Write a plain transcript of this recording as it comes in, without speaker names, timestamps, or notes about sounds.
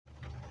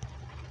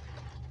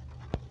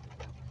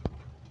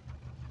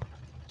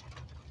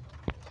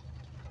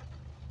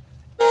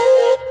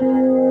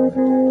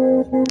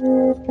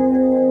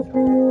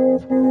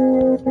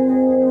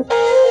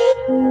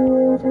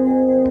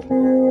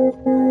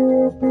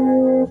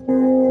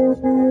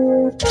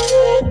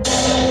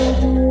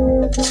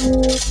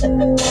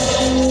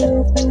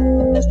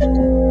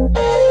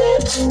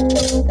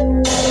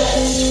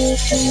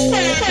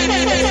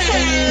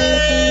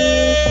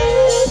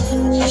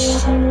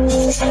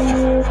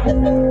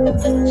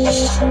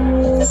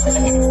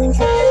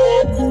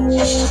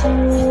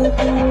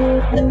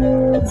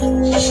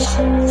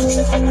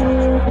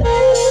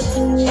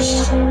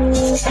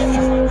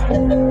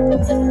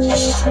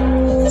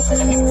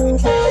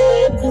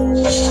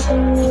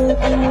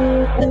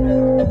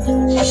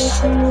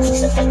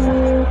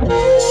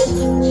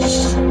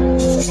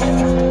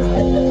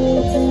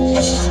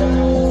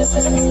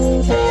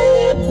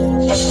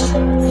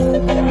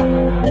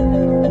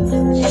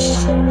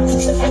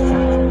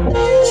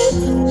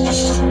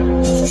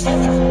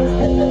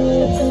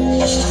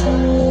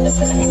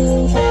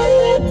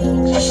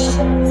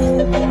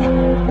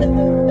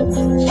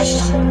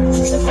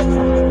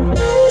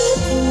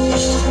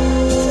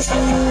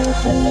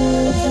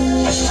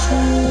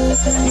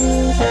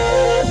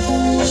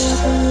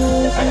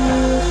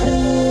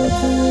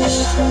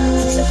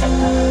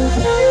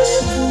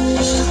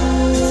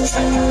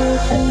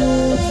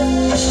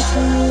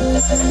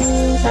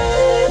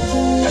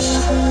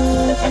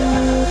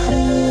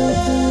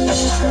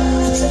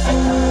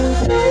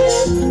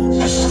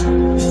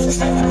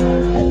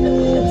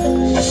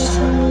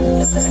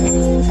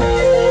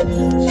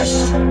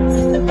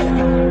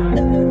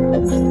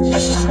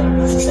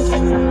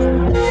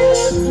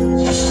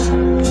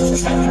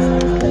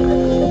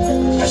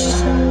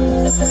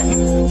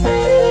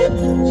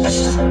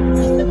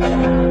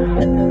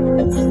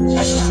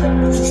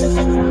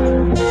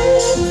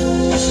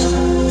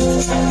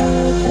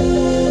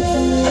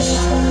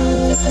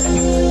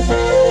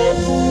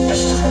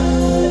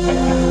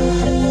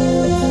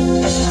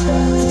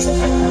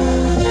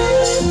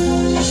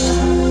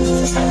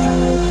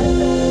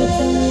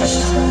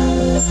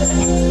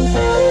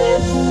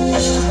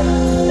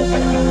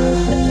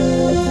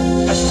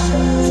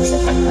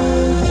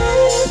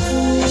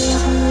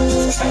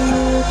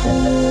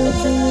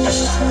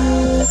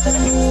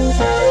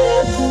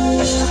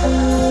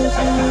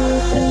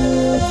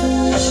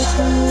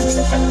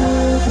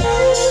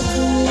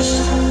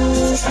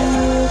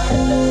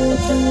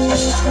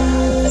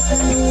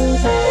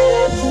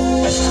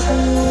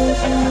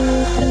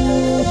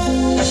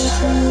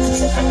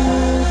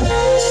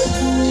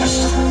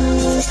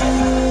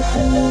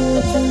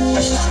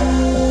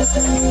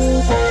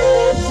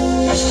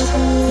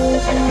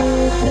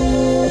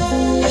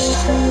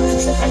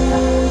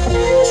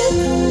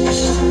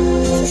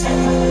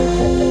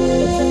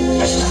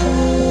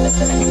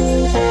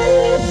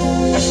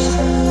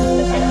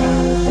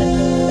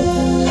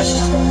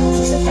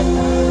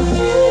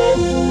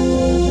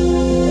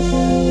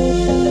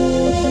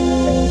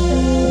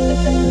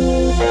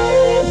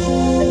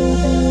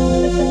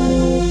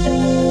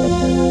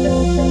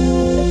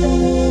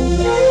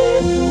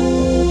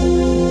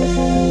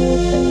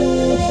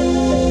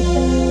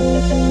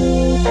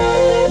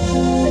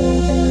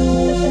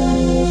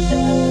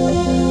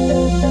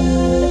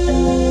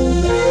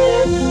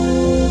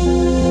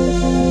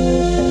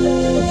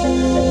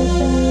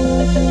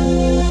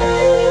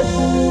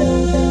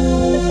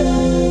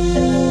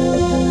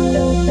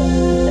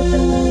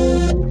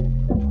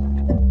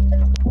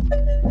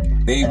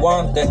They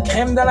want the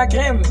creme de la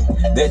creme,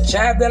 the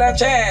chat de la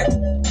chat.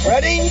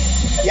 Ready?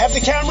 You have the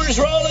cameras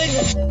rolling?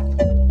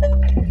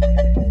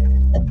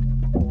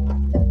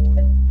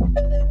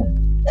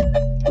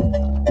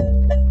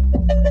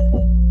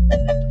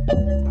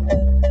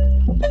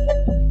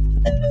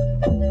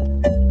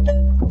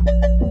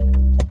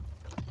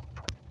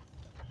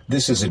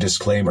 This is a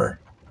disclaimer.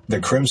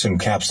 The Crimson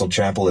Capsule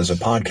Chapel is a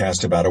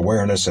podcast about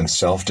awareness and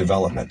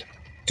self-development.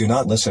 Do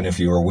not listen if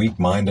you are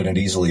weak-minded and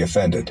easily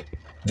offended.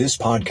 This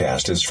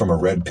podcast is from a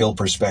red pill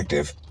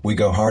perspective. We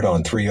go hard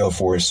on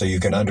 304s so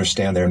you can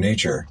understand their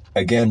nature.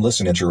 Again,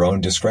 listen at your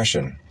own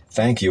discretion.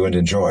 Thank you and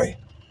enjoy.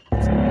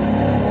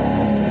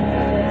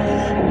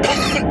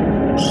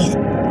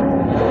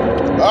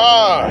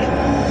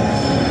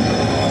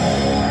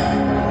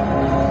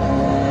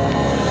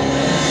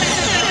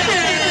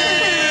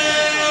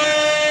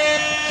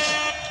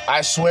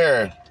 I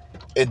swear,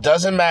 it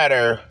doesn't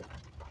matter.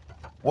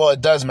 Well,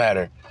 it does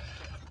matter.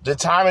 This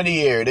time of the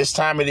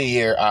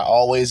year, I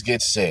always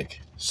get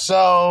sick.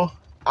 So,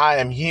 I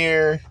am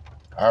here,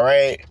 all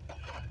right?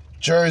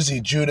 Jersey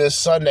Judas,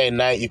 Sunday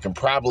night. You can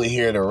probably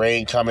hear the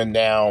rain coming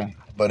down,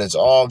 but it's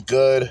all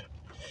good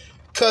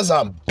because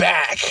I'm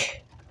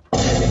back.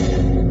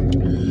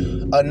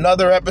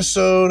 Another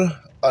episode,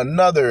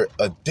 another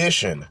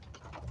edition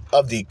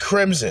of the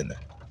Crimson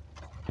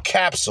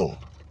Capsule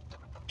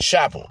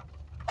Chapel.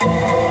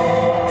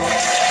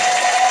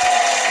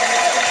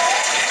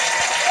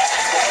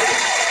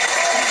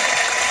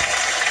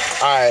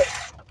 Alright,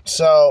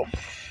 so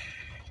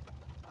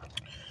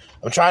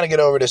I'm trying to get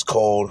over this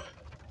cold.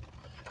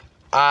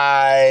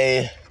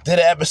 I did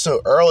an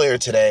episode earlier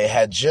today,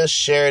 had just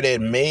shared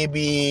it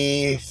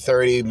maybe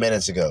 30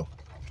 minutes ago.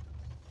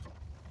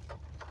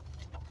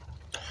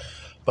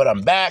 But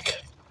I'm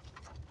back.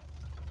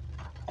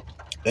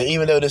 And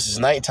even though this is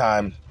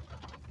nighttime,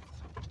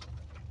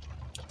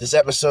 This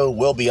episode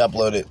will be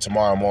uploaded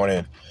tomorrow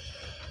morning.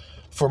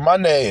 For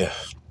Monday,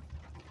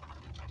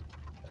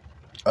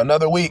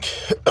 another week.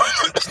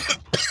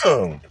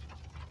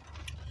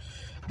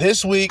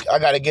 This week, I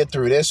got to get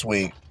through this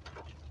week.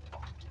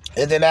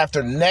 And then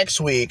after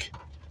next week,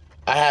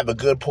 I have a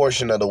good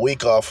portion of the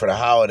week off for the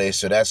holidays,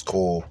 so that's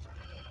cool.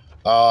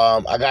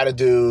 I got to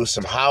do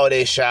some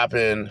holiday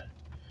shopping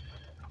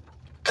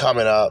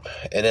coming up,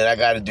 and then I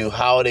got to do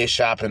holiday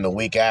shopping the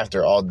week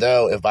after.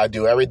 Although, if I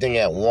do everything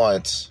at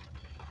once,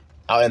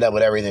 I'll end up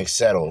with everything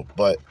settled.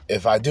 But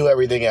if I do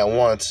everything at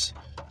once,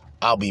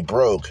 I'll be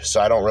broke, so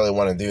I don't really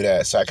want to do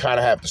that. So I kind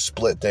of have to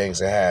split things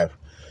in half.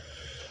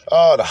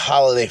 Oh, the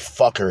holiday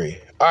fuckery.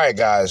 All right,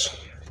 guys.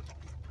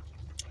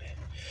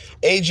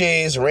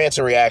 AJ's Rants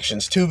and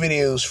Reactions. 2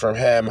 videos from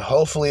him.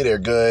 Hopefully, they're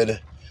good.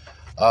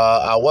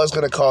 I was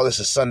going to call this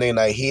a Sunday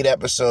Night Heat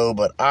episode,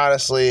 but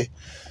honestly,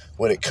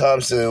 when it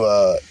comes to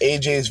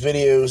AJ's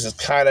videos, it's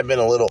kind of been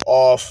a little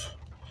off.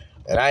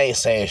 And I ain't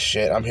saying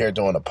shit. I'm here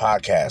doing a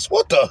podcast.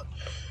 What the?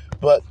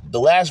 But the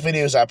last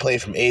videos I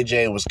played from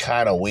AJ was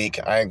kind of weak.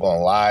 I ain't going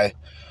to lie.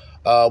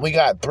 We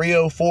got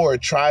 304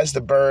 tries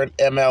to burn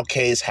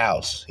MLK's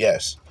house.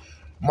 Yes.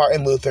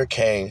 Martin Luther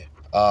King.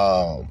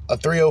 A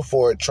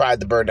 304 tried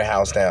to burn the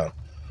house down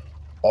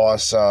on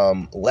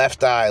some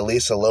Left Eye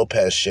Lisa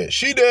Lopez shit.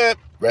 She did.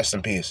 Rest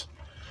in peace.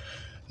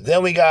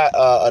 Then we got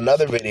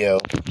another video,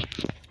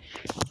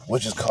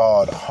 which is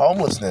called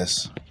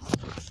Homelessness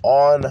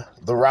on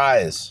the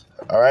Rise.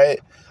 All right?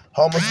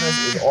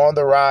 Homelessness is on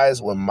the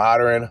rise with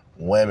modern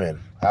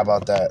women. How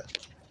about that?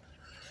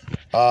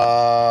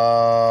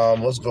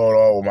 What's going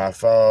on with my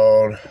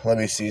phone? Let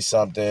me see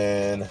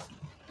something.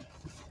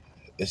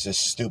 It's this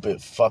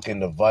stupid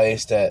fucking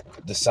device that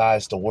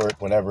decides to work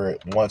whenever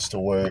it wants to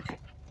work.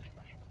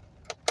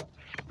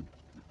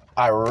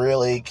 I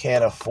really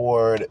can't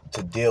afford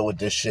to deal with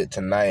this shit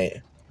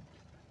tonight.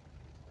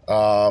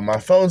 My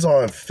phone's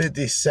on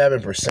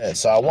 57%,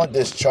 so I want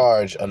this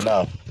charge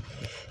enough.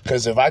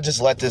 Because if I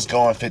just let this go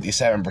on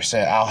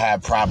 57%, I'll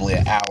have probably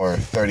an hour,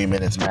 30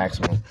 minutes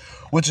maximum.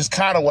 Which is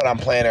kind of what I'm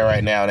planning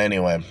right now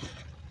anyway.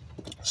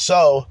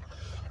 So,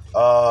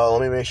 let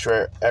me make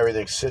sure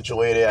everything's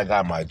situated. I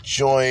got my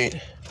joint.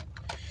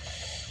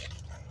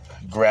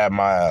 Grab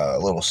my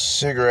little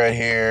cigarette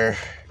here.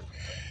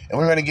 And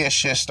we're going to get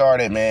shit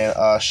started, man.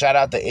 Shout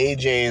out to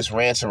AJ's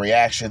Rants and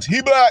Reactions.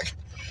 He back!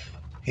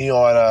 He's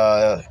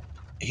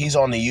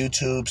on the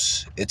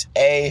YouTubes. It's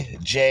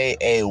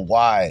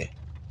AJAY.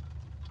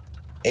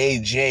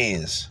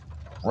 AJ's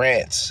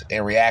Rants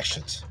and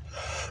Reactions.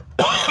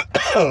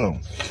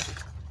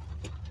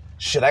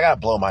 Shit, I gotta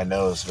blow my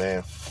nose,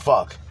 man.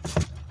 Fuck.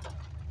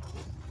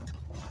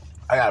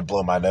 I gotta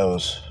blow my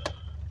nose.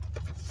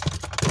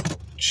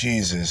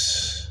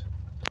 Jesus.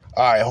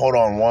 Alright, hold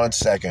on 1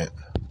 second.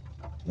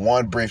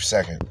 1 brief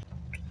second.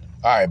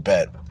 Alright,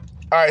 bet.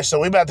 Alright, so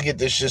we about to get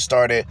this shit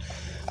started.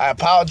 I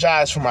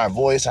apologize for my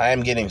voice. I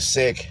am getting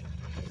sick.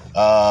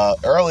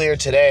 Earlier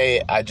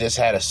today, I just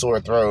had a sore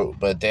throat,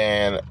 but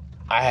then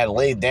I had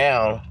laid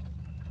down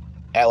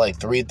at like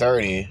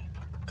 3:30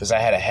 because I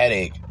had a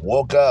headache.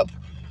 Woke up,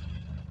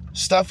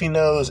 stuffy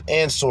nose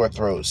and sore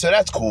throat. So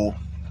that's cool.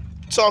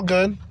 It's all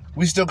good.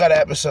 We still got an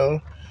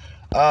episode.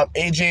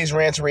 AJ's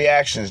Rants and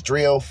Reactions.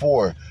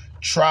 304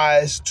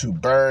 tries to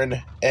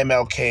burn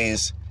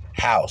MLK's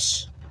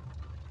house.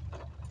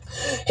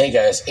 Hey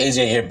guys,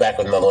 AJ here, back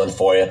with another one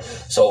for you.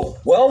 So,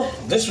 well,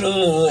 this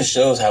really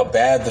shows how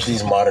bad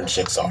these modern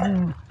chicks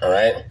are. All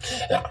right?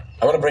 Now,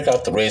 I'm going to break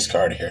out the race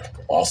card here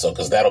also,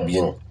 because that'll be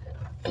in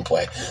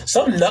play.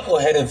 Some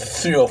knucklehead in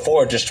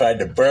 304 just tried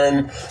to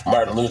burn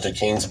Martin Luther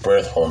King's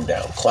birth home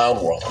down.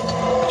 Clown World.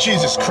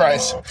 Jesus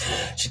Christ.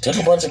 She took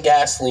a bunch of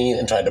gasoline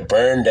and tried to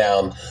burn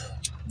down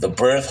the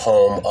birth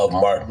home of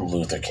Martin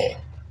Luther King.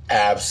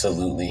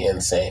 Absolutely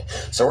insane.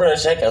 So we're going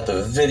to check out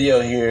the video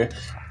here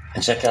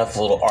and check out the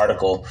little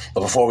article.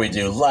 But before we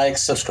do, like,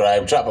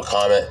 subscribe, drop a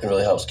comment. It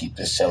really helps keep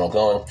this channel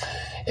going.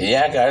 And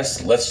yeah,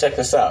 guys, let's check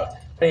this out.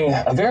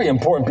 A very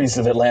important piece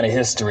of Atlanta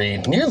history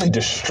nearly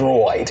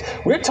destroyed.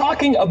 We're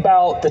talking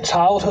about the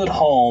childhood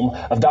home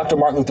of Dr.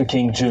 Martin Luther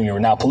King Jr.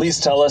 Now, police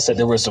tell us that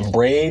there were some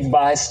brave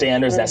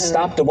bystanders that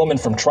stopped a woman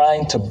from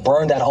trying to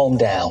burn that home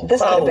down.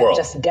 This would have been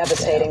just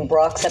devastating,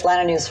 Brooks.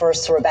 Atlanta News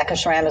First's Rebecca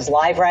Schramm is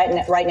live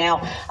right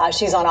now.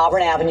 She's on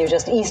Auburn Avenue,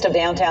 just east of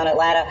downtown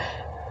Atlanta.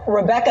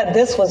 Rebecca,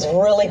 this was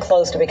really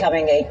close to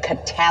becoming a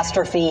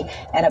catastrophe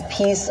and a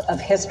piece of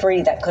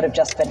history that could have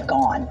just been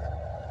gone.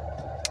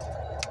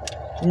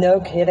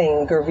 No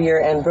kidding,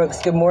 Gervier and Brooks.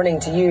 Good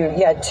morning to you.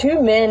 Yeah,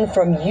 2 men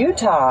from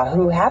Utah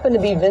who happened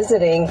to be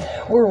visiting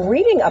were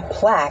reading a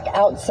plaque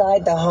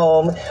outside the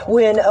home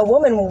when a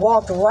woman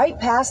walked right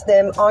past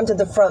them onto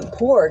the front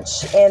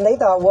porch, and they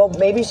thought, well,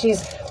 maybe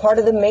she's part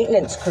of the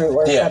maintenance crew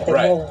or something.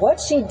 Right. Well, what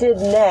she did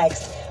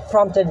next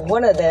prompted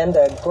one of them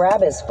to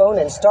grab his phone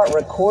and start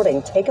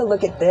recording. Take a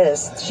look at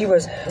this. She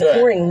was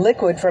pouring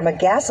liquid from a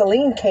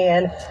gasoline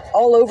can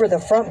all over the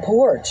front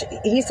porch.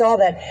 He saw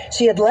that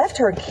she had left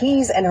her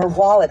keys and her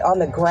wallet on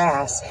the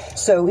grass,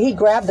 so he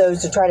grabbed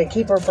those to try to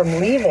keep her from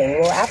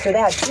leaving. Well, after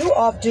that, 2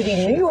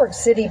 off-duty New York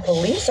City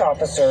police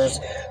officers,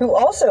 who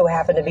also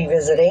happened to be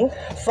visiting,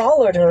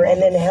 followed her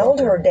and then held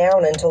her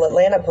down until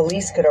Atlanta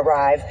police could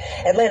arrive.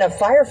 Atlanta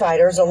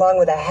firefighters, along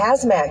with a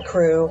hazmat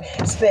crew,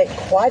 spent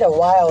quite a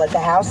while at the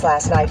house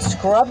last night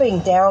scrubbing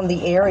down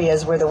the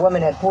areas where the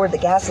woman had poured the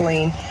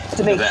gasoline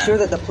to make sure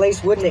that the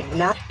place wouldn't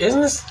ignite.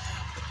 Isn't this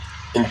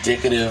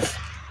indicative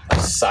of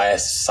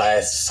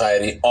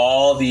society?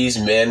 All these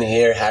men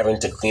here having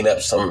to clean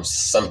up some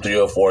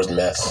 304's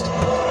mess.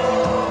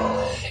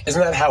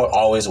 Isn't that how it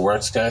always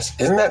works, guys?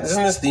 Isn't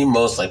this the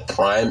most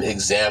prime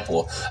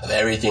example of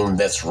everything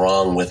that's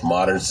wrong with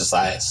modern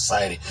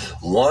society?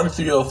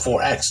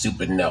 304 acts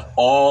stupid. Now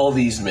all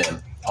these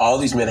men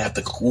have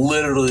to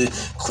literally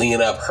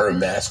clean up her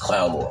mass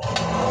clown world.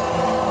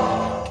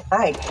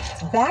 Right.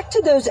 Back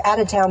to those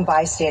out-of-town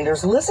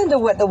bystanders. Listen to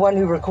what the one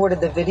who recorded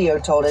the video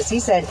told us.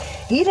 He said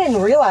he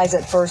didn't realize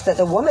at first that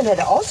the woman had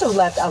also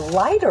left a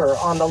lighter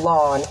on the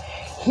lawn.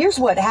 Here's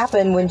what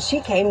happened when she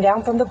came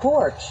down from the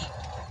porch.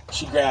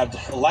 She grabbed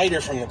a lighter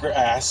from the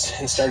grass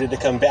and started to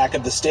come back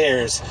up the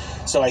stairs.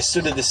 So I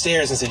stood at the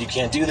stairs and said, "You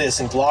can't do this,"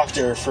 and blocked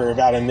her for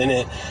about a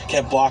minute,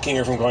 kept blocking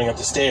her from going up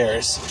the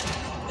stairs.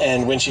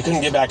 And when she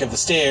couldn't get back up the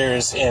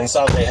stairs and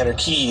saw that I had her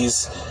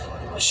keys,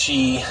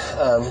 she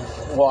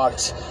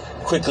walked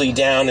quickly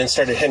down and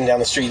started heading down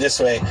the street this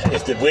way.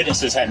 If the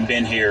witnesses hadn't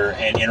been here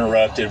and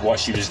interrupted what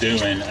she was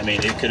doing, I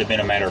mean, it could have been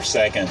a matter of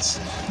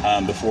seconds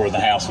before the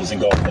house was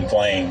engulfed in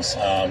flames.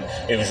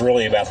 It was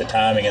really about the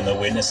timing and the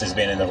witnesses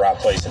being in the right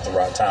place at the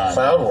right time.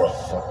 Clown world.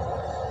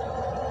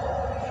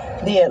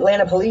 The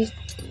Atlanta police.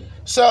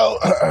 So,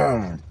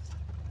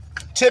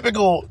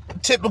 typical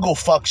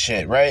fuck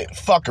shit, right?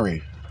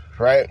 Fuckery,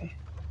 right?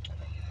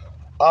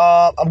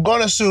 I'm going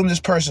to assume this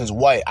person's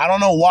white. I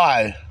don't know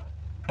why,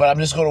 but I'm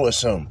just going to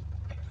assume.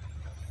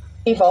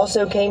 Chief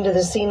also came to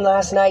the scene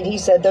last night. He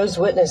said those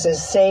witnesses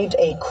saved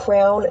a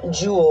crown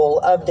jewel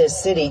of this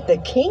city. The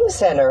King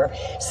Center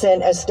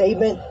sent a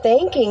statement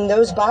thanking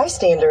those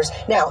bystanders.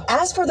 Now,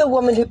 as for the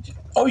woman who...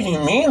 Oh, you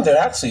mean they're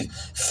actually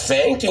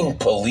thanking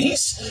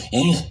police?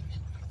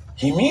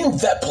 You mean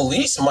that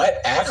police might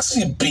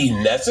actually be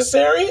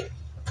necessary?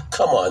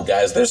 Come on,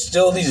 guys. There's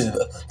still these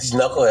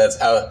knuckleheads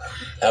out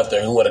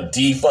there who want to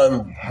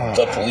defund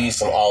the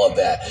police and all of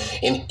that.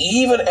 And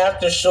even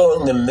after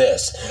showing them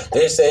this,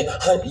 they say,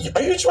 "Are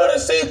you trying to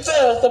say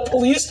that the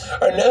police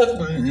are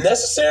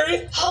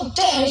necessary?" How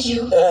dare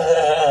you?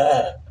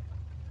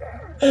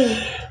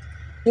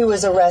 who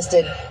was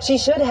arrested. She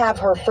should have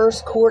her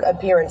first court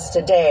appearance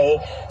today.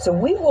 So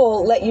we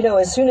will let you know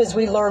as soon as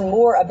we learn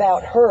more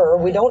about her.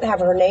 We don't have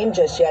her name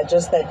just yet,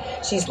 just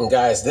that she's...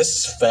 Guys, this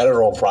is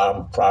federal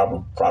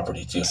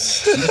property, too.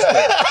 She's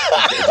a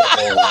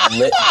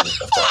litany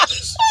of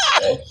charges,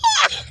 okay?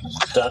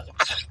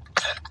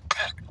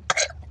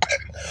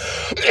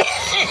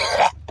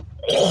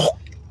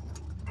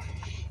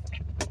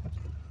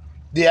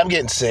 Yeah, I'm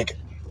getting sick.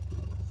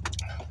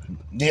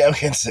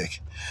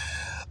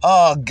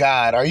 Oh,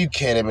 God, are you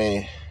kidding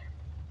me?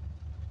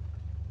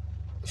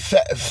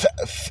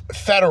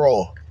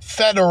 Federal.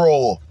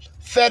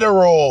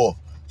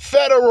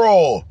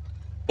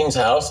 King's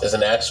house is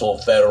an actual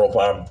federal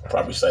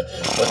property site,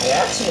 but they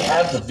actually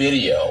have the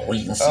video where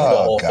you can see the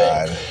whole thing.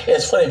 And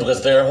it's funny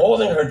because they're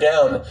holding her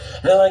down, and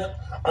they're like,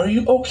 "Are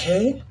you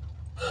okay?"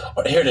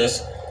 Here it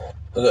is.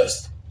 Look at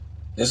this.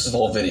 This is the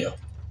whole video.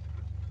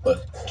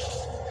 Look.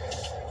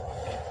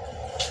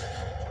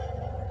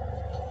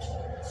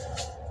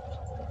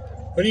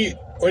 What do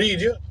you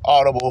do?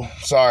 Audible.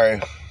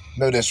 Sorry.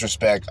 No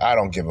disrespect. I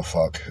don't give a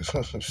fuck.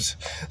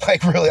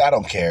 Like, really, I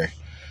don't care.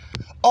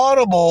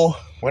 Audible.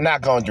 We're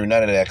not going through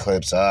none of that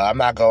clips. I'm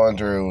not going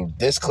through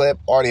this clip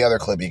or the other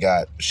clip you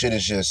got. Shit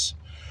is just...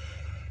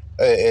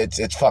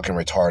 It's fucking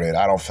retarded.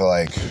 I don't feel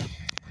like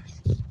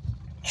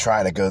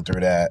trying to go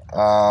through that.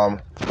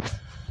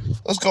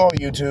 Let's go on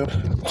YouTube.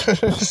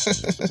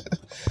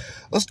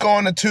 Let's go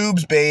on the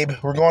tubes, babe.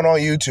 We're going on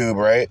YouTube,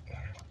 right?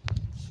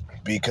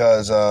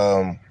 Because,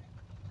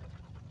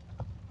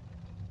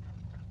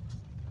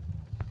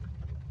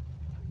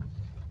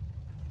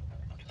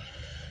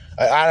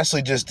 I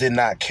honestly just did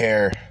not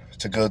care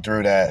to go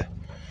through that.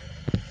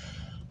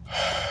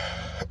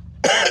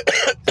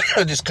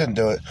 I just couldn't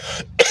do it.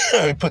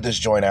 Let me put this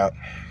joint out.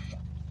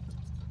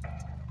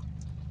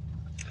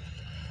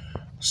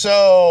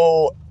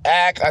 So,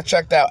 I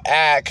checked out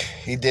Ack.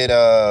 He did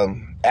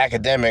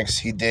academics.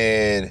 He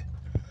did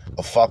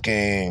a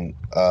fucking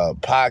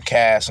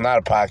podcast. Not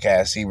a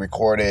podcast. He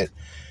recorded,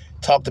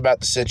 talked about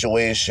the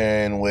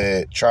situation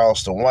with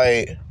Charleston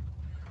White.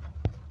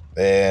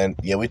 And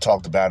yeah, we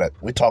talked about it.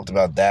 We talked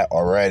about that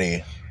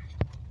already.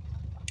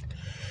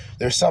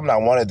 There's something I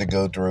wanted to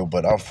go through,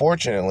 but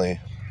unfortunately,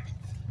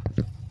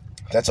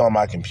 that's on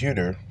my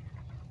computer.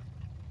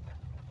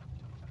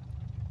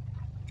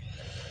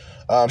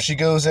 She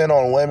goes in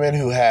on women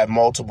who have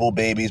multiple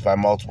babies by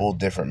multiple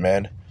different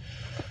men.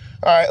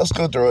 All right, let's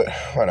go through it.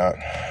 Why not?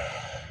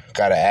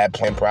 Got an ad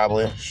plan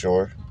probably?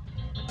 Sure.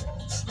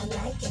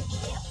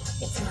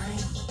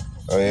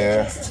 Oh,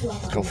 yeah?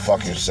 Go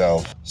fuck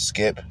yourself.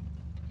 Skip.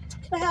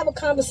 Can I have a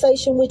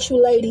conversation with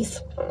you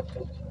ladies?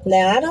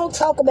 Now, I don't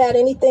talk about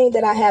anything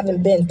that I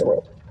haven't been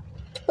through.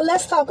 But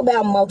let's talk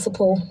about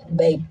multiple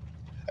baby.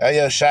 Hey,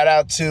 yo, shout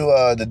out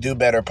to the Do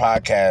Better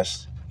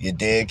podcast. You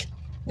dig?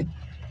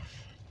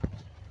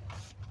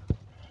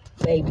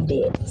 Baby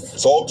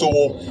daddies. Talk to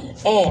them.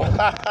 And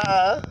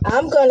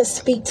I'm going to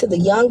speak to the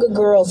younger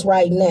girls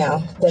right now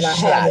that are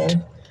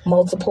having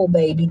multiple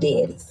baby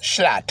daddies.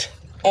 Shot.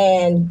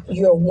 And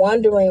you're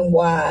wondering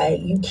why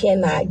you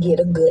cannot get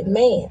a good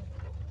man.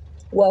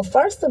 Well,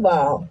 first of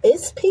all,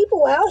 it's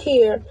people out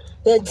here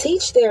that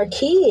teach their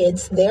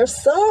kids, their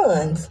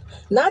sons,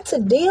 not to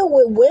deal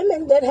with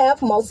women that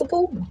have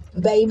multiple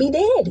baby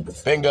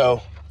daddies.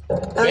 Bingo.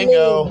 I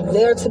mean,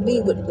 they're to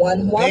be with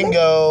one woman.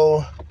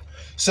 Bingo.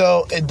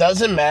 So it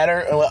doesn't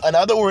matter. In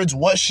other words,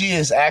 what she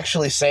is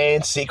actually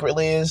saying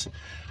secretly is,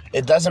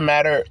 it doesn't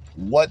matter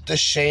what the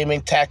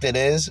shaming tactic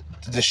is.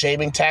 The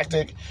shaming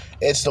tactic,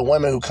 it's the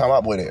women who come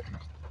up with it.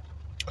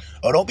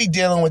 Oh, don't be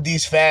dealing with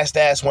these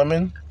fast-ass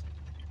women.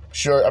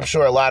 Sure, I'm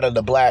sure a lot of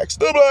the blacks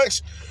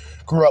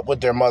grew up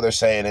with their mother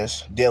saying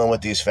this, dealing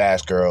with these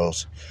fast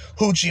girls.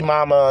 Hoochie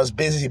mamas,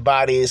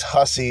 busybodies,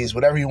 hussies,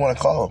 whatever you want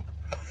to call them.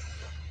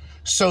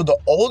 So the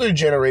older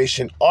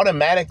generation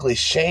automatically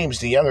shames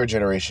the younger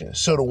generation.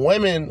 So the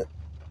women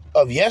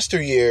of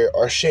yesteryear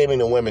are shaming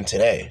the women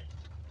today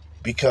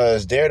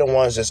because they're the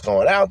ones that's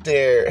going out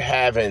there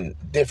having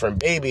different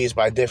babies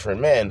by different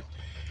men,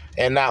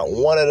 and not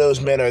one of those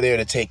men are there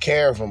to take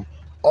care of them,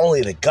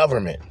 only the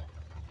government.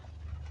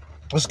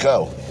 Let's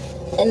go.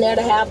 And they're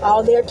to have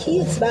all their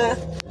kids by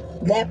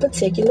that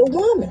particular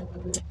woman.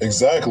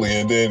 Exactly.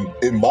 And then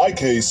in my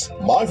case,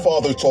 my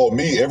father taught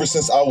me ever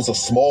since I was a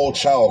small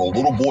child, a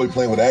little boy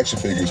playing with action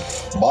figures,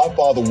 my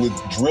father would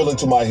drill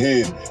into my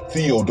head,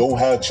 Theo, don't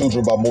have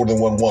children by more than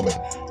one woman.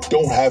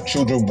 Don't have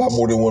children by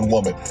more than one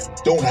woman.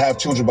 Don't have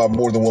children by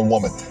more than one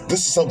woman.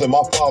 This is something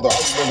my father,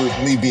 I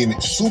remember me being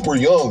super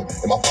young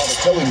and my father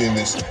telling me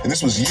this, and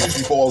this was years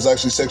before I was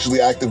actually sexually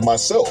active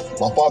myself.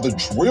 My father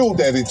drilled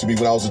that into me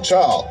when I was a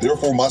child.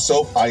 Therefore,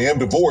 myself, I am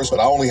divorced,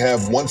 but I only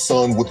have one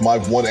son with my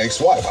one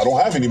ex-wife. I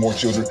don't have any more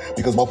children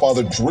because my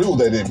father drilled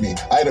that in me.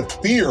 I had a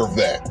fear of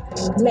that.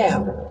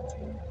 Now,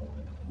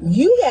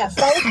 you got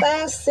 4,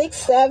 5, 6,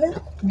 7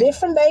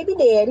 different baby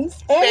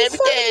daddies, and it's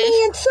for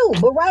the men too.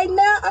 But right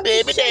now, I'm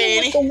just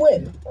chilling with the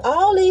women.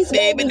 All these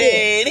baby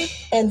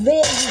daddies, and then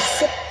you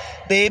sit.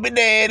 Baby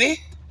daddy.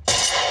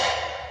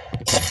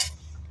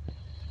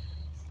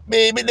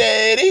 Baby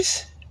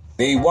daddies.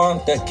 They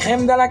want the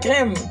creme de la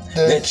creme,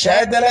 the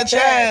Chad de la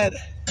Chad.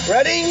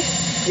 Ready?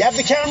 You have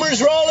the cameras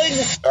rolling?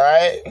 All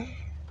right.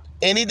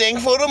 Anything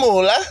for the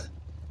moolah.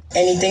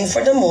 Anything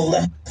for the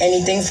moolah.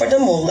 Anything for the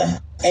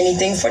moolah.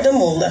 Anything for the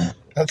moolah.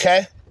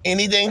 Okay.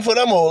 Anything for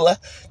the moolah.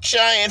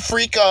 Giant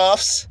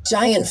freak-offs.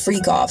 Giant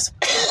freak-offs.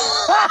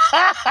 All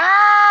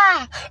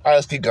right,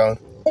 let's keep going.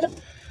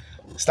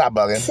 Stop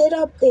bugging. Sit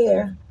up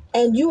there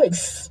and you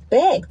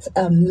expect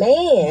a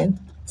man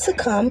to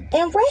come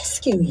and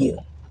rescue you.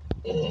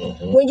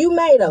 When you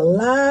made a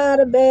lot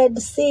of bad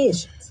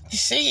decisions.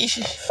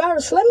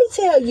 First, let me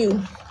tell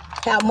you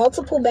how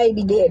multiple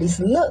baby daddies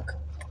look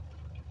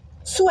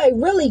to a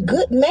really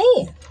good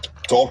man.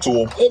 Talk to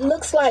him. It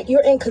looks like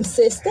you're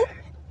inconsistent.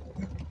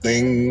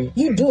 Ding.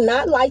 You do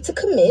not like to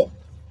commit.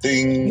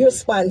 Ding. You're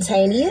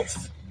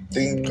spontaneous.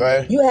 Ding.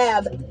 Okay. You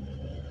have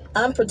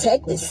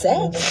unprotected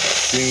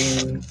sex.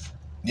 Ding.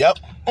 Yep.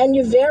 And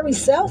you're very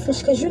selfish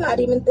because you're not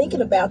even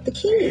thinking about the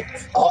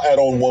kids. I'll add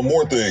on one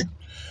more thing.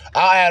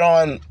 I'll add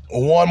on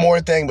one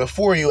more thing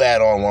before you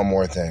add on one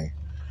more thing.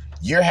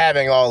 You're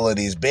having all of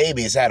these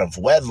babies out of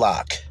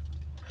wedlock.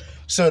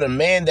 So the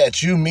man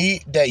that you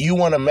meet, that you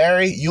want to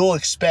marry, you'll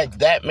expect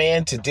that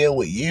man to deal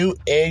with you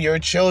and your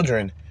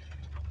children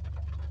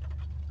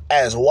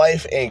as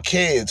wife and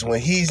kids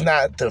when he's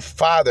not the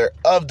father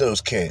of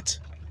those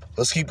kids.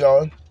 Let's keep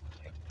going.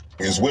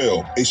 As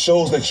well, it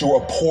shows that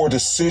you're a poor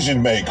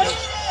decision maker.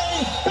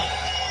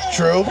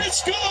 True.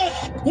 It's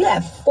good. You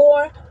have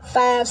 4,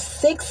 5,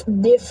 6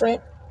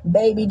 different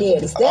baby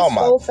daddies. That's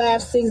 4,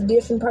 5, 6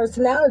 different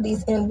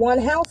personalities in one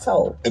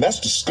household. And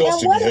that's disgusting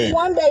And what behavior. if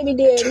one baby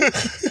daddy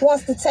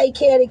wants to take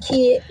care of the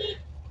kid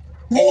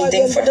more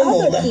Anything than for the the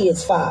other moolah.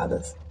 kids'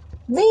 fathers?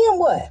 Then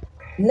what?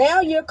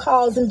 Now you're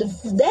causing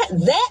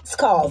that's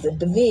causing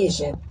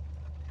division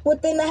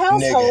within the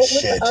household Nigga with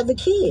shit. the other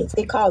kids.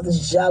 It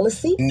causes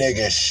jealousy. Nigga And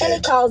it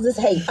shit. causes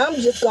hate. I'm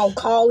just gonna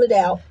call it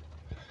out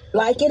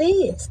like it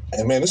is.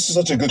 And man, this is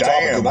such a good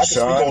topic, and I can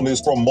speak on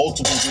this from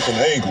multiple different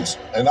angles.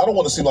 And I don't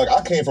want to seem like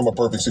I came from a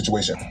perfect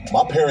situation.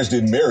 My parents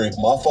didn't marry.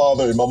 My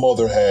father and my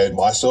mother had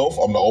myself,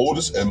 I'm the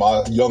oldest, and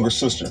my younger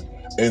sister.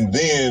 And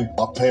then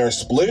my parents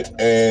split,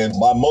 and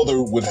my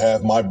mother would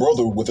have my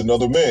brother with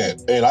another man.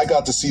 And I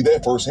got to see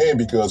that firsthand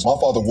because my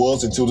father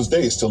was, until this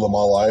day, still in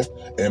my life,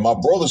 and my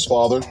brother's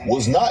father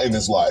was not in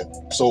his life.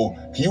 So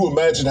can you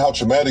imagine how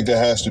traumatic that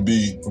has to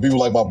be for people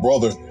like my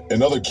brother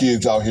and other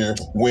kids out here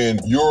when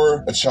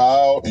you're a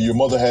child and your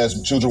mother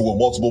has children with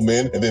multiple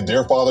men, and then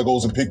their father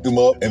goes and picked them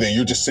up, and then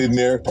you're just sitting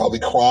there probably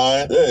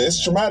crying. Yeah,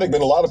 it's traumatic,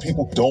 man. A lot of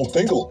people don't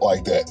think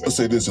like that. Let's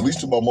say this, at least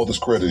to my mother's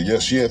credit,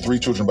 yes, she had 3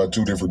 children by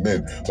 2 different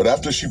men. But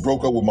after she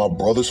broke up with my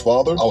brother's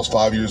father, I was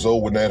 5 years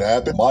old when that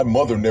happened. My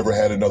mother never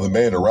had another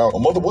man around. My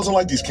mother wasn't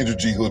like these Kendra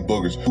G hood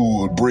boogers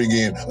who would bring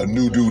in a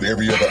new dude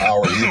every other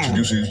hour and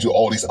introduce you to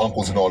all these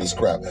uncles and all this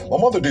crap. My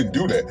mother didn't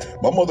do that.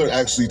 My mother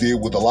actually did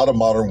what a lot of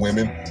modern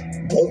women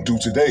won't do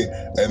today,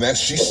 and that's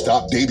she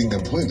stopped dating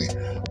completely.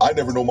 I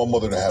never know my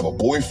mother to have a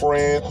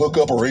boyfriend,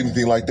 hookup, or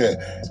anything like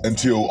that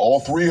until all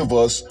 3 of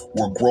us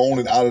were grown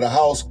and out of the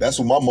house. That's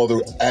when my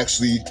mother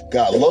actually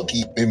got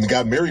lucky and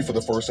got married for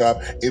the first time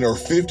in her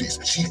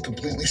 50s. She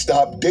completely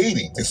stopped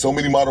dating. And so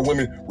many modern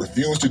women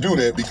refuse to do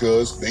that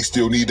because they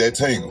still need that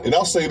tangle. And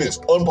I'll say this,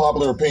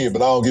 unpopular opinion,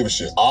 but I don't give a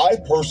shit. I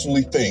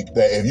personally think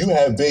that if you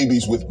have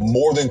babies with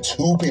more than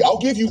 2 people, I'll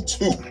give you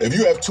 2. If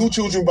you have 2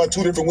 children by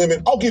 2 different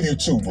women, I'll give you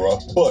 2,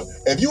 bruh. But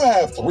if you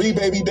have 3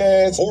 baby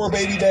dads, 4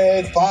 baby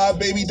dads, 5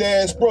 baby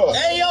dads, bruh.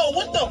 Hey, yo,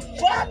 what the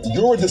fuck?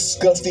 You're a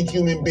disgusting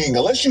human being.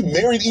 Unless you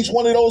married each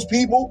one of those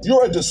people,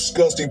 you're a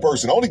disgusting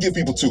person. I only give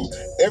people 2.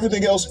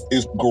 Everything else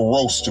is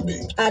gross to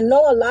me. I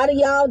know a lot of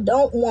y'all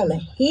don't want to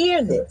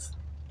hear this,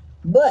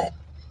 but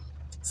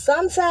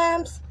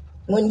sometimes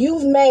when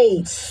you've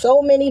made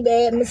so many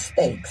bad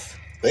mistakes,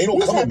 they don't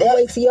you just have to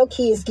wait till your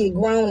kids get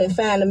grown and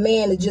find a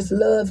man that just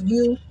loves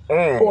you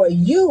or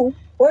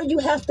you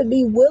have to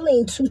be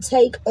willing to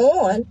take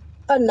on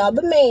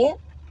another man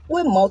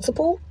with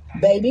multiple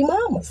baby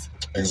mamas.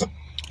 Exactly.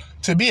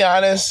 To be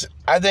honest,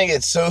 I think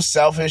it's so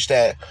selfish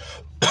that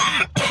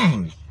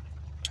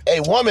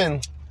a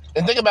woman,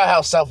 and think about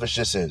how selfish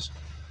this is.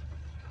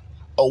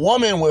 A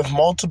woman with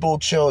multiple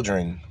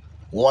children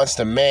wants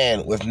the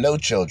man with no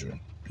children,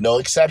 no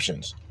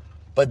exceptions.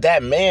 But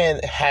that man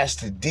has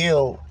to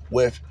deal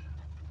with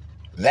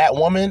that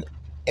woman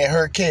and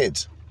her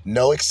kids,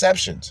 no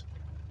exceptions.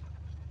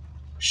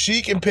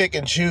 She can pick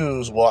and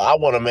choose, well, I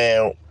don't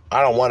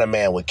want a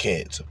man with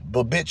kids.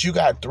 But bitch, you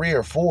got 3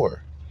 or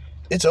 4.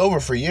 It's over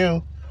for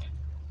you.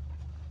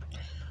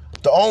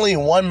 The only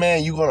one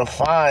man you're going to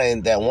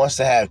find that wants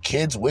to have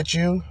kids with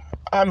you,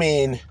 I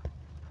mean,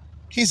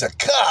 he's a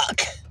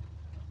cuck.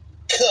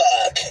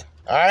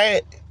 All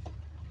right?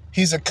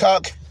 He's a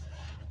cuck,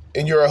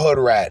 and you're a hood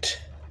rat.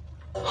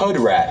 Hood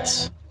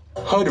rats.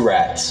 Hood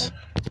rats.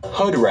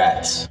 Hood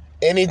rats.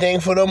 Anything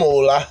for the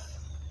moolah.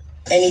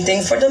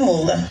 Anything for the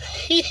moolah.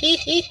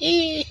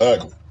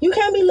 You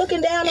can't be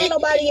looking down on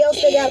nobody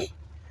else that got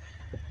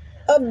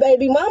of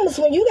baby mamas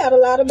when you got a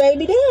lot of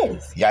baby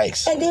daddies.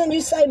 Yikes. And then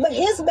you say, but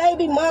his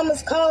baby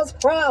mamas cause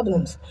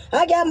problems.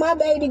 I got my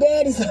baby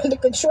daddies under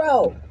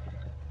control.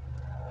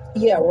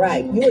 Yeah,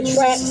 right. You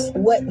attract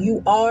what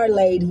you are,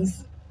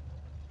 ladies.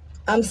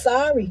 I'm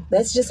sorry.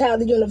 That's just how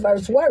the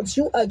universe works.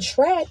 You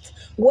attract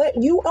what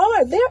you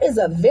are. There is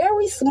a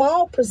very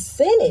small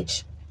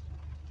percentage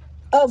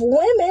of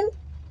women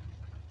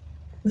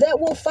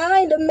that will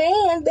find a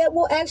man that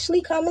will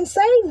actually come and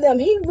save them.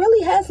 He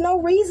really has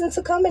no reason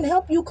to come and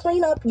help you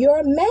clean up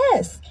your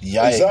mess.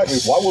 Yikes. Exactly.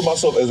 Why would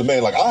myself as a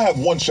man, like I have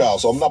 1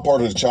 child, so I'm not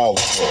part of the child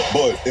club.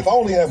 But if I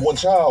only have 1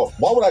 child,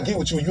 why would I get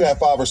with you when you have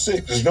 5 or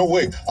 6? There's no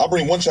way. I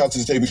bring 1 child to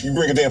the table, you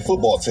bring a damn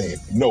football team.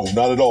 No,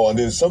 not at all. And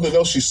then something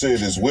else she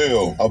said as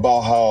well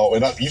about how,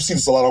 and you see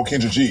this a lot on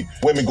Kendra G,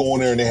 women go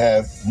in there and they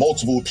have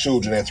multiple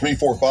children, and 3,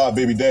 4, 5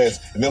 baby dads,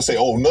 and they'll say,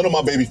 oh, none of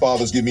my baby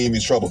fathers get me in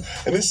any trouble.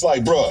 And it's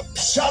like, bruh,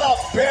 shut up,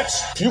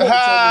 bitch. You want to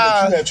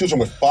tell me that you have children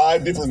with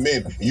 5 different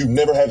men and you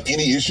never have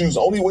any issues?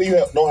 The only way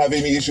you don't have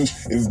any issues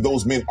is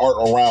those men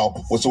aren't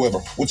around whatsoever,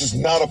 which is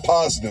not a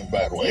positive,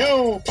 by the way.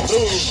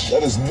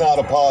 That is not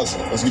a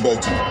positive. Let's get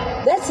back to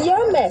it. That's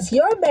your mess,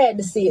 your bad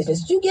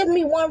decisions. You give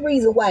me one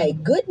reason why a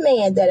good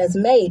man that has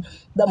made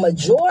the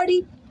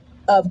majority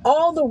of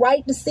all the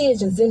right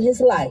decisions in his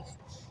life,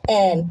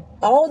 and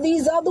all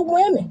these other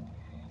women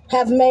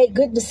have made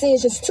good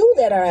decisions too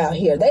that are out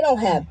here. They don't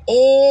have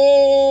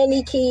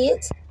any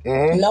kids.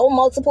 No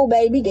multiple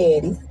baby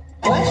daddies.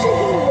 Why should he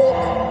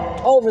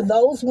look over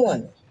those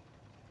women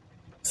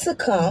to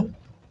come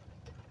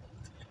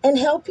and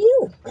help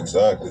you?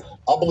 Exactly.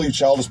 I believe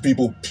childless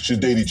people should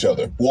date each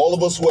other. All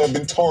of us who have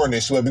been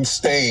tarnished, who have been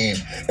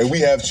stained, and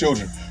we have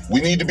children, we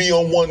need to be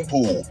on one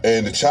pool,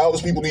 and the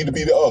childless people need to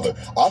be the other.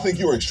 I think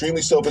you're an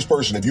extremely selfish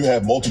person if you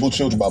have multiple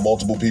children by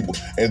multiple people,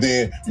 and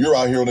then you're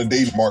out here on the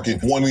dating market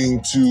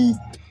wanting to...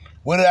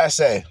 What did I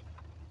say?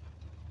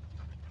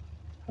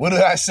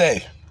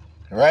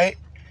 Right?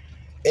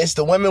 It's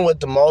the women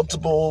with the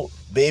multiple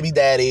baby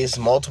daddies,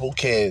 multiple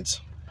kids,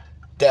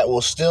 that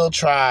will still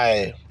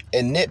try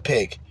and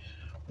nitpick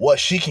what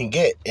she can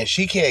get, and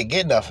she can't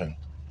get nothing.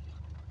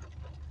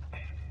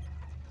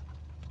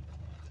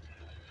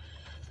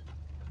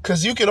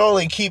 Because you can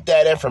only keep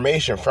that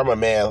information from a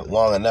man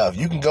long enough.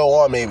 You can go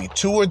on maybe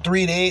 2 or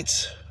 3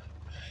 dates,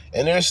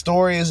 and there's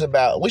stories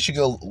about, we should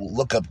go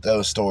look up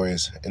those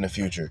stories in the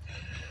future.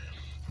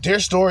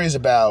 There's stories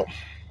about,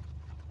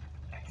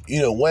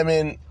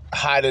 women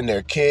hiding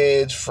their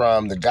kids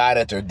from the guy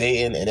that they're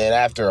dating, and then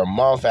after a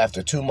month,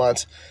 after 2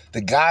 months,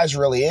 the guy's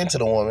really into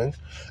the woman.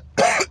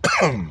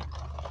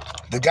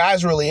 The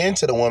guy's really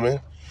into the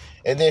woman,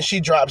 and then she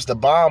drops the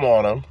bomb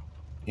on him.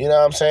 You know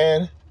what I'm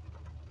saying?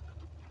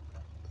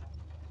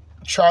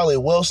 Charlie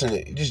Wilson,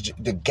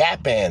 the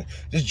Gap Band,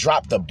 just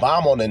dropped the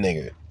bomb on the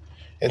nigga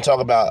and talk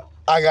about,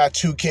 I got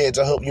 2 kids,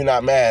 I hope you're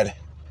not mad.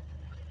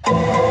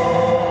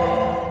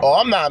 Oh,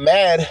 I'm not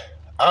mad.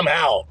 I'm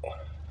out.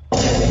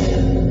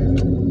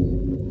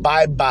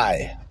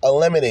 Bye-bye.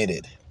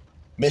 Eliminated.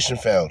 Mission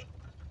failed.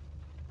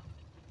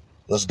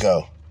 Let's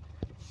go.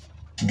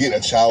 Get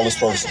a childless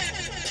person.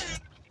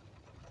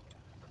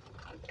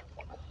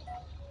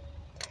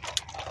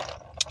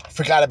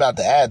 Forgot about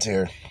the ads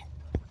here.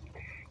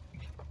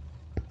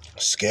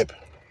 Skip.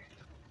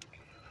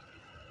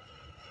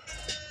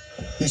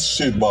 He's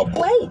shit, my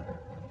boy. Wait,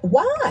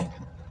 why?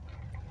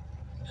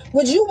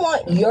 Would you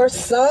want your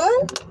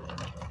son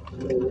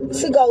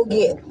to go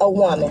get a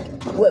woman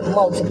with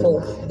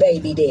multiple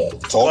baby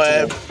daddies? Go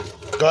ahead.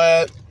 Go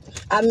ahead.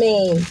 I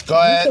mean, Go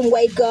ahead. You can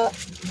wake up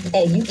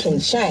and you can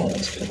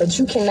change, but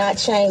you cannot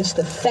change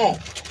the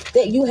fact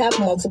that you have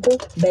multiple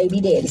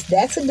baby daddies.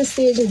 That's a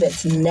decision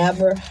that's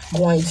never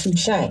going to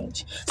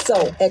change.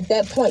 So at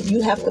that point,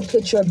 you have to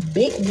put your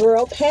big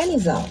girl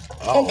panties on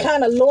and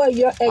kind of lower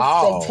your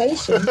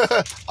expectations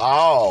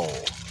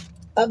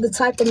of the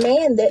type of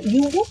man that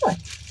you want.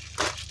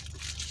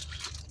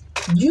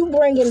 You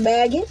bringing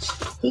baggage,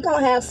 he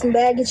gonna have some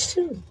baggage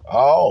too.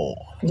 Oh.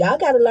 Y'all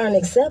gotta learn to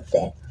accept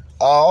that.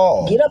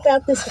 Oh. Get up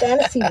out this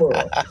fantasy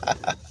world.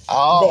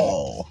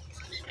 Oh.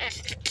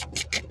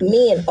 That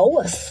men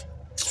owe us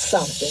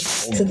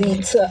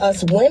something to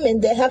us women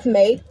that have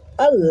made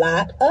a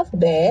lot of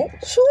bad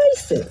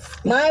choices.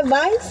 My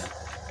advice,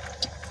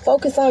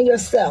 focus on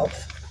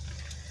yourself.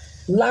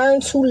 Learn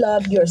to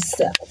love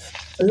yourself.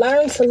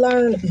 Learn to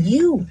learn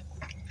you.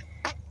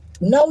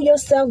 Know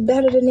yourself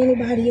better than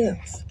anybody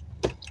else.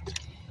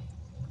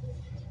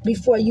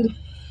 Before you...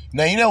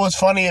 Now, you know what's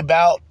funny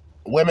about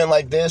women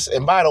like this?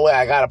 And by the way,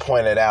 I gotta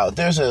point it out.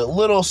 There's a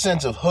little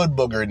sense of hood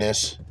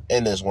boogerness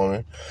in this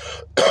woman.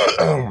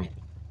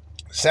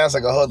 Sounds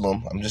like a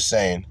hoodlum, I'm just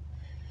saying.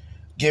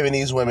 Giving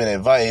these women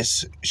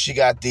advice. She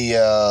got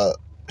the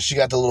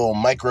little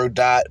micro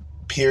dot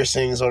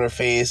piercings on her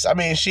face. I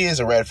mean, she is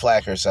a red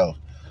flag herself.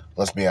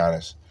 Let's be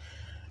honest.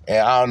 And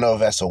I don't know if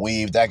that's a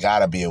weave. That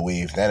gotta be a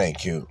weave. That ain't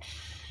cute.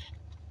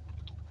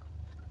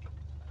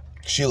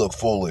 She looked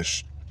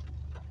foolish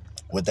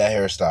with that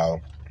hairstyle.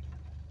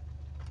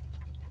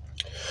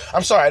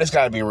 I'm sorry, I just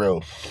gotta be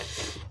real.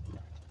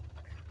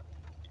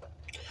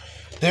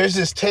 There's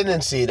this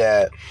tendency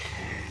that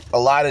a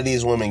lot of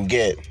these women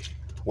get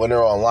when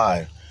they're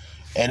online,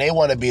 and they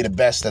want to be the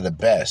best of the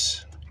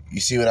best. You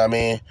see what I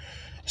mean?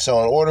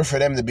 So in order for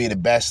them to be the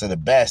best of the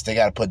best, they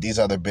got to put these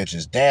other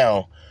bitches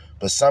down,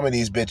 but some of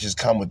these bitches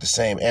come with the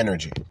same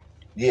energy.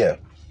 Yeah.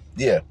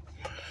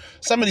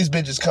 Some of these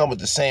bitches come with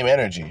the same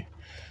energy.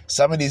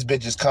 Some of these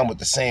bitches come with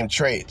the same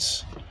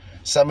traits.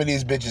 Some of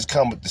these bitches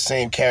come with the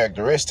same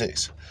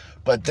characteristics,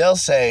 but they'll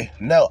say,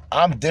 no,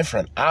 I'm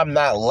different. I'm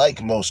not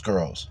like most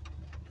girls.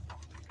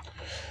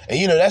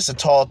 And that's a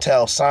tall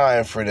tale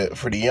sign for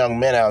the young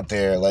men out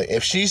there. Like,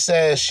 if she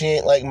says she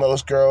ain't like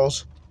most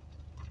girls,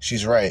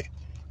 she's right.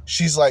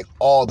 She's like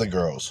all the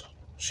girls.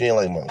 She ain't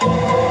like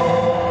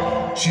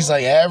most. She's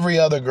like every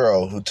other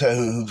girl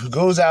who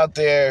goes out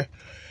there.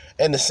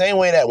 In the same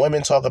way that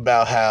women talk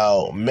about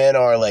how men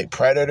are like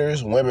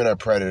predators, women are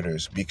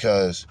predators,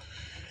 because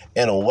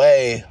in a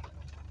way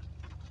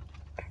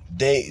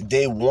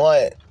they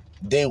want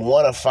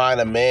to find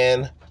a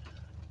man,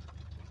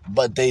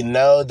 but they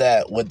know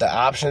that with the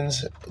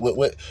options,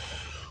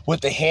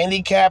 with the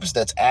handicaps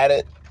that's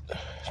added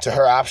to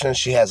her options,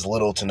 she has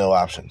little to no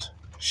options.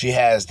 She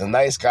has the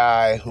nice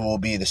guy who will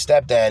be the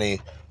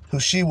stepdaddy, who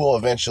she will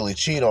eventually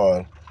cheat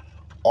on,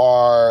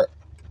 or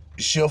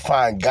she'll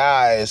find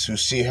guys who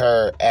see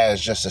her as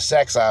just a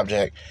sex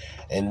object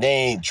and they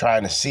ain't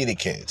trying to see the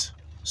kids.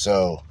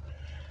 So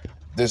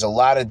there's a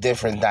lot of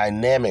different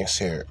dynamics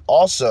here.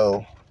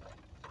 Also,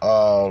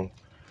 a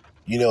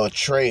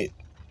trait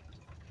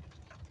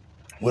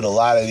with a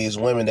lot of these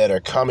women that are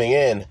coming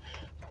in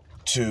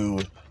to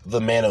the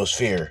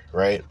manosphere,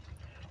 right?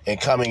 And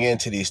coming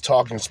into these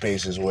talking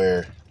spaces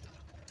where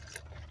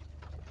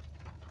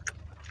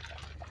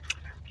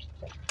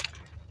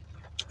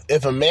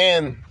if a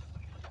man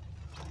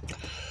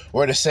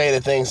were to say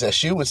the things that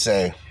she would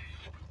say,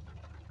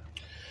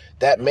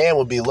 that man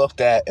would be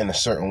looked at in a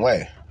certain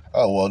way.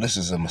 Oh, well, this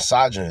is a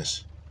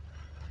misogynist.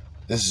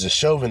 This is a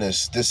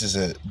chauvinist. This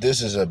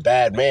is a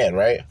bad man,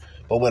 right?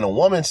 But when a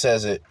woman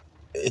says it,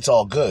 it's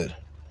all good.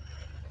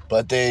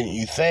 But then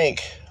you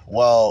think,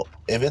 well,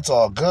 if it's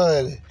all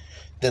good,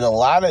 then a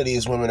lot of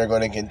these women are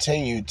going to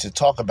continue to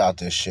talk about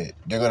this shit.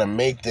 They're going to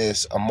make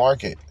this a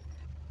market.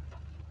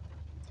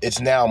 it's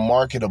now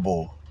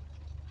marketable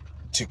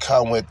to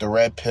come with the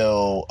red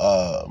pill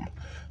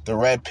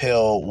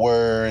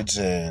words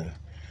and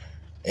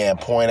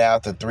point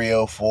out the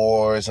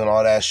 304s and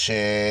all that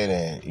shit,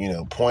 and, you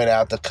know, point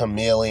out the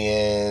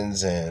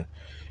chameleons and,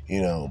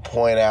 you know,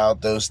 point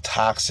out those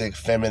toxic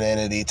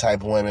femininity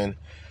type women.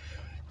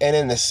 And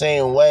in the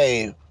same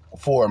way,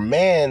 for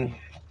men,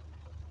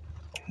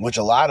 which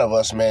a lot of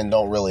us men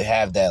don't really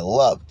have that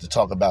luck to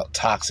talk about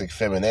toxic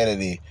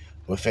femininity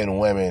within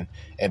women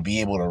and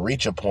be able to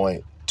reach a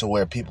point to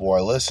where people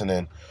are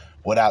listening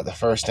without the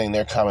first thing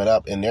they're coming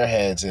up in their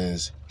heads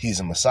is he's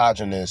a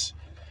misogynist,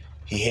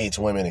 he hates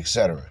women,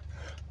 etc.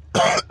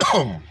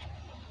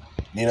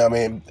 You know what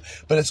I mean?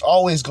 But it's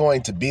always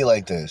going to be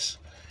like this.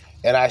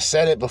 And I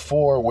said it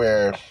before,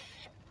 where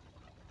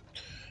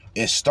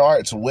it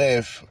starts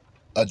with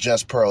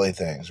just pearly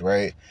things,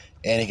 right?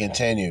 And it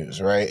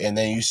continues, right? And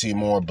then you see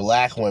more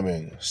black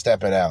women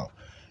stepping out.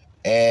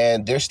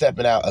 And they're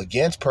stepping out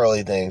against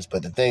pearly things,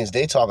 but the things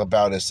they talk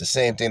about is the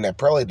same thing that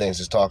pearly things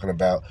is talking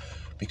about,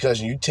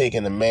 because you're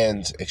taking the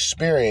man's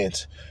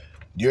experience,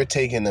 you're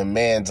taking the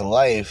man's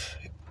life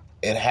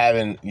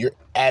and you're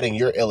adding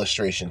your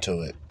illustration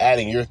to it,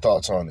 adding your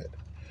thoughts on it,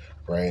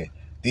 right?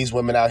 These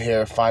women out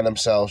here find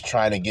themselves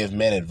trying to give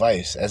men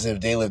advice as if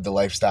they live the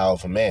lifestyle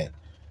of a man.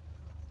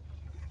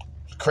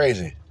 It's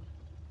crazy.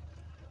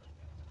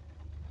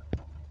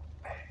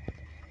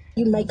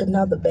 You make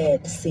another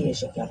bad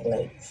decision, young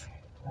ladies,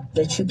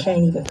 that you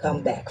can't even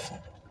come back from.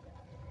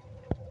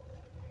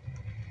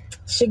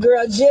 It's your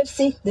girl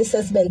Gypsy. This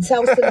has been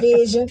Tulsa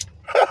Vision.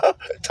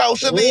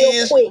 Tulsa Real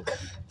Vision. quick.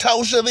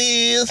 Tulsa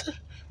Vision.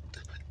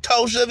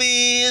 Tulsa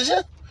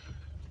Vision.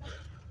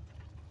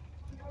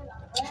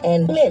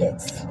 And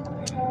minutes.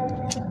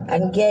 I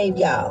done gave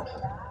y'all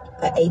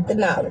an eighth of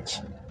knowledge.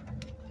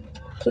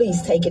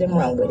 Please take it and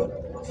run with it.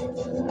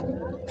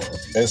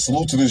 And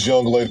salute to this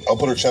young lady. I'll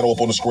put her channel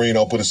up on the screen.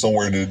 I'll put it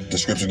somewhere in the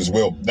description as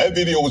well. That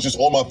video was just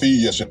on my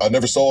feed yesterday. I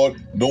never saw it.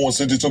 No one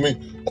sent it to me.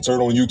 I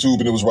turned on YouTube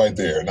and it was right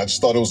there. And I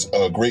just thought it was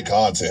great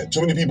content.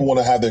 Too many people want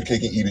to have their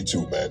cake and eat it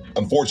too, man.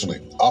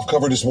 Unfortunately, I've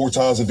covered this more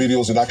times in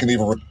videos than I can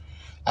even...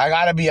 I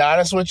gotta be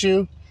honest with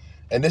you,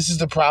 and this is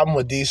the problem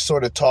with these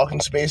sort of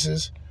talking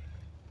spaces.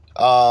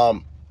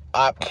 I'm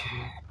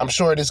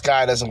sure this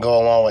guy doesn't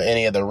go along with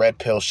any of the red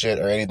pill shit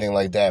or anything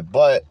like that,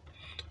 but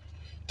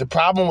the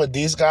problem with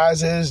these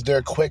guys is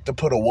they're quick to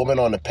put a woman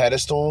on the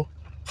pedestal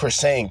for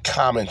saying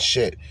common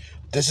shit.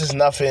 This is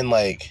nothing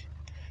like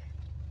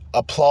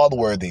applaud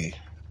worthy.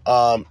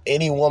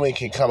 Any woman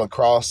can come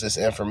across this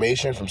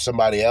information from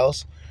somebody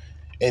else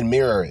and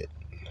mirror it.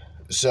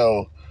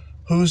 So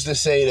who's to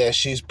say that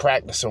she's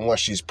practicing what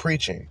she's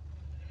preaching?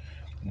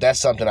 That's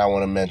something I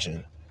want to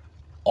mention.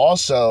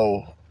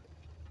 Also,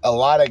 a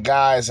lot of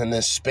guys in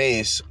this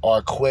space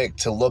are quick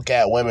to look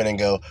at women and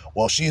go,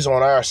 well, she's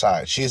on our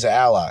side. She's an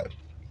ally.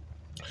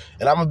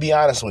 And I'm going to be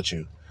honest with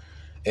you.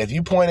 If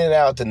you pointed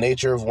out the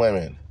nature of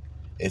women,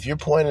 if you're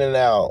pointing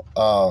out,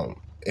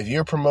 if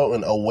you're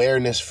promoting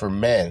awareness for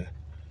men,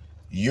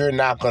 you're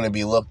not going to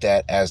be looked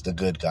at as the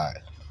good guy.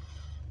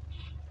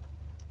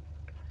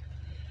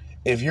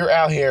 If you're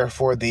out here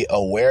for the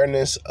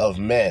awareness of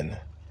men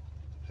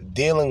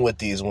dealing with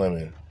these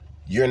women,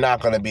 you're not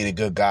going to be the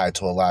good guy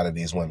to a lot of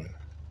these women.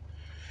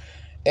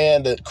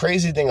 And the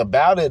crazy thing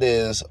about it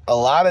is a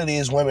lot of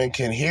these women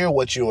can hear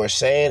what you are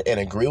saying and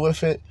agree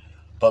with it,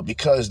 but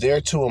because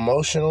they're too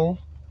emotional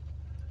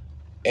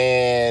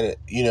and,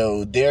 you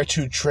know, they're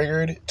too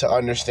triggered to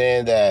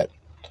understand that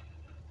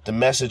the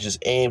message is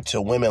aimed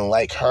to women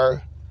like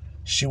her,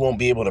 she won't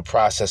be able to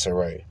process it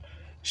right.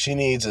 She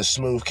needs a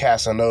smooth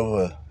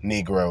Casanova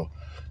Negro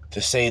to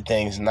say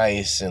things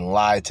nice and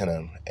lie to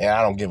them. And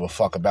I don't give a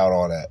fuck about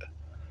all that.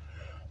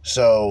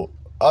 So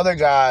other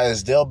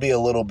guys, they'll be a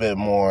little bit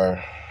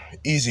more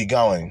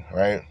easygoing,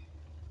 right?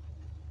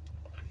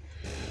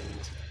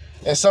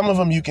 And some of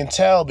them you can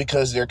tell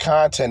because their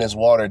content is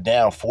watered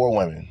down for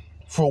women.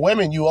 For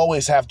women, you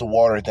always have to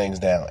water things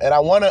down. And I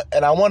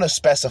want to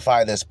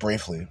specify this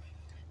briefly,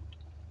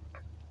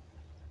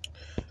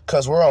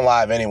 because we're on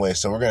live anyway,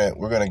 so we're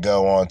gonna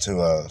go on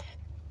to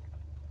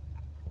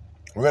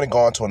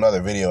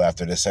another video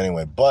after this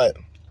anyway. But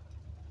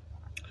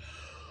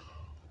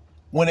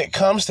when it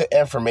comes to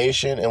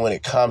information and when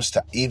it comes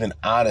to even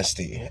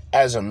honesty,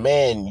 as a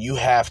man, you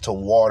have to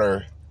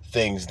water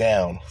things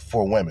down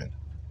for women.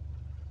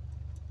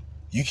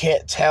 You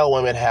can't tell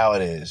women how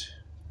it is.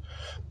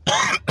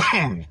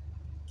 And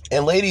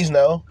ladies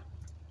know,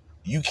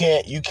 you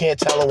can't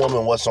tell a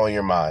woman what's on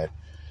your mind.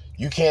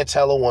 You can't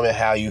tell a woman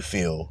how you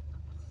feel.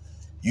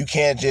 You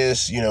can't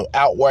just, you know,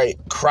 outright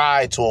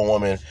cry to a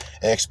woman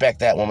and expect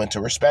that woman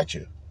to respect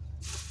you.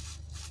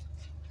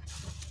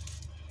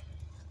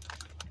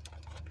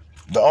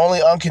 The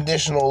only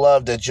unconditional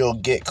love that you'll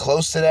get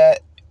close to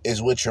that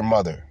is with your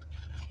mother.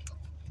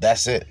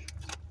 That's it.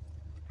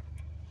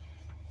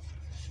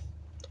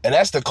 And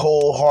that's the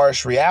cold,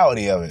 harsh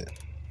reality of it.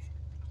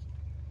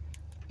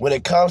 When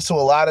it comes to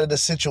a lot of the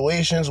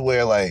situations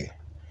where, like,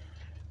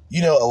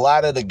 you know, a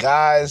lot of the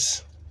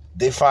guys,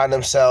 they find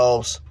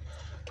themselves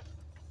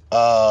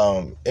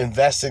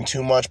investing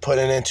too much,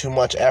 putting in too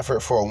much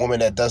effort for a woman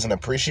that doesn't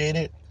appreciate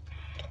it.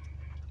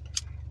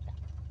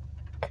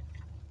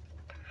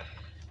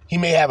 He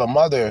may have a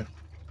mother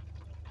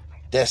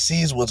that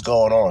sees what's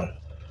going on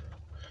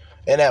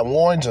and that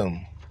warns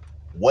him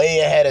way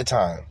ahead of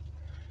time.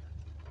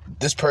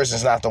 This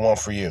person's not the one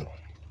for you.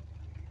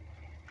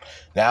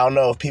 Now, I don't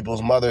know if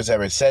people's mothers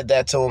ever said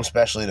that to them,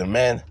 especially the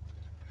men.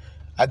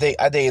 I think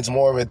it's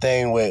more of a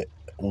thing with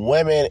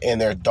women and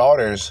their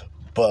daughters,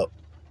 but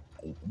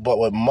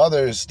with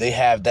mothers, they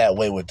have that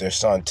way with their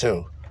son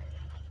too.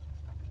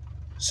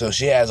 So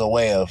she has a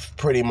way of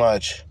pretty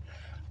much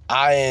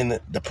eyeing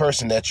the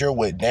person that you're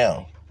with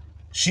down.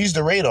 She's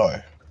the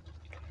radar.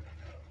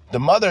 The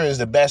mother is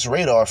the best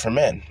radar for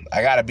men.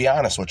 I gotta be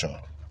honest with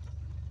y'all.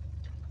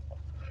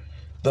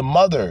 The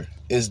mother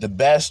is the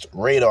best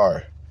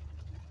radar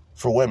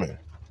for women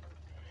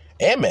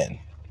and men,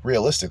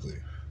 realistically.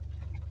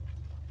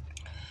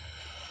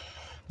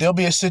 There'll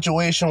be a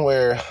situation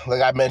where,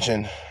 like I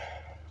mentioned,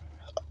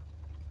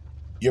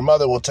 your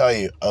mother will tell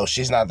you, oh,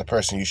 she's not the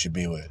person you should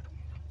be with.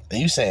 And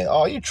you saying,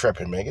 oh, you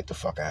tripping, man. Get the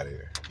fuck out of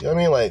here. You know what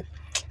I mean? Like,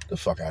 get the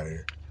fuck out of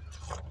here.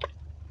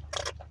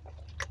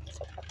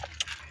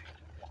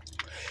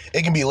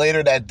 It can be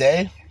later that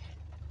day.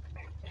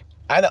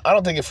 I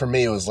don't think for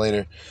me it was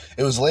later.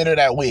 It was later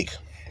that week.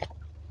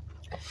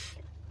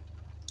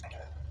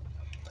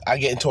 I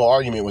get into an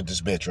argument with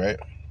this bitch, right?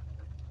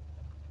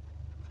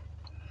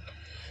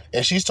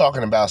 And she's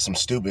talking about some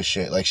stupid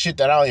shit. Like shit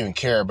that I don't even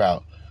care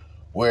about.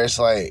 Where it's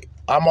like,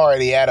 I'm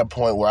already at a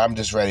point where I'm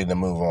just ready to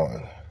move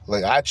on.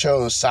 Like, I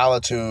chose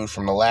solitude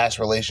from the last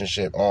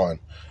relationship on.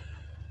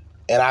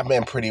 And I've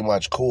been pretty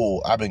much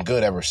cool. I've been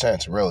good ever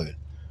since, really.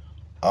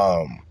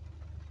 But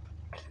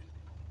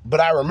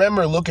I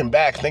remember looking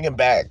back, thinking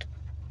back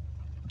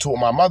to what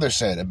my mother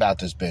said about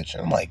this bitch.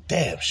 And I'm like,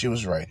 damn, she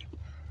was right.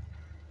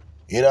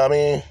 You know what I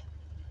mean?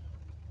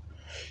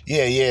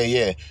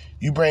 Yeah.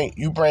 You bring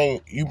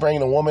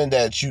the woman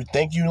that you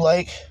think you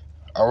like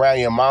around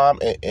your mom,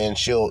 and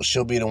she'll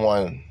be the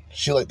one.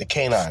 She like the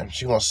canine.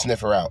 She gonna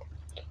sniff her out.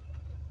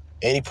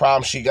 Any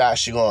problem she got,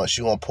 she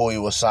gonna pull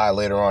you aside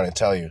later on and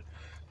tell you,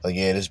 like,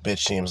 yeah, this bitch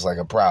seems like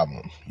a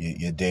problem.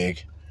 You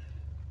dig?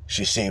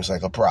 She seems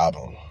like a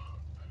problem.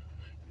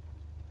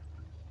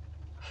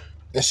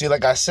 And see,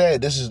 like I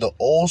said, this is the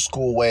old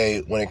school way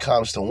when it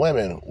comes to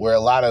women, where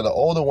a lot of the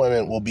older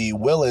women will be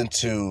willing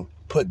to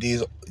put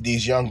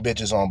these young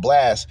bitches on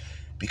blast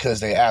because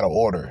they're out of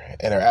order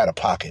and they're out of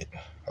pocket.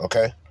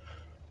 Okay?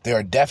 They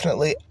are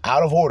definitely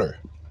out of order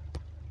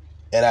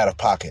and out of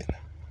pocket.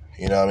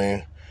 You know what I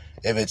mean?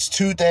 If it's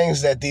two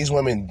things that these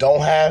women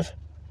don't have,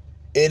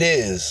 it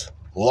is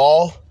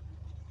law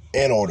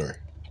and order.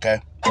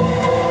 Okay?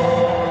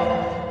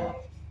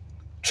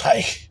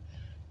 Like,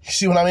 you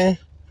see what I mean?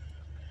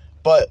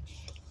 But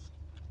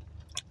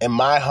in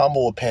my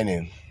humble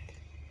opinion,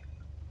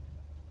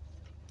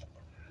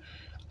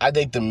 I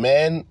think the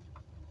men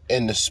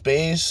in the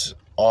space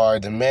are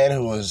the men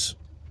who is,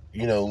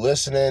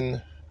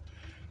 listening,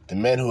 the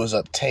men who is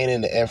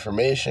obtaining the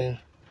information.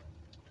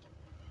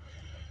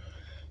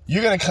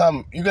 You're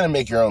gonna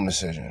make your own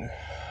decision.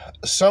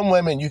 Some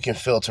women you can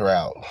filter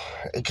out,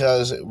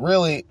 because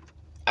really,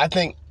 I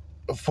think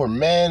for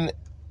men,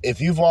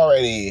 if you've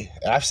already,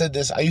 and I've said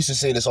this, I used to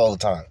say this all the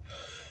time,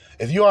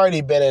 if you already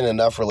been in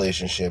enough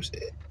relationships,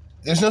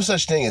 there's no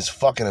such thing as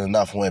fucking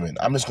enough women.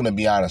 I'm just going to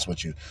be honest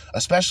with you.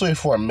 Especially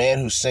for a man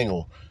who's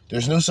single,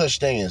 there's no such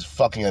thing as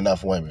fucking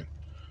enough women.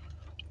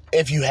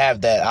 If you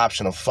have that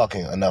option of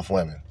fucking enough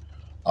women.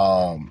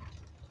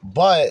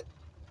 But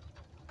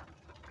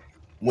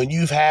when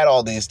you've had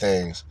all these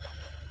things,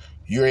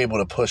 you're able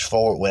to push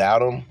forward without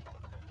them.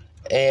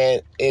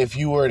 And if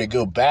you were to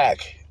go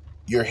back,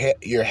 your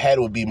head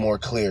would be more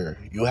clear.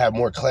 You'll have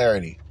more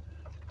clarity,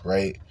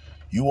 right?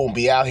 You won't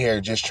be out here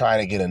just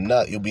trying to get a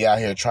nut. You'll be out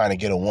here trying to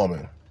get a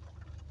woman.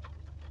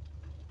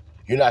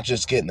 You're not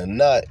just getting a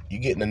nut. You're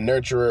getting a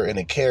nurturer and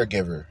a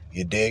caregiver.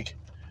 You dig?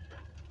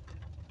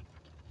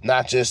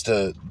 Not just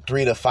a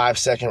 3 to 5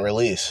 second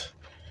release.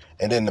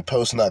 And then the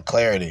post-nut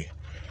clarity.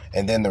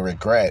 And then the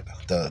regret.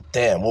 The,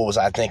 damn, what was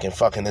I thinking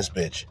fucking this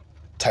bitch?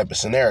 Type of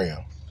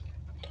scenario.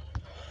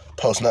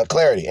 Post-nut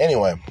clarity.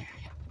 Anyway.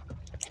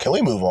 Can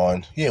we move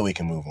on? Yeah, we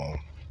can move on.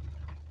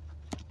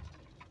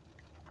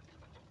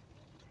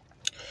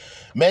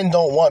 Men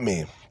don't want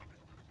me.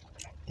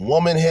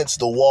 Woman hits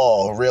the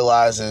wall,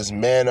 realizes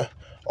men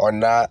are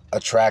not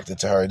attracted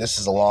to her. This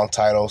is a long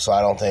title, so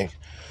I don't think.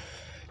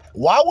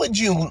 Why would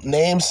you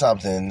name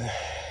something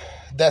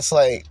that's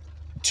like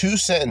 2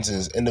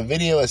 sentences and the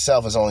video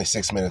itself is only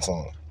 6 minutes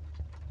long?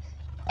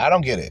 I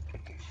don't get it.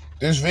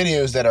 There's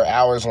videos that are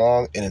hours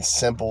long and it's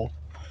simple.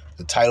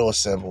 The title is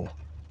simple.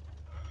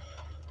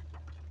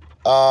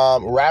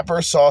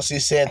 Rapper Saucy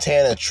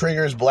Santana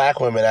triggers black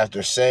women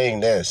after saying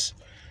this.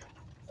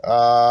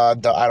 I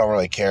don't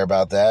really care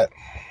about that.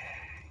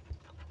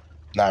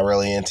 Not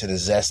really into the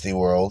zesty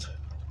world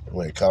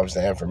when it comes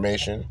to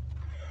information.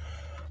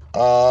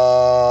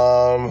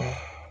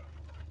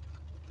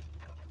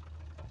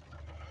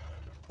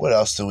 What What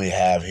else do we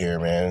have here,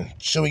 man?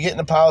 Should we get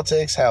into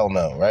politics? Hell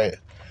no, right?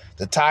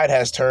 The tide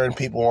has turned.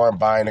 People aren't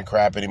buying the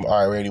crap anymore.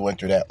 I already went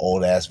through that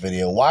old-ass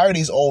video. Why are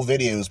these old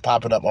videos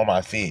popping up on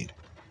my feed?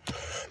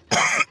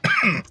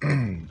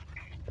 I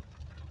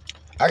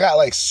got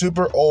like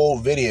super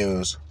old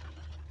videos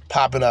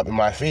popping up in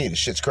my feed. This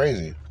shit's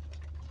crazy.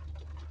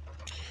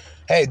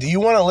 Hey, do you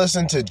want to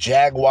listen to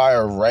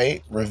Jaguar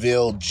Wright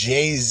reveal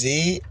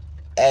Jay-Z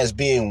as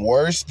being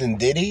worse than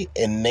Diddy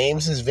and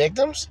names his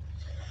victims?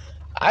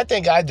 I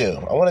think I do.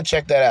 I want to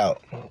check that out.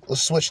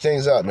 Let's switch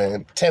things up,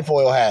 man.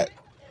 Tinfoil hat.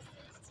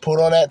 Put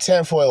on that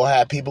tinfoil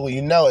hat, people.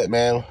 You know it,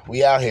 man.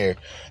 We out here.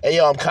 Hey,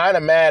 yo, I'm kind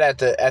of mad at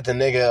the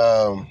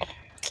nigga.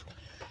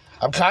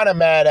 I'm kind of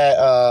mad at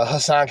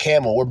Hassan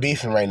Campbell. We're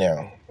beefing right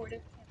now.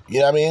 You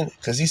know what I mean?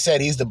 Because he said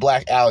he's the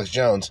black Alex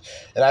Jones.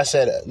 And I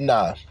said,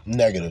 nah,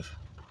 negative.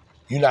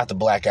 You're not the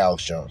black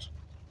Alex Jones.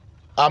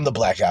 I'm the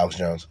black Alex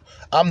Jones.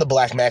 I'm the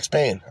black Max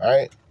Payne, all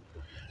right?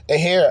 And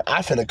here,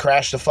 I finna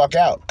crash the fuck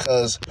out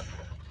because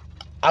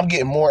I'm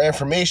getting more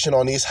information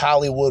on these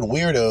Hollywood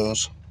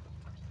weirdos.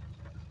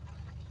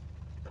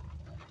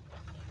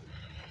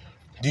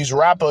 These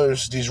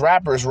rappers,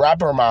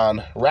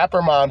 Rapperman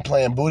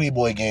playing booty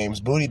boy games,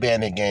 booty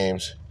bandit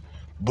games,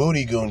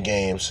 booty goon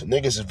games.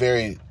 Niggas is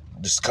very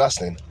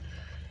disgusting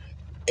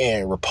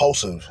and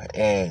repulsive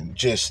and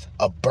just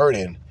a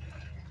burden.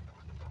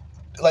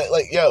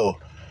 Like, yo,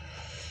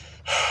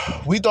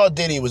 we thought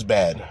Diddy was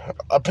bad.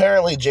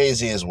 Apparently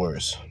Jay-Z is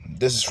worse.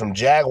 This is from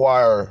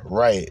Jaguar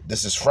Wright.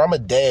 This is from a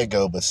day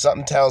ago, but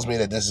something tells me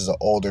that this is an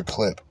older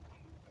clip.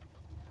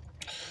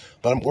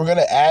 But we're going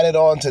to add it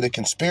on to the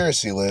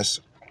conspiracy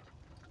list.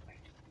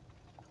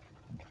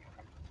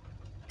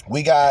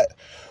 We got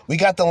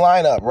the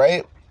lineup,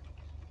 right?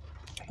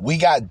 We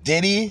got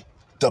Diddy,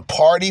 the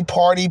party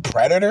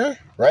predator,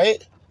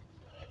 right?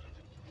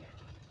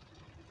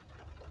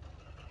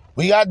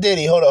 We got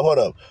Diddy, hold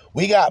up.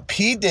 We got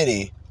P.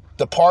 Diddy,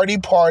 the party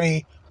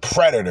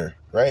predator,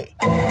 right?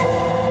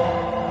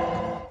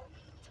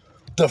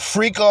 The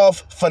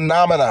freak-off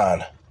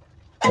phenomenon.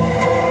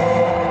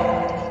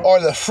 Or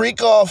the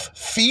freak-off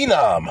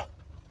phenom.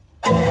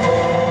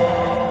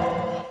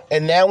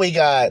 And now we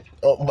got,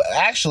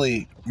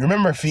 actually,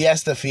 remember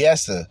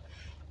Fiesta?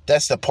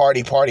 That's the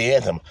party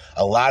anthem.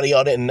 A lot of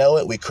y'all didn't know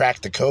it. We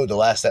cracked the code the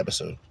last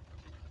episode.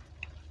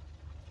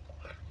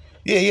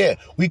 Yeah.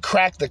 We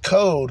cracked the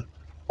code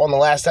on the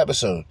last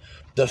episode.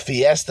 The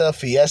Fiesta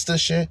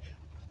shit.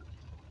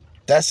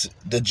 That's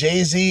the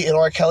Jay-Z and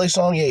R. Kelly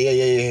song?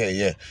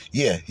 Yeah.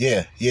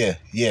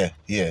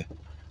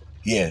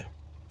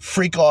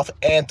 Freak off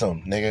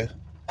anthem, nigga.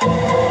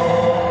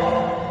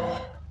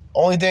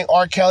 Only thing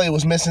R. Kelly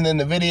was missing in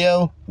the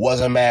video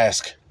was a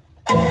mask.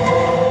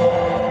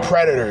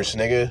 Predators,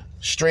 nigga.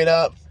 Straight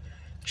up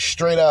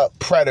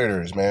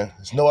predators, man.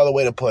 There's no other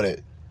way to put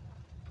it.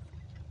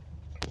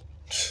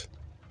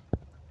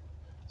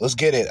 Let's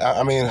get it.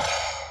 I mean,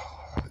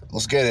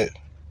 let's get it.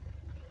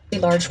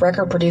 Large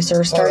record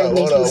producer started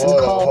making some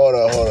calls.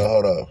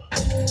 Hold up.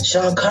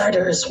 Sean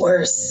Carter is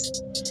worse.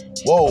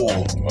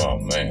 Whoa. Oh,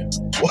 man.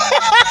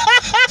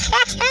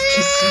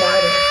 He's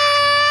smarter.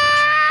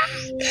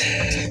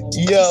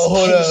 Yo,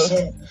 hold up.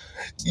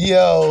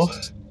 Yo.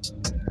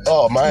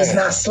 Oh, man. He's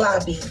not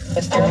sloppy.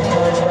 A fairly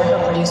large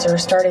record producer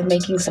started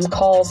making some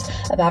calls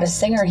about a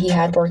singer he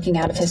had working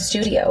out of his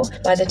studio.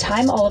 By the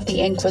time all of the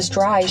ink was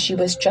dry, she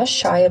was just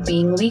shy of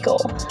being legal.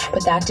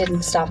 But that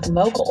didn't stop the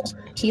mogul.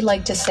 He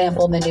liked to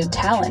sample the new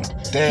talent.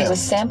 Damn. He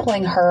was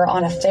sampling her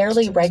on a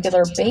fairly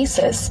regular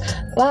basis,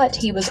 but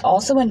he was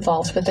also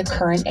involved with the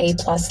current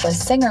A-plus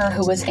list singer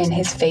who was in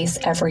his face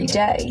every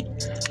day.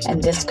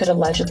 And this could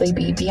allegedly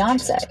be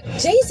Beyonce.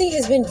 Jay-Z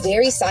has been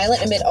very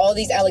silent amid all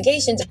these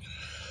allegations.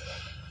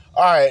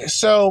 All right,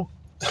 so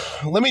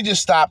let me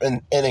just stop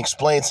and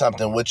explain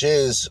something, which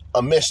is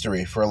a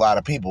mystery for a lot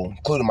of people,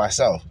 including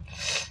myself.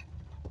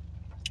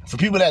 For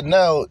people that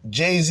know,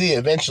 Jay-Z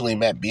eventually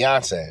met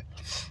Beyonce.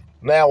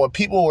 Now, what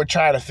people were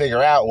trying to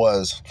figure out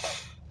was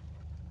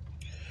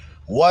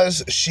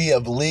she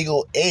of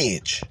legal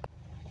age?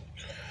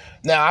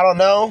 Now, I don't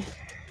know,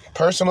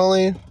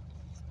 personally,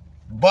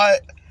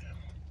 but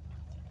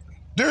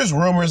there's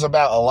rumors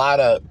about a lot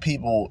of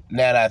people,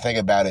 now that I think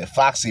about it.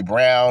 Foxy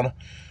Brown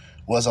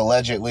was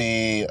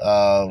allegedly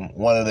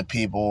one of the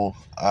people.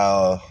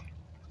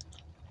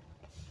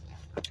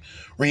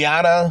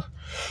 Rihanna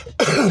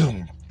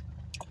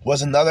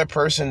was another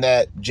person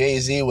that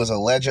Jay-Z was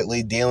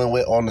allegedly dealing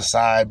with on the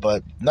side,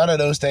 but none of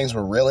those things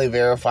were really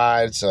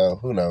verified, so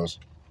who knows?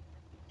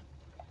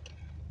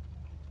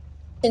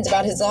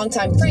 About his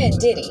longtime friend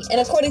Diddy, and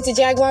according to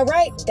Jaguar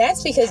Wright,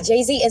 that's because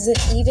Jay-Z is an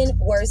even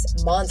worse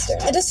monster.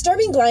 A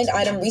disturbing blind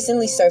item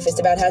recently surfaced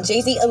about how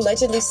Jay-Z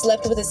allegedly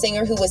slept with a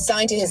singer who was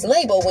signed to his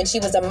label when she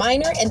was a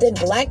minor and then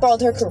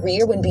blackballed her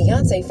career when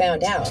Beyonce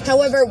found out.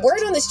 However,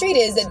 word on the street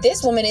is that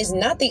this woman is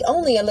not the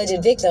only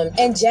alleged victim,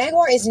 and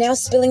Jaguar is now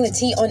spilling the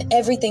tea on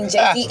everything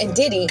Jay-Z and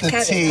Diddy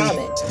have in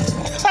common.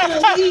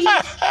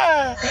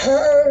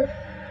 Her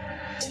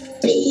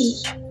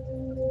B.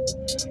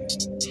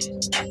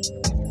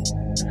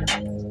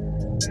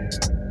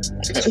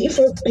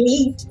 Fever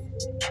B.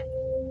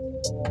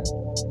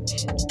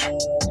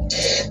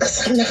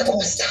 Cause I'm not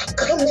gonna stop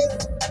coming.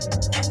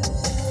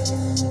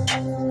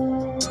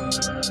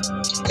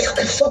 You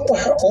can fuck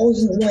with her all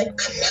you want. I'm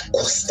not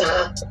gonna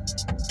stop.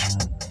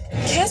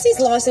 Cassie's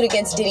lawsuit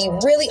against Diddy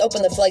really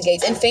opened the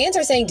floodgates, and fans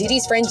are saying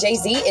Diddy's friend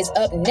Jay-Z is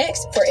up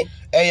next for it.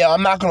 Hey, yo,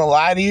 I'm not gonna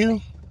lie to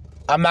you.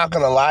 I'm not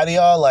gonna lie to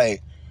y'all.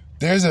 Like,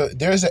 there's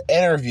an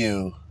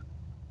interview,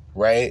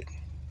 right,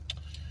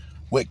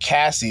 with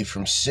Cassie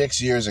from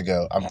 6 years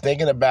ago. I'm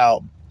thinking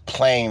about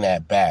playing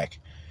that back.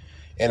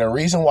 And the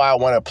reason why I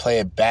want to play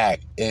it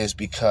back is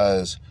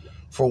because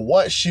for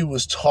what she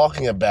was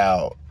talking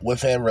about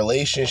within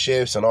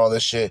relationships and all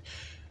this shit,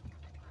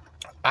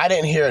 I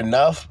didn't hear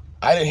enough.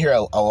 I didn't hear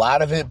a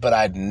lot of it, but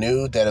I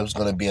knew that it was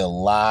going to be a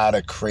lot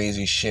of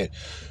crazy shit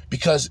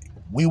because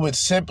we would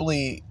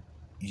simply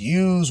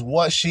use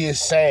what she is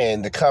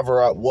saying to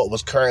cover up what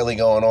was currently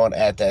going on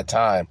at that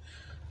time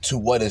to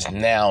what is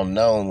now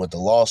known with the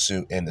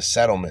lawsuit and the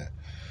settlement.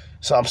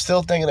 So I'm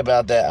still thinking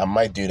about that. I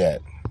might do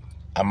that.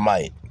 I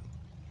might.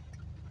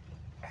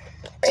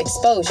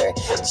 Exposure,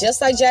 just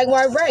like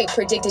Jaguar Wright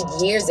predicted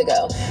years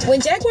ago. When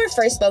Jaguar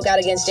first spoke out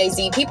against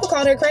Jay-Z, people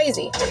called her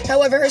crazy.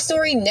 However, her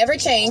story never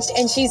changed,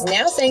 and she's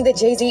now saying that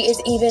Jay-Z is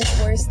even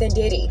worse than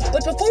Diddy.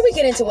 But before we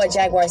get into what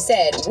Jaguar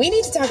said, we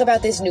need to talk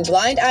about this new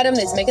blind item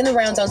that's making the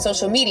rounds on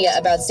social media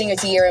about singer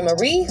Tierra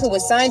Marie, who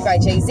was signed by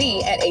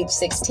Jay-Z at age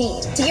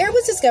 16. Tierra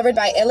was discovered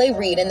by L.A.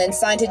 Reid and then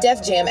signed to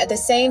Def Jam at the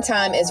same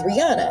time as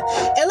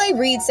Rihanna. L.A.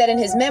 Reid said in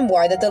his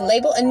memoir that the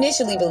label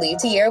initially believed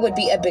Tierra would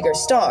be a bigger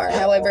star.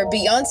 However,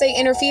 Beyonce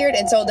interfered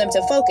and told them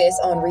to focus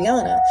on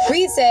Rihanna.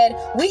 Reid said,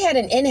 "We had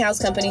an in-house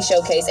company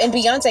showcase and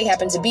Beyonce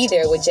happened to be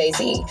there with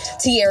Jay-Z.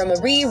 Tierra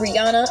Marie,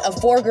 Rihanna, a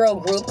 4-girl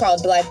group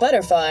called Black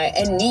Butterfly,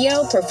 and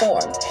Neo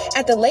performed.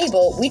 At the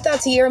label, we thought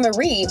Tierra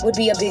Marie would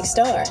be a big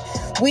star.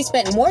 We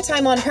spent more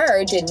time on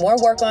her, did more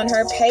work on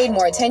her, paid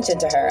more attention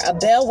to her. A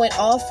bell went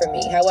off for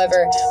me.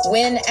 However,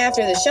 when,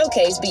 after the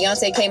showcase,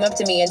 Beyonce came up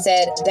to me and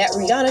said, 'That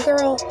Rihanna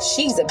girl,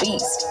 she's a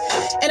beast.'"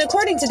 And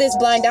according to this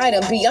blind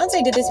item,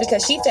 Beyonce did this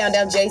because she found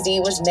out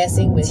Jay-Z was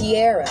messing with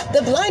Tierra.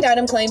 The blind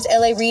item claims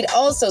L.A. Reid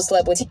also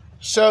slept with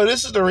So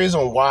this is the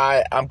reason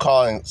why I'm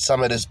calling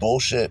some of this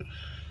bullshit.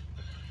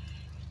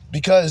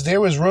 Because there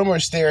was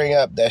rumors stirring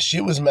up that she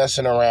was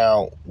messing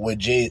around with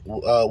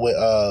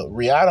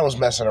Rihanna was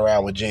messing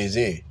around with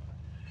Jay-Z.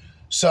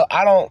 So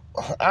I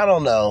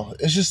don't know.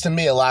 It's just to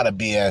me a lot of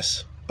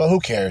BS. But who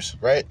cares,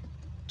 right?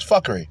 It's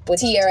fuckery. With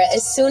Tierra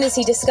as soon as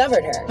he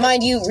discovered her.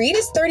 Mind you, Reid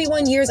is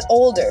 31 years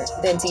older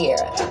than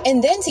Tierra.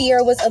 And then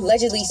Tierra was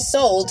allegedly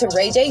sold to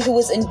Ray J, who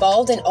was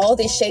involved in all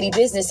this shady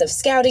business of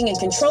scouting and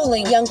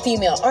controlling young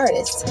female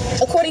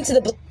artists. According to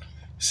the...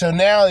 So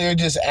now you're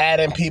just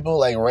adding people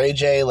like Ray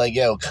J, like,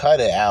 yo, cut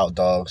it out,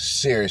 dog.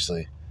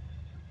 Seriously.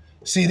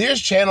 See,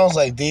 there's channels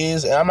like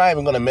these, and I'm not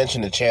even going to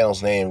mention the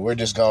channel's name. We're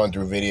just going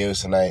through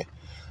videos tonight.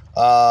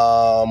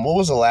 What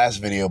was the last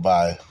video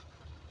by?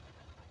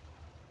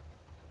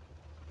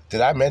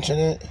 Did I mention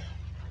it?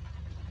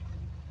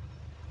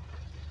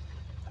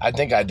 I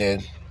think I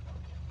did.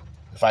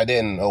 If I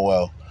didn't, oh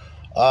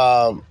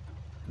well.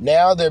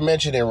 Now they're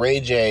mentioning Ray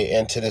J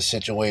into this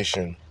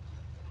situation.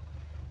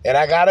 And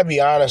I gotta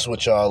be honest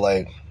with y'all,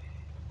 like,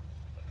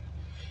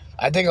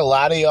 I think a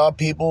lot of y'all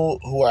people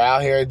who are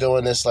out here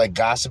doing this, like,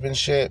 gossiping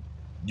shit,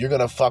 you're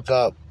gonna fuck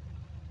up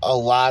a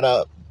lot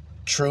of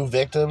true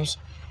victims.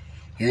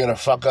 You're gonna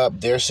fuck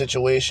up their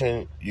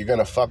situation. You're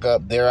gonna fuck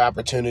up their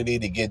opportunity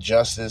to get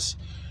justice.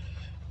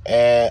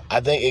 And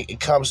I think it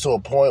comes to a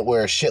point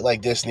where shit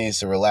like this needs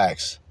to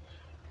relax.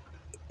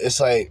 It's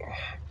like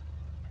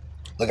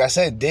I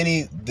said,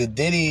 the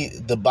Diddy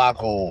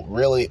debacle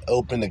really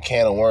opened a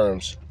can of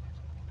worms.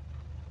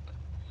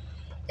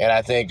 And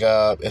I think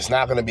it's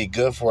not going to be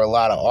good for a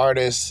lot of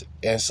artists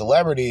and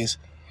celebrities,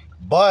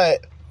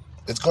 but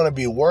it's going to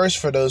be worse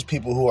for those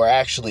people who are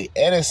actually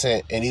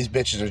innocent and these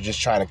bitches are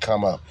just trying to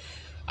come up.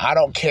 I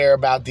don't care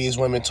about these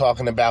women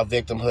talking about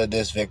victimhood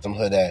this,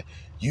 victimhood that.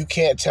 You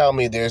can't tell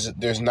me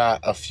there's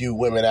not a few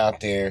women out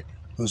there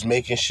who's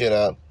making shit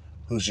up,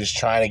 who's just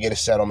trying to get a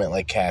settlement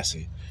like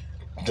Cassie.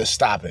 Just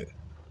stop it.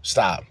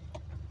 Stop.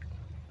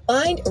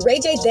 Ray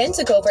J then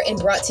took over and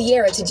brought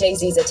Tierra to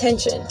Jay-Z's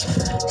attention.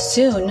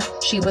 Soon,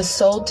 she was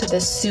sold to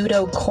this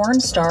pseudo-corn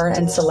star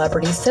and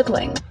celebrity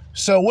sibling.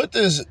 So what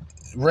does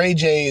Ray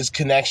J's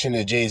connection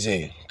to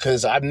Jay-Z?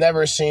 Because I've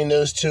never seen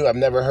those two. I've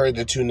never heard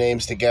the two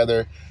names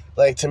together.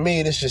 Like, to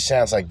me, this just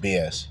sounds like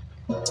BS.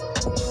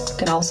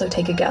 Can also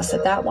take a guess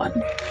at that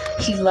one.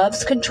 He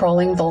loves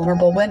controlling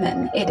vulnerable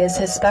women. It is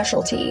his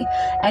specialty.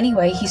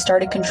 Anyway, he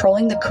started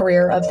controlling the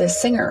career of this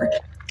singer.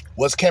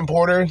 Was Kim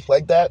Porter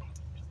like that?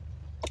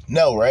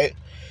 No, right?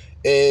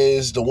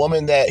 Is the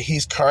woman that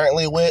he's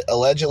currently with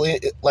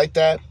allegedly like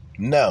that?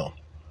 No.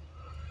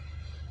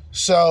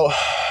 So,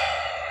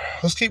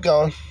 let's keep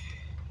going.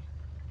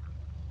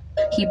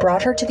 He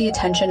brought her to the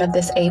attention of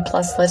this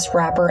A-plus list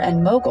rapper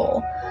and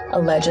mogul,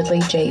 allegedly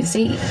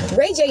Jay-Z.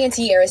 Ray J and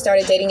Tierra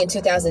started dating in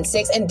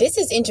 2006, and this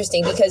is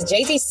interesting because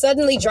Jay-Z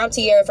suddenly dropped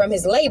Tierra from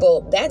his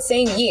label that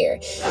same year.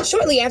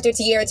 Shortly after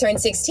Tierra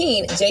turned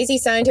 16, Jay-Z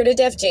signed her to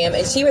Def Jam,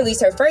 and she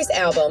released her first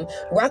album,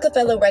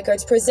 Rockefeller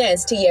Records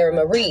Presents Tierra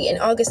Marie, in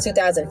August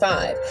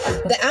 2005.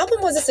 The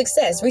album was a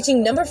success,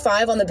 reaching number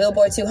 5 on the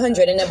Billboard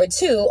 200 and number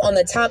 2 on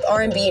the top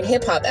R&B and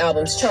hip-hop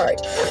albums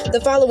chart.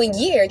 The following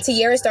year,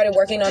 Tierra started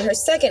working on her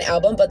second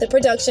album, but the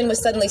production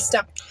was suddenly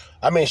stopped.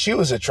 I mean, she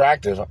was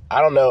attractive.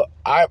 I don't know.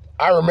 I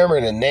remember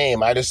the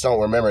name. I just don't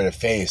remember the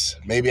face.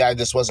 Maybe I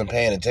just wasn't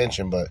paying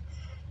attention, but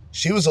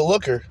she was a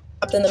looker.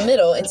 In the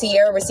middle, and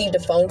Tierra received a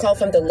phone call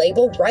from the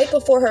label right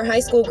before her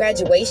high school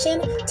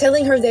graduation,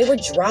 telling her they were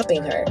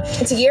dropping her.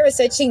 And Tierra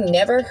said she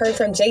never heard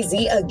from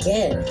Jay-Z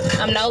again.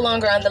 I'm no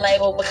longer on the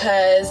label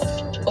because,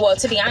 well,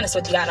 to be honest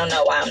with you, I don't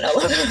know why I'm no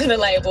longer on the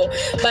label.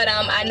 But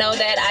I know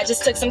that I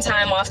just took some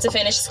time off to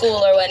finish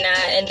school or whatnot.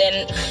 And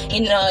then,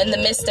 in the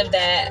midst of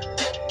that,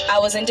 I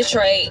was in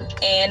Detroit,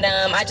 and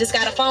I just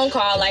got a phone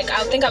call. Like,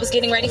 I think I was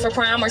getting ready for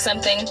prom or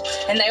something.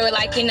 And they were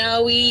like,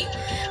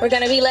 we're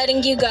going to be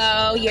letting you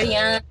go. You're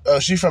young. Oh,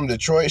 she from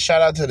Detroit?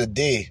 Shout out to the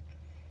D.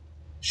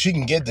 She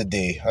can get the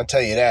D. I'll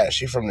tell you that.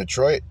 She from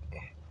Detroit.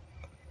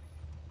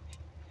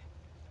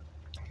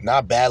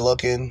 Not bad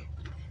looking.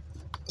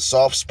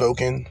 Soft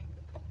spoken.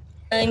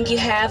 And you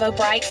have a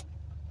bright...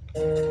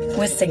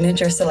 With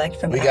Signature Select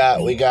from We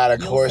got a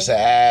course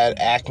ad.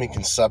 Acme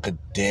can suck a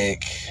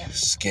dick.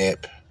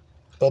 Skip.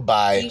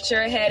 Bye-bye.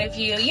 Future ahead of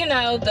you.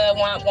 The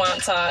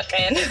womp talk.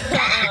 And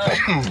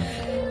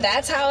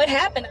that's how it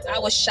happened. I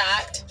was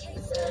shocked.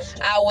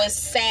 I was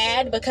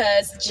sad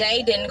because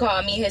Jay didn't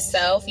call me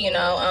himself.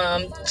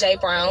 Jay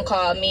Brown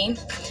called me.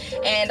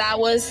 And I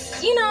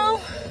was,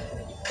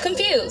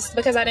 confused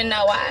because I didn't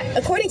know why.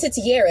 According to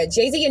Tierra,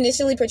 Jay-Z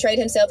initially portrayed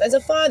himself as a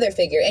father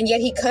figure, and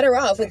yet he cut her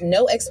off with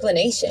no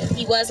explanation.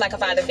 He was like a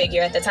father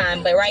figure at the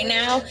time, but right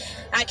now,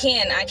 I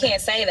can't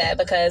say that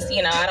because,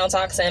 I don't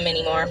talk to him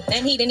anymore.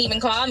 And he didn't even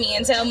call me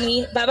and tell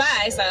me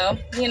bye-bye, so,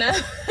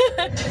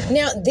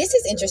 Now, this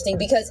is interesting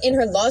because in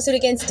her lawsuit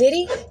against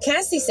Diddy,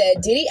 Cassie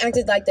said Diddy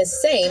acted like the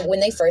same when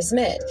they first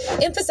met.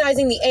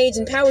 Emphasizing the age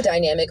and power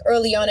dynamic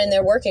early on in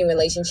their working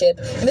relationship,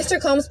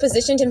 Mr. Combs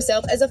positioned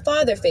himself as a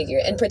father figure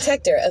and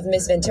protector of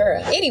Miss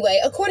Ventura. Anyway,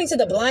 according to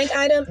the blind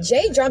item,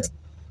 Jay dropped...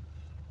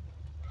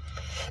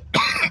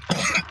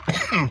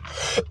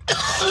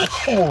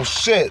 Oh,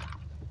 shit.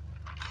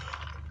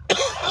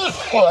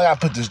 Well, I gotta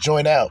put this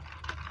joint out.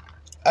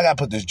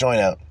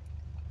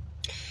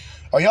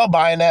 Are y'all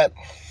buying that?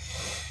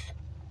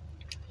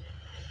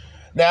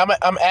 Now,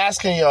 I'm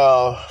asking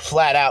y'all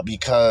flat out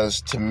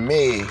because, to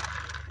me,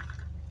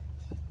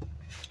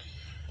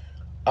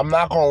 I'm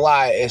not gonna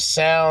lie, it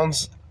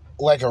sounds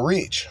like a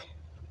reach.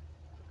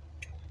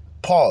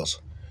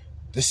 Pause.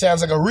 This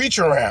sounds like a reach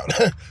around.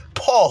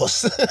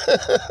 Pause.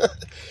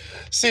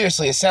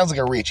 Seriously, it sounds like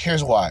a reach.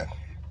 Here's why.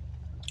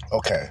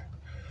 Okay.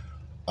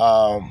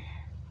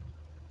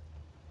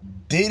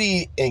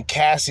 Diddy and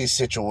Cassie's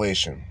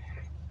situation,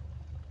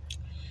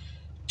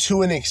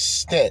 to an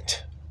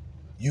extent,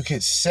 you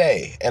could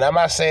say, and I'm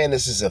not saying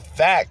this is a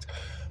fact,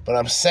 but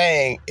I'm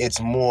saying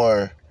it's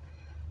more,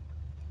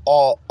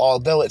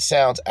 although it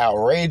sounds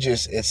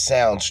outrageous, it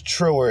sounds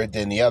truer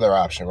than the other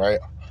option, right?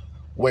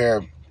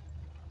 Where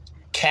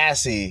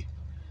Cassie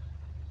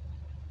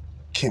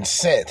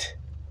consent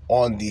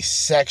on the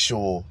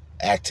sexual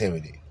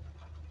activity.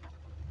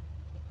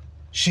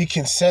 She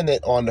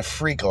consented on the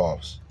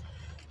freak-offs.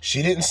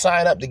 She didn't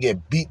sign up to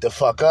get beat the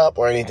fuck up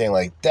or anything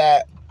like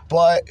that,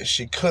 but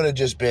she could have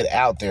just been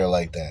out there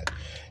like that.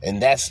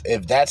 And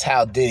if that's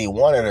how Diddy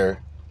wanted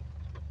her,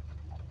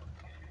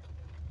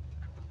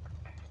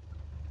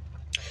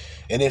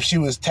 and if she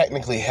was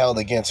technically held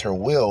against her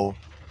will,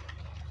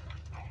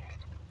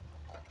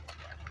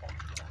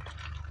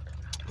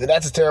 then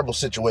that's a terrible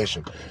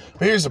situation.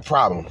 But here's the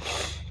problem.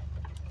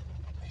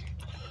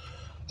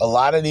 A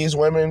lot of these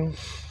women,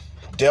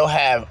 they'll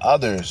have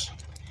others.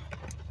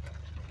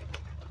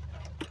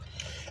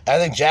 I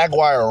think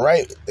Jaguar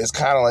Wright was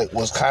kind of like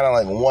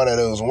one of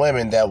those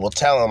women that will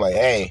tell him, like,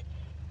 hey,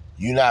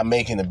 you're not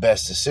making the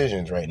best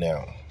decisions right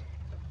now.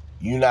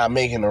 You're not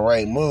making the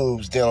right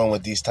moves dealing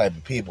with these type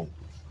of people.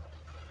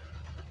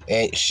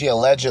 And she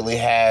allegedly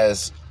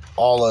has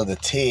all of the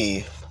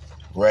tea,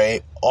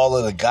 right? All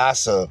of the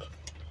gossip,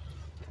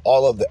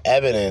 all of the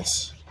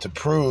evidence to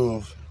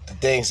prove the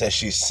things that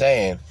she's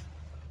saying,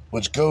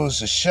 which goes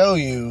to show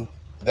you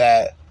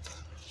that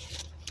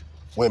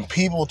when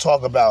people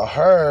talk about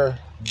her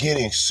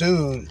getting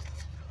sued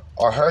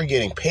or her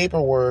getting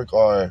paperwork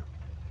or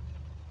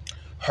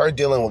her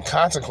dealing with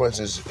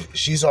consequences,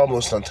 she's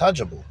almost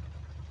untouchable.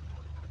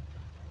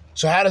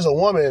 So how does a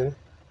woman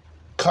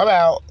come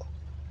out,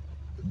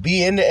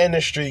 be in the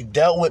industry,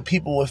 dealt with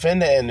people within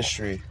the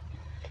industry,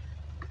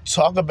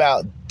 talk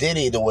about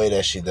Diddy the way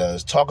that she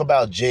does, talk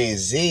about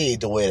Jay-Z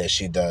the way that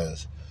she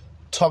does,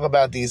 talk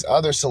about these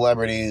other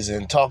celebrities,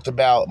 and talked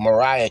about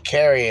Mariah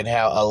Carey and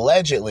how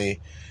allegedly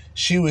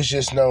she was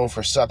just known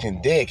for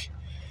sucking dick,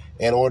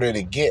 in order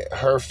to get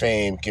her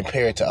fame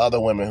compared to other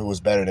women who was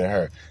better than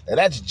her. And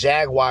that's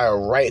Jaguar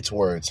Wright's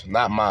words,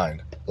 not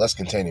mine. Let's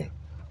continue.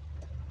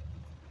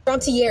 From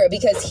Tierra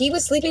because he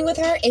was sleeping with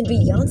her and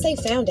Beyonce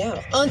found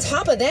out. On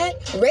top of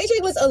that, Ray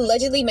J was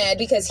allegedly mad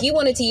because he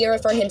wanted Tierra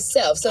for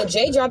himself, so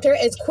Jay dropped her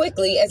as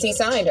quickly as he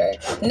signed her.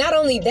 Not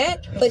only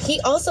that, but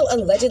he also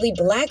allegedly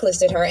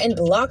blacklisted her and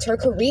blocked her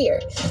career.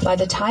 By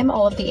the time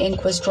all of the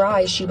ink was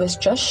dry, she was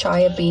just shy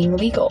of being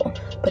legal.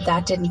 But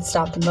that didn't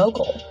stop the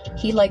mogul.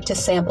 He liked to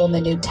sample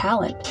the new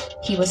talent.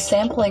 He was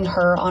sampling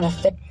her on a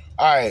fit.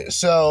 All right,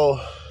 so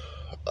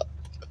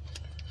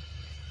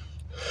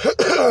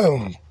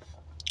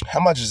how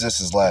much is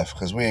this left?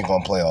 Because we ain't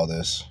going to play all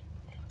this.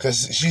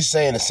 Because she's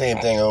saying the same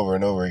thing over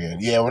and over again.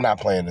 Yeah, we're not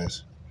playing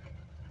this.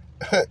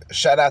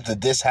 Shout out to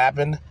This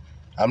Happened.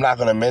 I'm not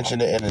going to mention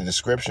it in the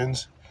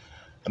descriptions.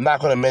 I'm not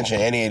going to mention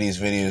any of these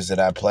videos that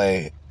I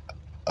play.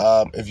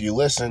 If you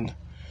listen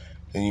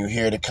and you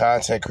hear the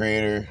content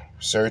creator,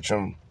 search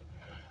them.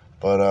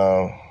 But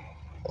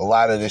a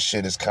lot of this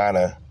shit is kind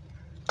of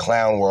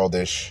clown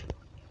world-ish.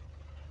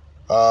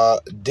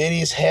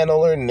 Diddy's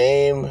handler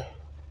name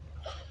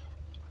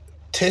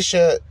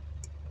Tisha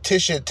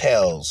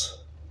Tells.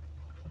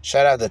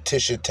 Shout out to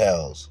Tisha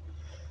Tells.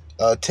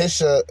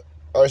 Tisha,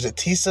 or is it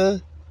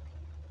Tisa?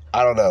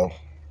 I don't know.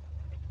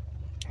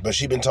 But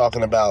she been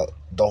talking about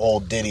the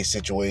whole Diddy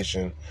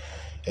situation,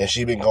 and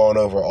she been going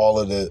over all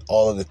of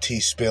the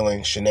tea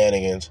spilling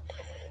shenanigans.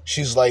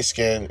 She's light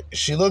skinned.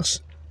 She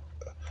looks.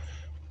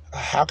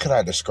 How can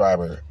I describe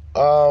her?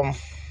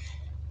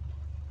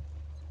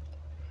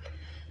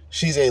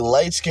 She's a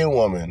light skinned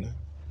woman.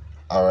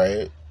 All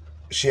right.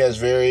 She has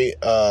very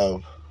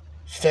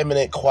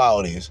feminine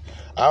qualities.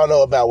 I don't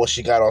know about what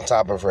she got on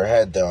top of her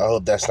head, though. I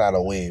hope that's not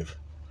a weave.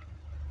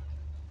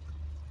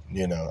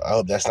 You know, I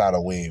hope that's not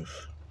a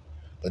weave.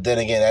 But then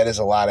again, that is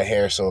a lot of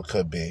hair, so it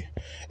could be.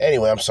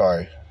 Anyway, I'm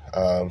sorry.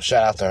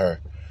 Shout out to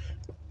her.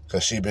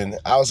 Because she been...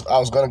 I was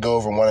going to go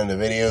over one of the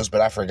videos,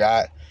 but I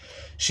forgot.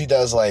 She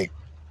does, like,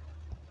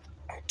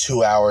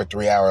 2-hour,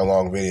 3-hour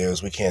long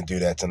videos. We can't do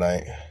that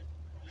tonight.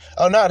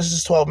 Oh, no, this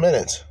is 12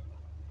 minutes.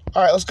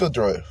 All right, let's go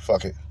through it.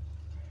 Fuck it.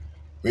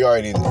 We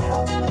already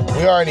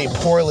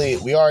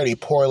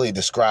poorly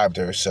described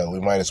her, so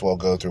we might as well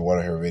go through one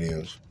of her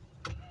videos.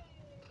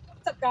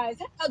 What's up, guys?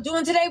 How you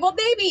doing today? Well,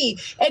 baby,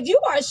 if you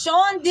are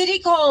Sean Diddy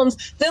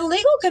Combs, the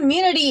legal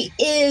community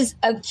is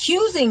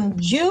accusing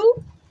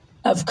you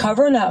of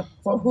covering up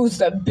for who's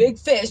the big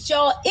fish.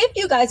 Y'all, if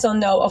you guys don't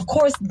know, of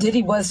course,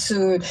 Diddy was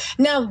sued.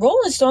 Now,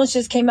 Rolling Stones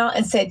just came out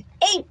and said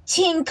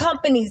 18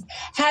 companies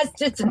has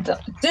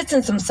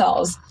distanced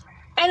themselves.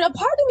 And a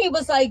part of me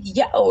was like,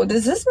 yo,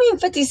 does this mean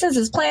 50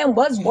 Cent's plan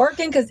was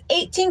working? Because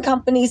 18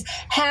 companies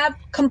have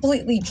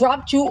completely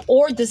dropped you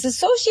or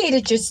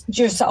disassociated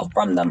yourself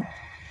from them.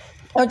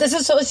 Or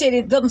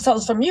disassociated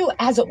themselves from you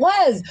as it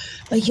was.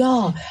 But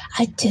y'all,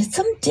 I did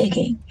some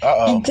digging.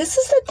 And this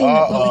is the thing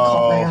that really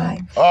caught my eye.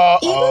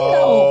 Even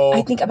though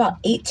I think about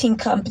 18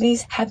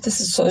 companies have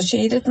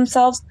disassociated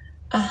themselves,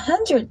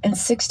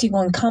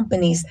 161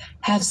 companies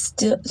have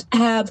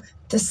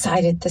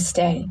decided to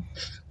stay.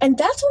 And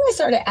that's when I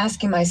started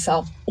asking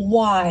myself,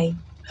 why?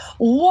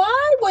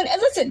 Why would, and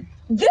listen,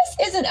 this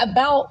isn't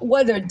about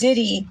whether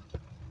Diddy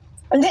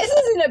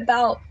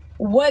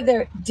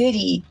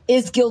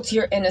is guilty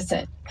or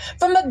innocent.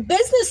 From a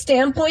business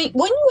standpoint,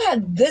 when you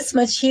have this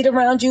much heat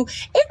around you,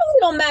 it really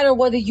don't matter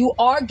whether you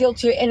are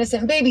guilty or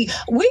innocent. Baby,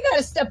 we got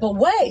to step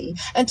away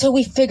until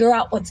we figure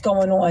out what's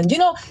going on. You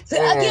know,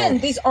 again,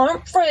 these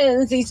aren't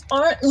friends. These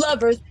aren't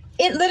lovers.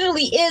 It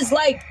literally is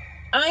like,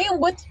 I am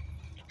with.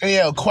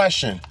 Yeah,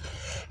 question.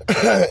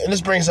 And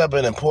this brings up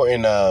an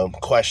important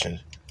question.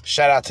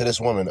 Shout out to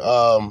this woman.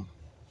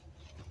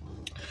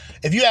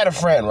 If you had a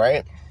friend,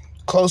 right?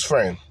 Close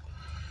friend.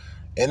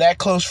 And that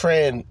close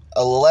friend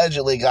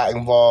allegedly got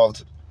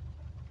involved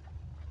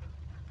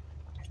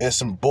in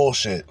some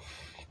bullshit.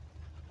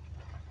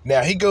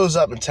 Now, he goes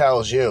up and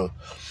tells you,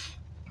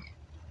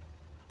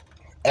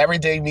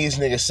 everything these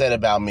niggas said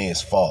about me is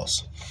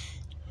false.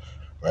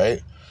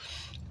 Right?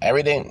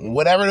 Everything,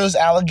 whatever those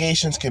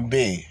allegations can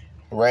be,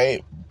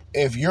 right?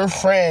 If your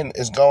friend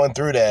is going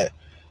through that,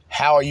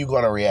 how are you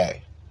going to react?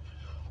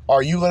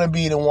 Are you going to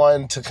be the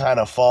one to kind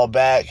of fall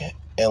back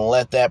and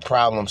let that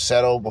problem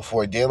settle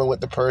before dealing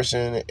with the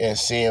person and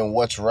seeing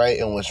what's right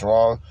and what's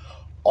wrong?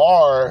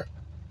 Or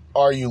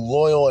are you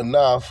loyal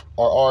enough,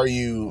 or are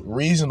you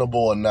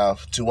reasonable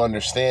enough to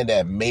understand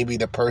that maybe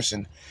the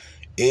person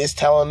is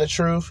telling the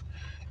truth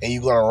and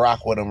you're going to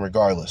rock with them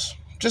regardless?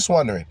 Just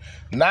wondering.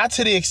 Not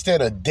to the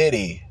extent of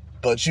Diddy,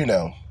 but you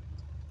know.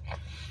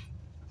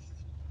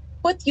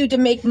 With you to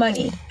make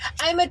money.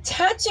 I'm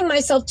attaching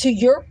myself to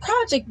your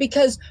project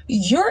because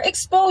your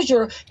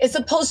exposure is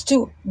supposed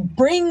to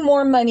bring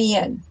more money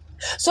in.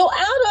 So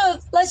out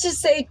of, let's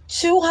just say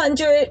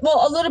 200,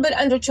 well, a little bit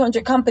under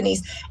 200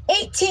 companies,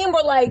 18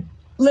 were like,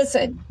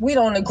 listen, we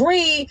don't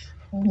agree.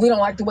 We don't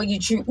like the way you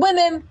treat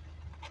women.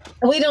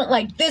 We don't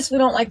like this. We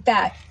don't like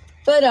that.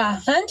 But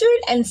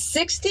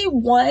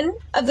 161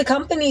 of the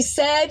companies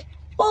said,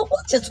 well,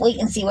 we'll just wait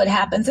and see what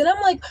happens. And I'm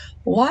like,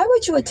 why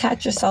would you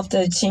attach yourself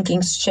to a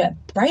sinking ship,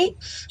 right?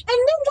 And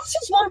then that's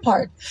just one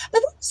part. But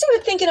then I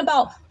started thinking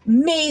about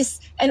Mace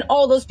and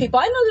all those people.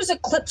 I know there's a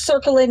clip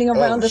circulating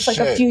around that's like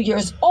a few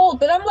years old,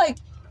 but I'm like,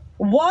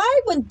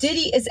 why when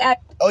Diddy is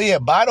at... Oh, yeah,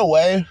 by the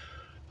way,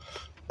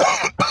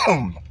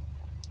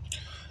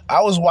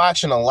 I was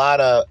watching a lot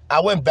of...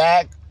 I went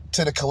back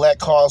to the collect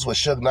calls with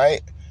Suge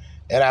Knight,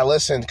 and I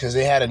listened because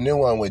they had a new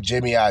one with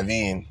Jimmy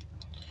Iovine.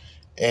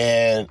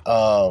 And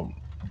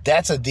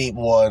that's a deep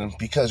one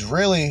because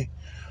really,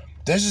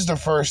 this is the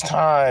first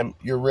time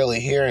you're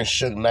really hearing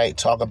Suge Knight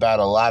talk about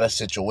a lot of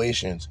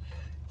situations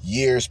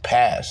years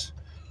past.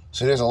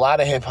 So there's a lot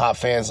of hip-hop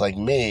fans like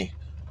me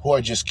who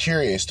are just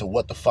curious to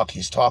what the fuck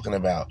he's talking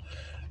about.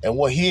 And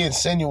what he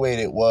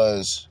insinuated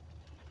was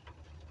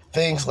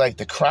things like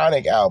the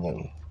Chronic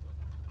album.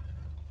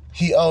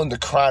 He owned the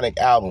Chronic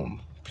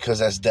album because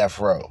that's Death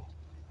Row.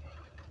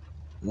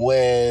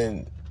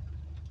 When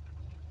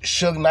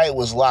Suge Knight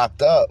was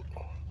locked up,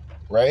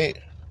 right?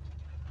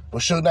 When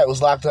Suge Knight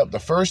was locked up the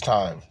first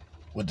time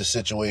with the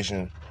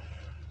situation,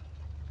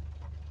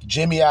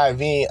 Jimmy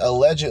Iovine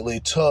allegedly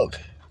took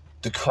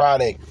the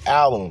Chronic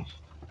album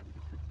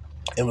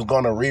and was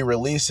going to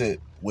re-release it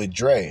with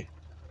Dre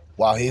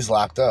while he's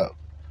locked up.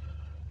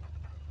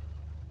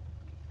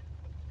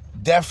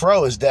 Death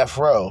Row is Death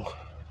Row.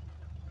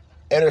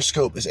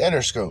 Interscope is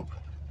Interscope.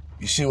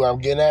 You see where I'm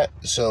getting at?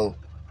 So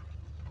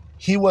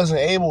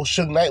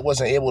Suge Knight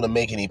wasn't able to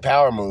make any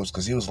power moves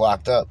because he was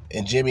locked up,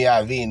 and Jimmy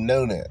Iovine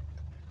knew that.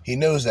 He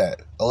knows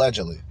that,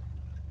 allegedly.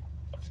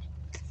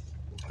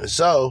 And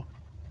so,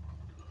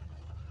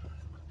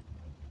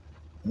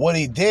 what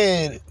he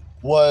did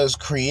was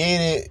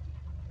created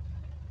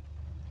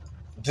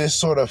this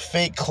sort of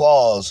fake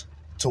clause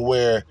to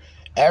where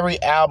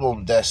every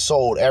album that's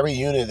sold, every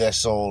unit that's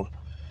sold,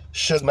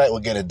 Suge Knight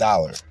would get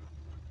 $1.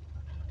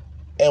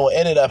 And what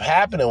ended up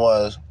happening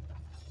was,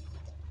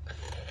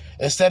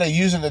 instead of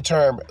using the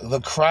term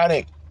the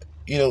Chronic,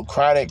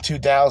 Chronic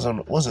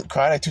 2000, was it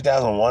Chronic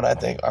 2001, I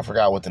think? I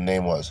forgot what the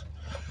name was.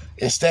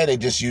 Instead, they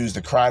just used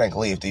the Chronic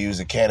leaf. They used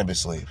the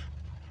cannabis leaf.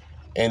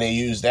 And they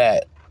used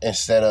that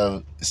instead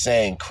of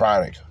saying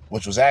Chronic,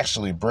 which was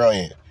actually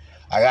brilliant.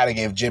 I got to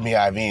give Jimmy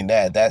Iovine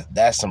that.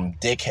 That's some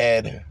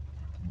dickhead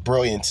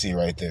brilliancy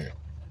right there,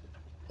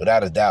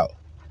 without a doubt.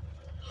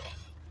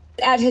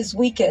 At his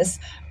weakest,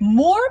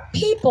 more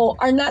people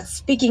are not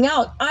speaking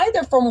out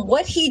either from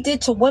what he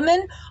did to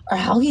women or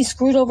how he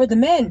screwed over the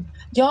men.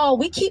 Y'all,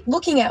 we keep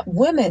looking at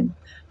women,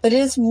 but it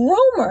is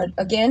rumored,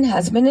 again,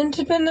 hasn't been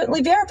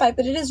independently verified,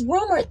 but it is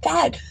rumored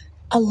that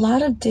a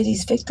lot of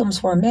Diddy's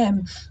victims were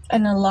men,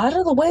 and a lot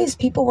of the ways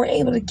people were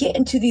able to get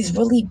into these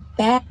really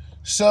bad...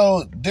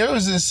 So there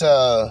was this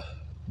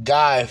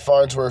guy,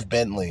 Farnsworth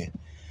Bentley,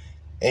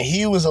 and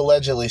he was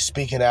allegedly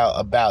speaking out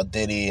about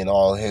Diddy and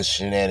all his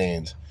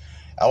shenanigans.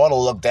 I want to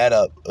look that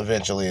up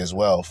eventually as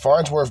well.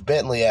 Farnsworth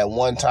Bentley at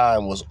one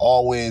time was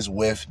always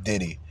with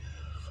Diddy.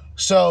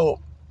 So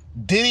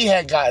Diddy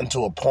had gotten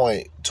to a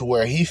point to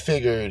where he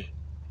figured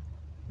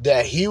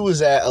that he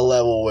was at a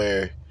level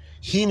where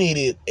he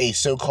needed a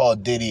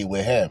so-called Diddy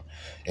with him.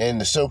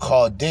 And the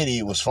so-called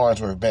Diddy was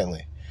Farnsworth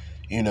Bentley.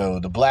 You know,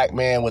 the black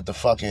man with the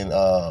fucking,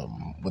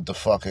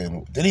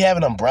 did he have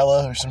an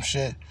umbrella or some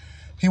shit?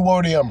 He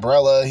wore the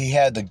umbrella. He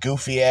had the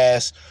goofy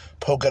ass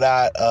polka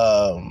dot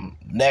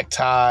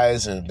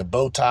neckties and the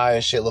bow tie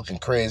and shit looking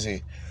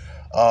crazy.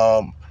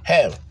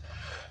 Him.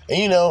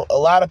 And a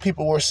lot of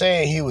people were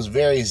saying he was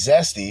very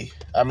zesty.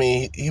 I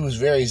mean, he was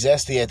very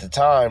zesty at the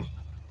time.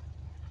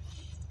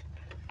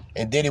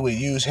 And Diddy would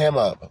use him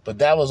up. But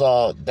that was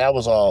all,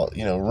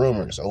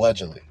 rumors,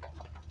 allegedly.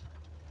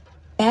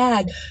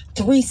 Bad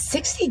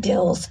 360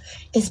 deals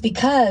is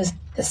because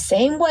the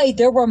same way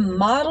there were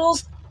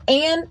models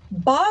and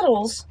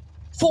bottles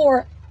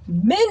for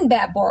men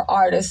bad boy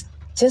artists,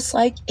 just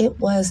like it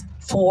was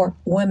for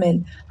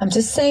women. I'm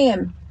just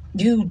saying,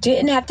 you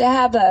didn't have to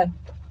have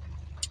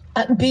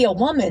be a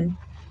woman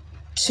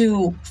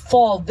to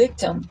fall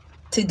victim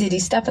to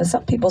Diddy's stuff. And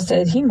some people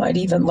said he might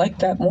even like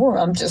that more.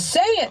 I'm just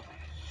saying.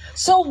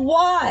 So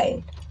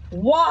why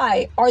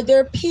are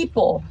there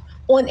people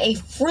on a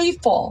free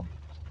fall,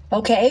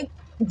 okay,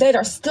 that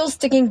are still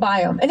sticking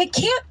by them? And it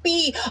can't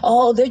be,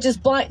 oh, they're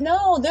just blind.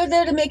 No, they're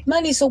there to make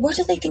money. So where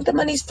do they think the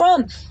money's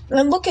from?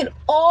 And look at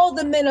all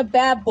the men of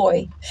Bad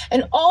Boy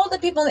and all the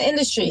people in the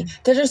industry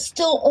that are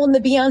still on the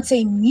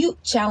Beyonce mute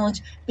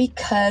challenge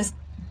because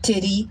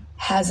Diddy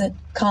hasn't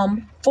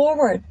come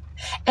forward.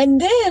 And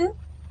then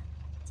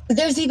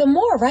there's even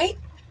more, right?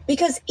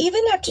 Because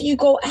even after you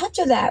go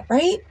after that,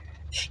 right,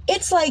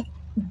 it's like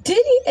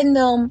Diddy and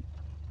them,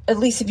 at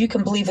least if you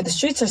can believe what the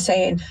streets are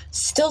saying,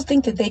 still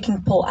think that they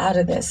can pull out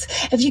of this.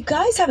 If you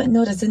guys haven't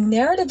noticed, the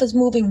narrative is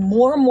moving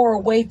more and more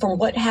away from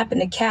what happened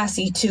to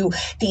Cassie to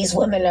these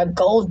women are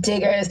gold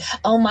diggers.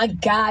 Oh my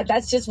God,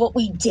 that's just what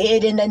we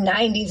did in the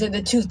 90s or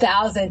the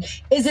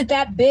 2000s. Is it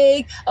that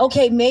big?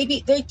 Okay,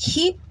 maybe they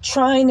keep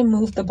trying to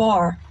move the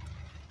bar.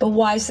 But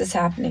why is this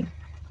happening?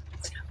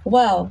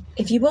 Well,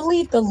 if you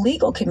believe the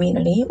legal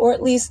community, or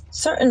at least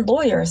certain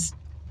lawyers,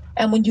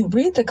 And when you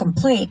read the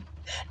complaint,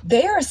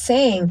 they are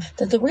saying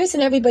that the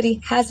reason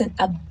everybody hasn't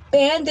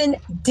abandoned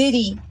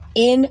Diddy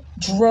in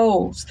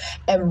droves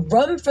and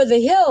run for the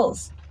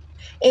hills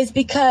is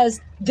because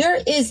there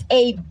is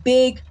a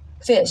big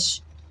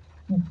fish,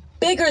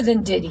 bigger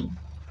than Diddy,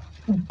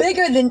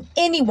 bigger than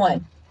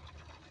anyone.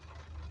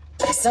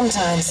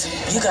 Sometimes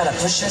you gotta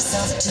push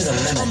yourself to the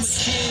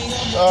limits.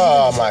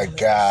 Oh my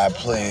God,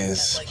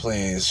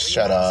 please,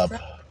 shut up.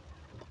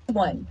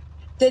 One,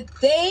 that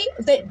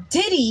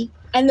Diddy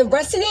and the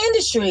rest of the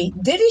industry,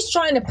 Diddy's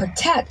trying to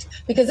protect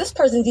because this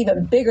person's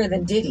even bigger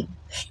than Diddy.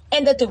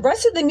 And that the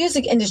rest of the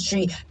music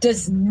industry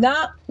does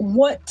not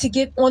want to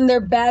get on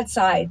their bad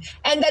side.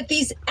 And that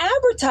these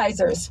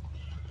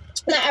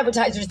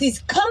these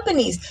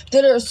companies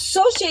that are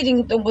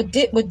associating them with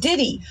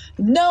Diddy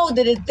know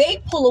that if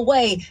they pull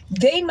away,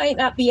 they might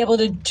not be able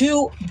to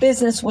do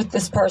business with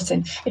this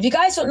person. If you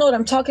guys don't know what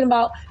I'm talking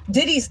about,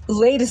 Diddy's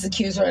latest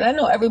accuser, and I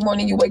know every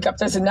morning you wake up,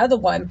 there's another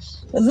one,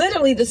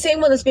 literally the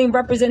same one that's being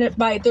represented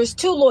by, there's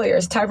two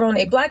lawyers, Tyrone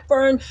A.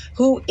 Blackburn,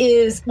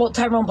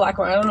 Tyrone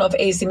Blackburn, I don't know if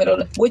A is the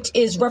middle, which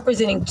is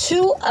representing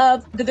two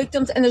of the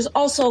victims, and there's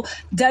also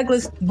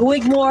Douglas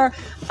Wigmore.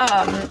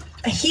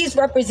 He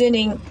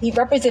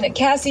represented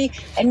Cassie,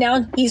 and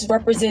now he's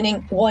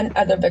representing one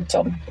other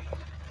victim.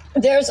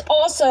 There's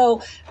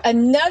also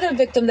another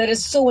victim that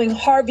is suing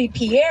Harvey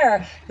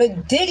Pierre,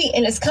 but Diddy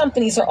and his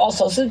companies are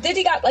also. So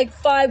Diddy got like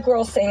 5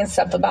 girls saying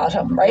stuff about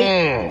him,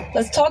 right?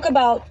 Let's talk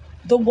about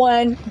the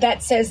one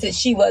that says that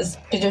she was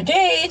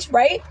underage,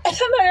 right?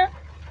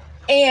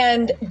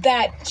 And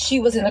that she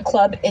was in a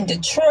club in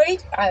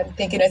Detroit. I'm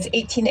thinking it's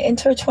 18 to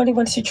enter,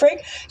 21 to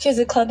drink. She has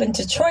a club in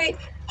Detroit.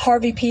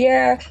 Harvey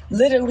Pierre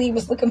literally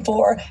was looking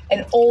for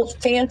an old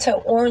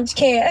Fanta orange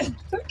can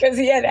because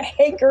he had a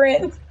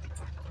hankering.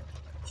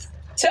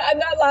 So I'm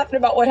not laughing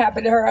about what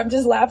happened to her. I'm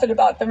just laughing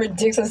about the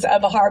ridiculousness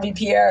of a Harvey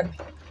Pierre.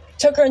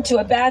 Took her into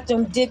a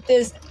bathroom, did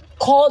this,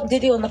 called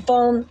Diddy on the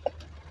phone,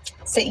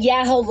 said,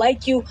 yeah, he'll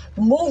like you,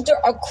 moved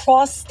her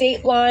across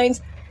state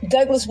lines.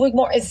 Douglas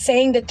Wigmore is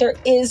saying that there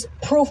is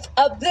proof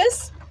of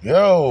this.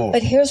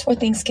 But here's where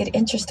things get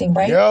interesting,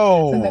 right?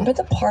 Remember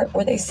the part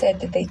where they said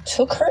that they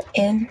took her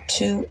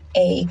to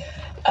a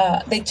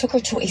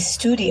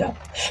studio.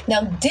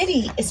 Now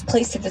Diddy is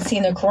placed at the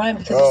scene of crime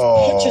because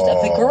there's pictures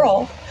of the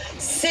girl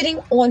sitting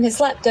on his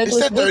lap.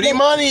 Douglas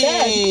Wigmore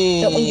said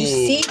that when you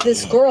see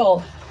this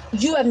girl,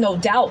 you have no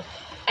doubt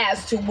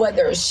as to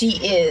whether she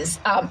is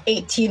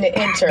 18 to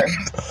enter,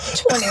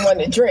 21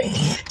 to drink.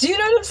 Do you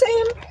know what I'm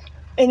saying?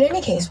 In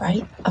any case,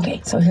 right?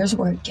 Okay, so here's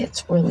where it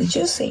gets really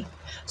juicy.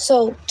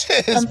 So,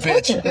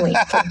 unfortunately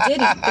for Diddy,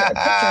 there are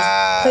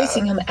pictures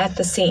placing him at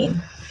the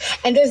scene.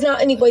 And there's not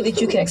any way that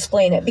you can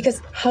explain it,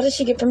 because how did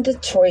she get from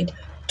Detroit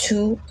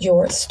to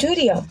your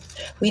studio?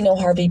 We know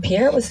Harvey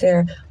Pierre was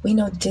there. We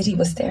know Diddy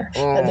was there.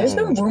 And there's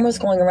been rumors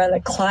going around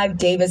that Clive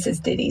Davis is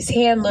Diddy's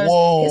handlers,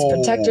 his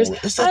protectors.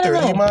 It's I don't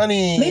know.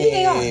 money. Maybe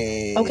they are.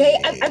 Okay?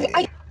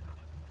 I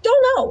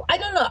don't know. I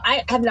don't know.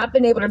 I have not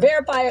been able to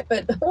verify it,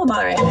 but who am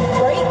I?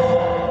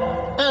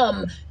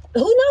 Right?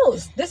 Who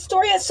knows? This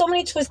story has so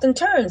many twists and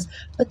turns.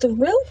 But the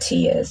real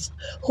tea is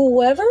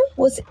whoever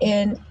was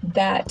in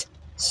that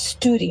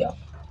studio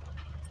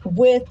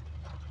with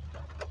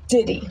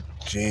Diddy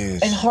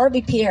and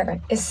Harvey Pierre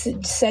is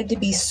said to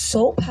be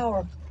so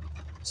powerful,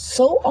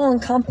 so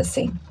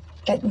all-encompassing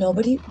that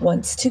nobody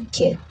wants to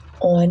get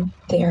on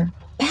their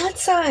bad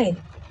side.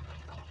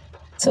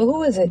 So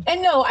who is it?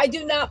 And no, I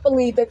do not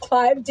believe that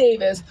Clive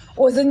Davis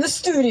was in the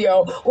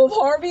studio with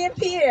Harvey and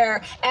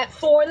Pierre at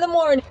 4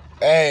 a.m.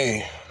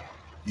 Hey,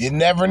 you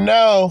never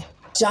know.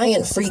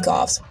 Giant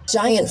freak-offs.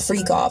 Giant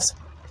freak-offs.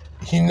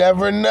 You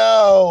never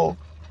know.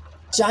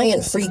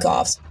 Giant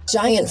freak-offs.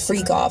 Giant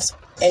freak-offs.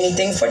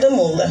 Anything for the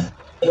moolah.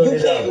 You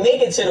can't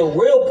make it to the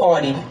real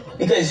party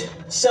because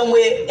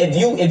somewhere, if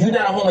you're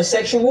not a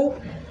homosexual,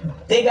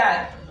 they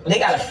got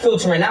a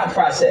filtering out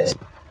process.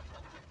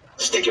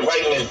 Stick it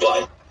right in his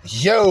butt.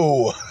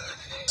 Yo.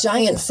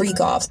 Giant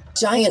freak-offs.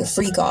 Giant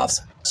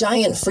freak-offs.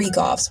 Giant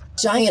freak-offs.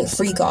 Giant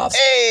freak-offs.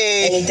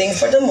 Hey. Anything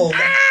for the moolah.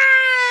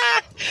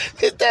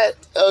 Hit that.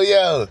 Oh,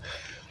 yo.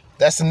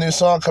 That's the new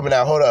song coming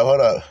out. Hold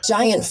up.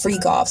 Giant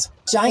freak-offs.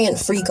 Giant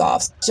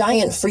freak-offs.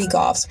 Giant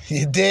freak-offs.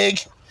 You dig?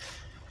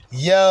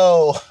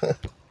 Yo.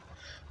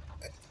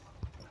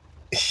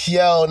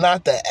 Yo,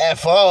 not the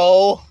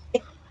F.O.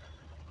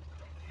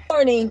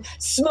 Morning,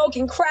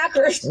 smoking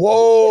crackers.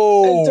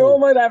 Whoa. And doing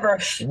whatever.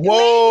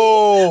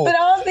 Whoa. Maybe, but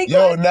I don't think.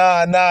 Yo,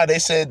 nah. They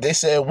said. They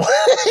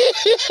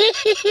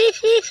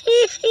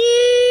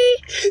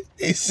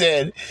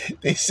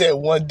said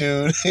one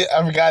dude.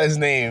 I forgot his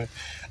name.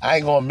 I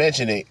ain't gonna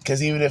mention it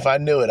because even if I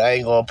knew it, I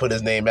ain't gonna put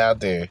his name out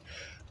there.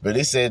 But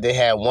they said they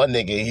had one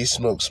nigga. He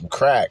smoked some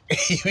crack.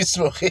 He was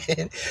smoking.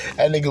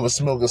 That nigga was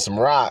smoking some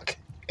rock,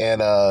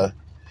 and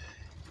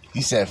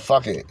he said,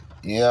 "Fuck it."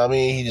 You know what I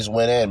mean? He just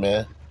went in,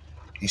 man.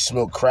 He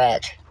smoked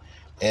crack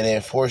and then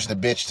forced the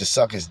bitch to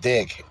suck his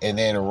dick and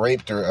then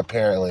raped her,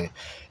 apparently.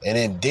 And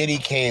then Diddy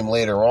came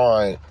later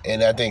on,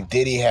 and I think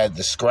Diddy had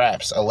the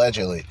scraps,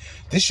 allegedly.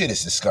 This shit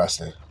is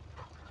disgusting.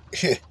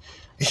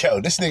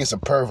 Yo, this nigga's a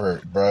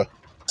pervert, bro.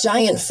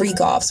 Giant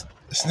freak-offs.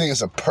 This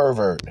nigga's a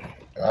pervert,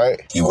 all right?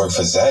 You work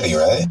for Zaddy,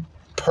 right?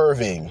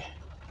 Perving.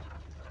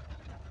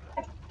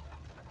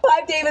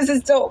 Clive Davis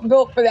is so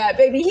built for that,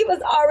 baby. He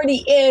was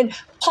already in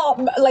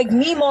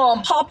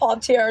Meemaw, Pawpaw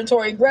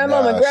territory,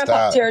 Grandmama and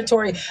Grandpa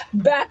territory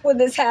back when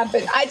this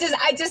happened. I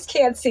just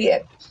can't see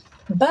it.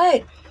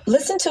 But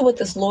listen to what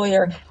this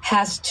lawyer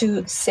has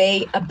to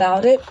say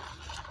about it,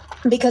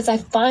 because I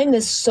find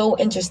this so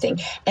interesting.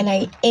 And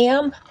I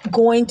am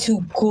going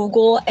to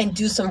Google and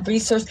do some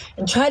research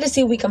and try to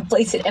see if we can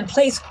place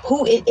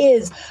who it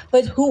is.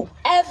 But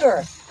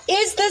whoever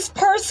is this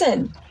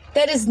person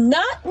that is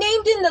not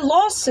named in the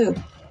lawsuit,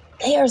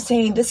 they are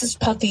saying this is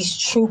Puffy's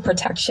true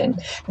protection.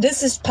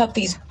 This is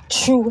Puffy's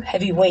true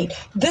heavyweight.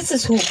 This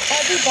is who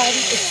everybody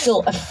is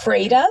still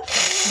afraid of.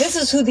 This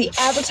is who the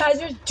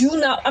advertisers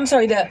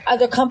the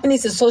other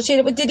companies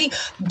associated with Diddy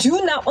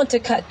do not want to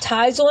cut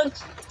ties on.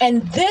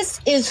 And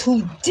this is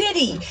who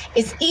Diddy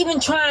is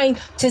even trying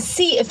to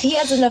see if he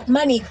has enough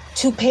money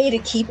to pay to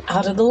keep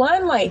out of the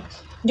limelight.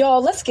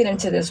 Y'all, let's get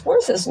into this.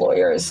 Where's this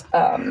lawyer's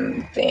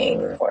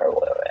thing?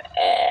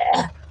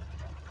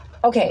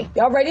 Okay,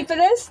 y'all ready for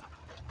this?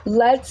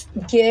 Let's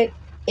get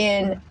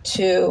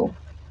into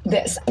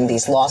this.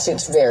 These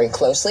lawsuits very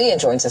closely and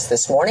joins us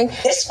this morning.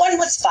 This one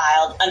was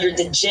filed under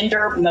the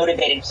Gender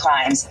Motivated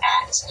Crimes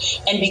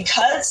Act. And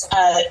because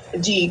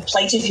the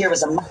plaintiff here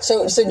was a...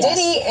 So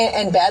Diddy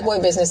and Bad Boy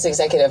Business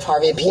executive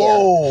Harvey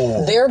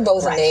Pierre, they're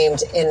both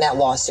named in that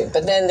lawsuit.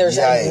 But then there's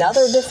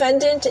another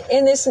defendant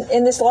in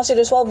this lawsuit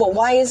as well. But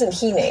why isn't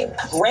he named?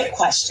 Great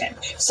question.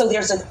 So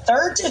there's a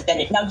third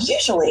defendant. Now,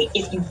 usually,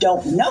 if you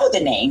don't know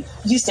the name,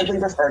 you simply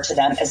refer to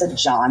them as a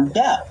John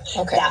Doe.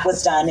 Okay. That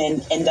was done in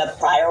the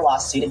prior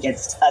lawsuit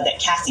against that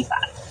Cassie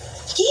filed.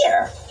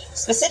 Here,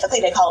 specifically,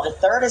 they call it a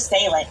third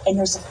assailant, and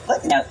there's a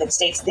footnote that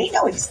states they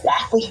know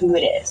exactly who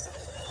it is.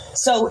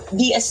 So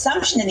the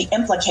assumption and the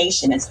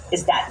implication is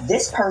that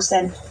this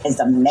person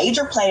is a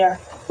major player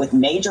with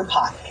major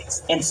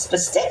pockets, and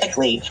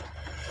specifically...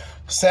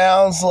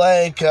 Sounds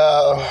like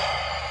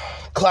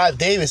Clive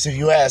Davis, if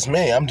you ask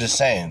me. I'm just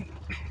saying.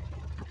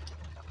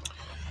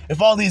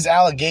 If all these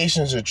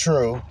allegations are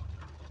true,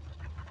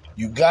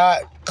 you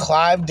got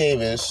Clive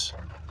Davis,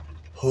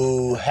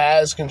 who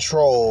has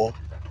control,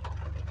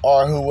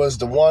 or who was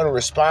the one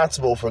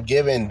responsible for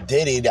giving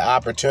Diddy the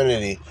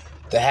opportunity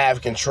to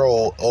have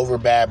control over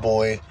Bad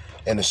Boy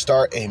and to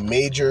start a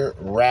major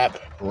rap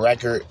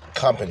record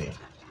company.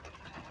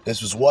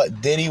 This was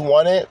what Diddy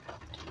wanted.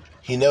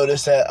 He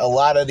noticed that a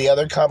lot of the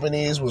other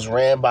companies was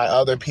ran by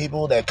other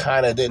people that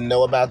kind of didn't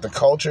know about the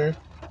culture.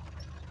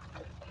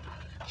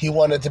 He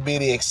wanted to be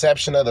the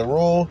exception of the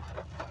rule.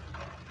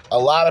 A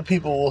lot of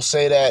people will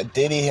say that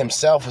Diddy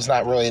himself is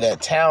not really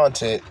that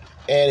talented.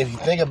 And if you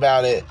think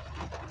about it,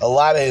 a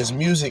lot of his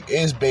music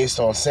is based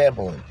on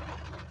sampling.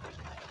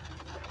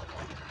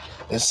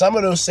 And some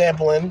of those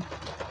sampling,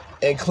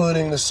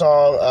 including the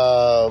song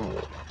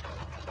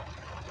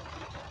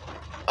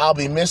I'll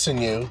Be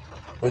Missing You,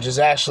 which is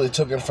actually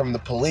taken from the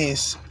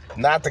Police,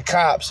 not the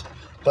cops,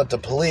 but the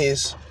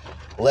Police,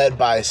 led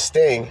by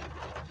Sting,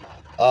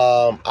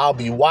 I'll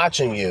Be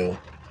Watching You,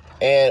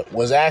 and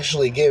was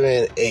actually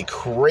given a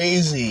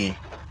crazy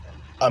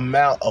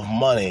amount of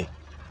money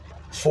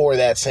for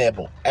that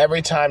sample.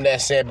 Every time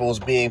that sample is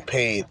being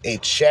paid, a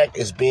check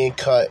is being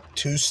cut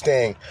to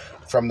Sting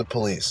from the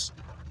Police.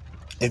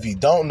 If you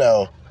don't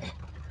know,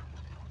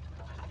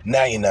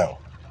 now you know.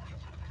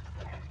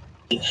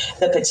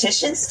 The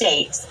petition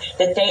states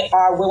that they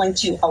are willing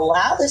to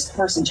allow this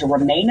person to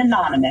remain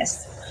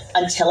anonymous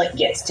until it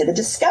gets to the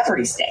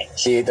discovery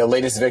stage. The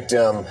latest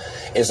victim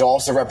is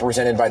also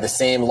represented by the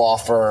same law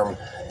firm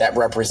that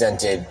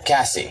represented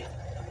Cassie.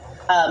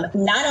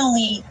 Not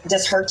only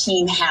does her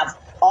team have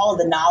all of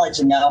the knowledge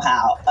and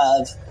know-how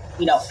of,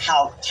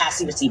 how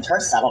Cassie received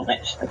her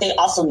settlement, but they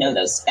also know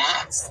those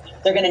facts.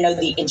 They're going to know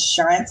the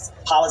insurance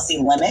policy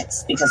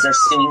limits because they're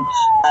suing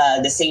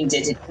the same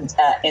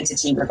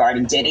entity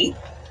regarding Diddy.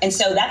 And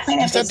so that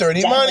plaintiff is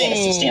definitely at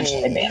a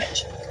substantial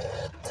advantage.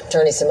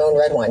 Attorney Simone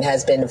Redwine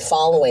has been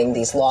following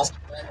these lawsuits.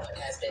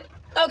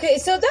 Okay,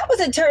 so that was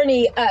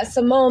attorney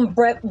Simone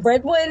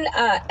Redwine,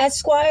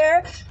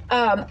 Esquire.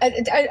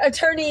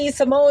 Attorney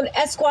Simone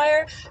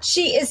Esquire.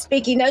 She is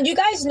speaking. Now, you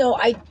guys know All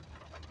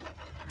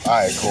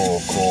right,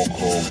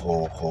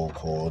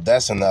 cool.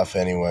 That's enough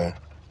anyway.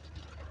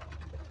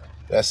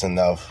 That's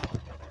enough.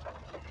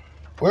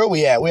 Where are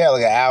we at? We had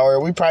like an hour.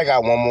 We probably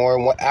got one more.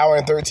 1 hour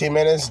and 13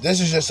 minutes.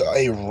 This is just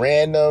a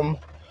random...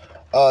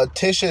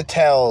 Tisha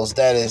Tells,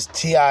 that is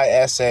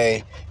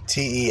Tisattells.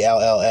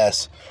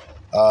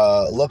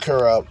 Look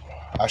her up.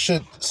 I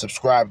should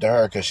subscribe to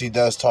her because she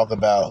does talk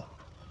about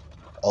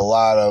a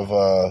lot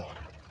of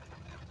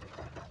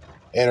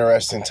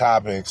interesting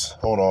topics.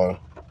 Hold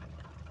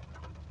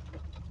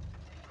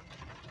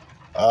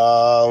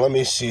on. Let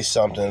me see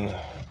something.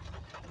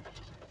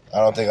 I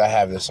don't think I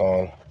have this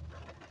on.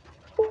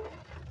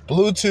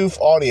 Bluetooth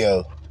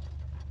audio.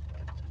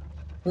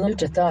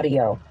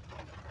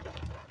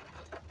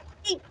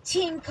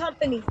 team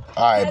company.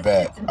 All right,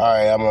 bet. All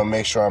right, I'm gonna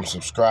make sure I'm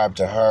subscribed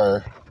to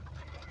her.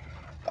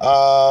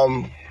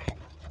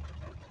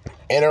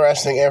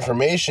 Interesting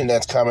information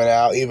that's coming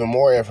out. Even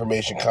more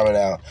information coming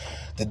out.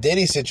 The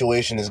Diddy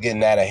situation is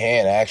getting out of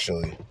hand.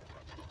 Actually,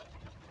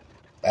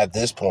 at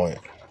this point,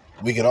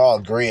 we can all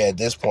agree. At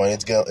this point,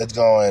 it's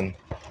going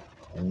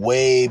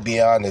way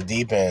beyond the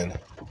deep end.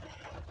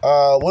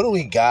 What do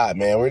we got,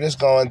 man? We're just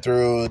going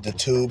through the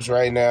tubes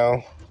right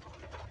now,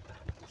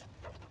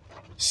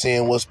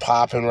 seeing what's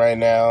popping right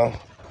now.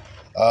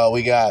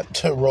 We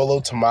got Rollo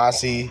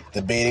Tomasi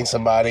debating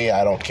somebody.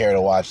 I don't care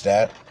to watch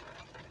that.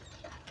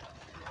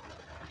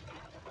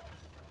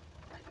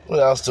 What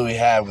else do we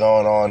have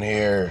going on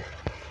here?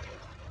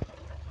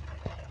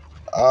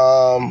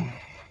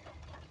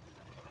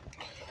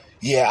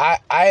 Yeah,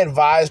 I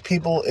advise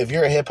people, if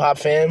you're a hip-hop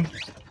fan,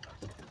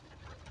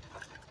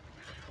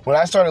 when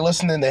I started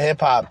listening to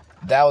hip-hop,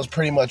 that was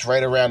pretty much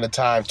right around the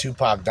time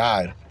Tupac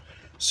died.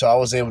 So I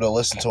was able to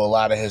listen to a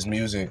lot of his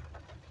music.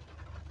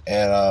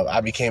 And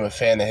I became a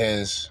fan of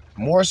his,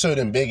 more so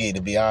than Biggie,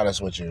 to be honest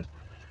with you.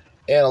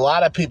 And a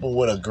lot of people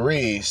would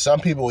agree,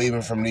 some people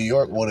even from New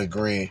York would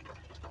agree,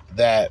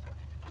 that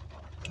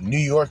New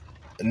York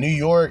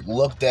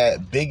looked at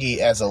Biggie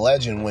as a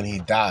legend when he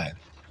died.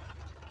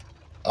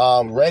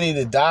 Ready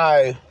to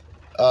Die,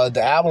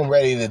 the album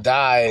Ready to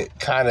Die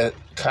kind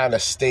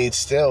of stayed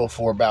still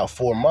for about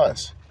 4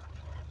 months,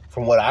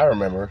 from what I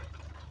remember.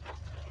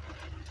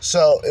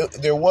 So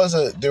there was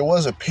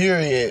a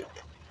period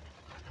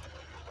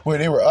where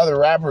there were other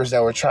rappers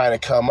that were trying to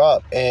come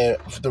up, and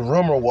the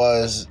rumor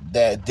was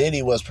that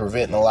Diddy was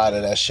preventing a lot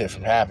of that shit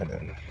from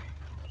happening.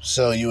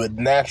 So you would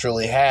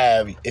naturally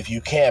have, if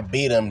you can't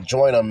beat them,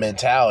 join them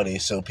mentality.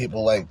 So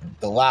people like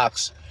the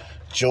Lox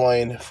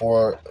joined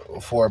for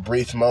a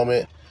brief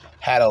moment,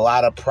 had a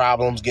lot of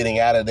problems getting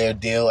out of their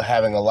deal,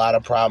 having a lot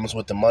of problems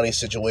with the money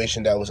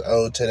situation that was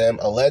owed to them,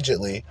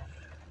 allegedly,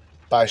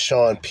 by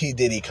Sean P.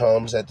 Diddy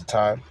Combs at the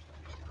time.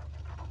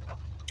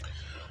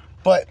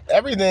 But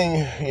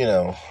everything,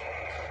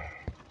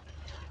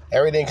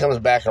 everything comes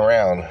back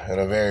around in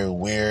a very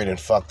weird and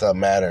fucked up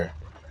manner.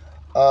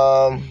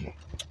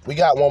 We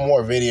got one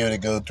more video to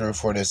go through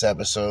for this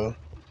episode.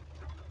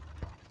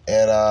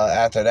 And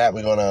after that,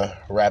 we're going to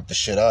wrap the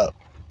shit up.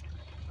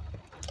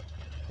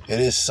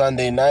 It is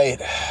Sunday night.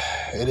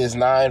 It is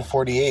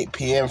 9:48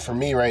 p.m. for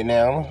me right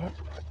now.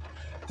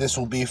 This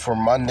will be for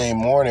Monday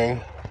morning,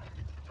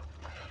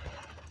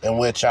 in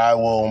which I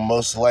will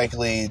most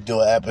likely do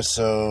an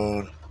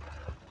episode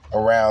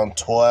around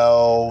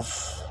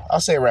 12. I'll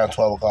say around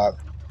 12 o'clock.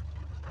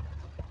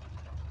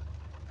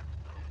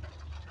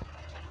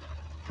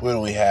 What do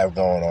we have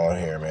going on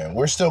here, man?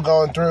 We're still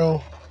going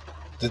through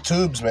the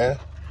tubes, man.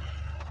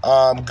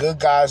 Good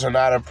guys are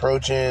not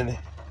approaching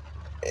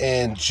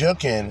and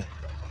juking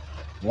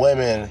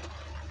women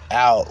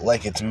out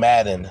like it's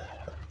Madden.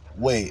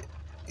 Wait,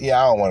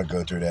 yeah, I don't want to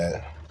go through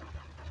that.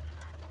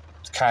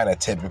 It's kind of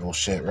typical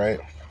shit, right?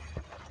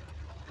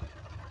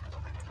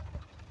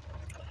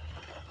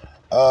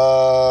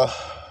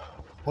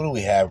 What do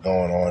we have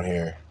going on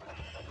here?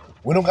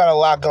 We don't got a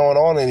lot going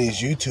on in these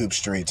YouTube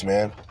streets,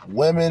 man.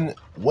 Women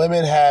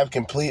have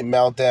complete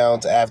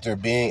meltdowns after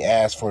being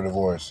asked for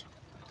divorce.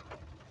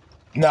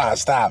 Nah,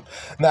 stop.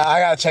 Nah, I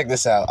gotta check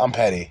this out. I'm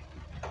petty.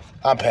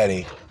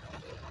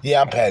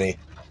 Yeah, I'm petty.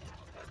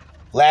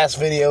 Last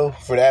video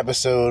for the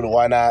episode,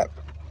 why not?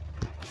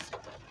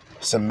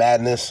 Some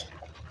madness.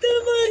 The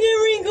fucking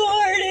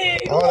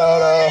recording. Hold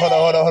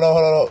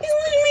on. Give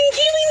me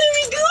the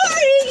recording.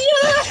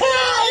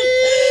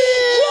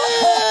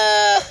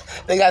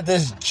 They got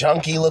this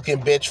junky looking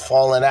bitch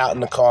falling out in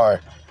the car.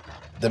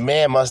 The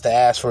man must have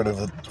asked for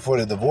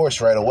the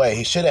divorce right away.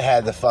 He should have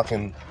had the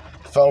fucking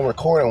phone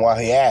recording while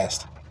he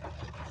asked.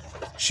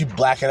 She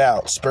blacking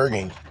out,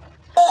 spurging.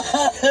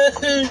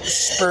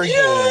 Spurging.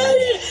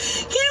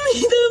 Give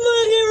me the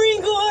fucking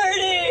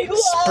recording.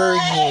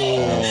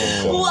 Spurging.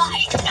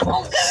 Why?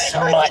 No, give me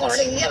the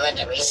recording. Give it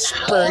to me now.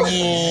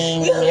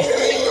 Spurging. Give me the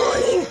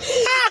recording.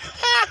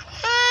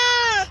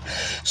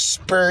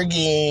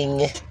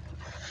 Spurging.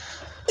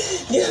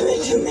 Give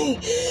it to me.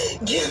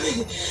 Give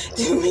it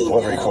to me.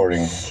 What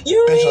recording?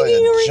 You're Bitch like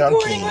making a a junkie.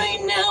 recording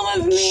right now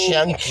of me.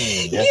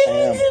 Junkie. Yes, I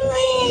am. Give it to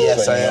me.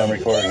 Yes, I am. I'm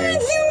recording you. Give it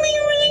to me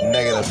right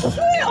Negative.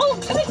 now. Oh,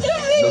 give it to me.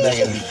 So this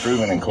will be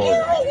proven in court.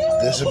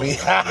 This will be...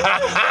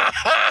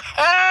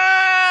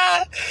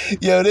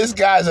 Yo, this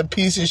guy's a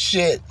piece of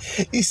shit.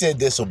 He said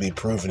this will be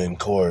proven in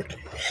court.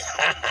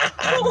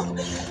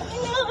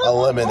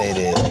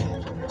 Eliminated.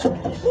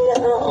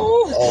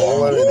 No.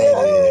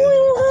 Eliminated.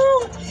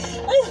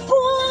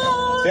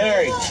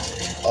 Terry.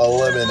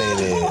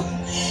 Eliminated. No,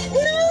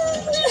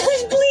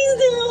 please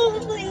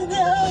don't. Please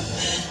don't.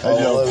 Hey,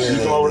 Joe, can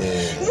you come over? No.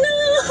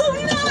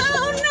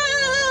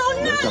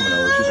 They're coming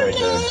over. She's right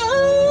there.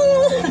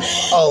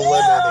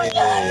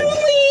 Eliminated.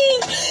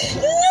 Please.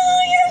 No,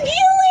 you're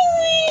killing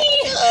me.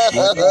 I'm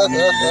not doing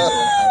anything.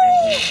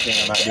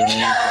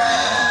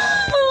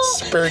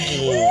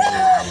 Spurging.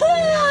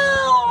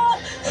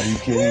 Are you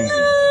kidding me?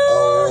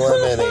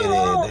 Eliminated.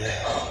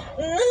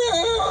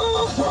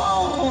 No.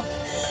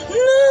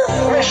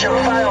 Mission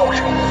failed.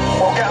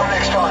 We'll get them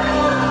next time.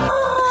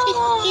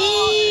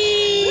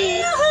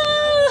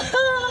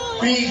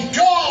 Be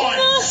gone,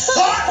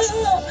 slut!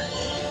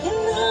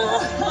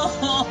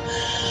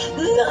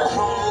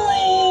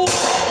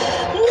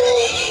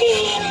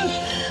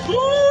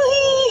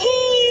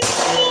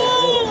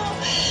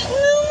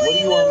 What do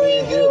you want me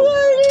to do?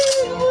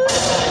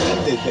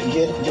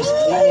 Just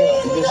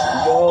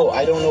go.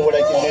 I don't know what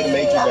I can do to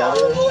make you better.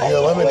 You're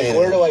eliminated.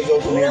 Like, where do I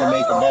go from here to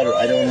make it better?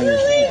 I don't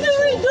understand. So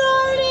you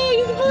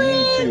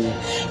need to.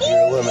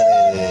 You're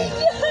eliminated.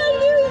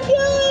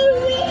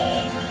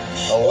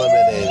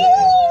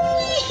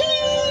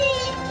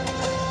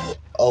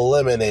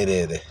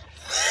 Eliminated.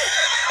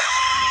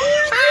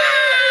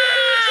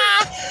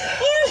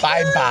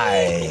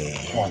 Bye-bye.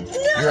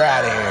 You're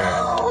out of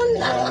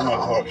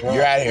here.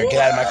 You're out of here. Get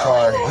out of my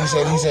car.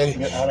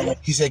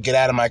 He said, get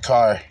out of my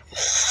car.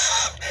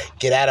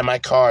 Get out of my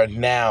car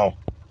now.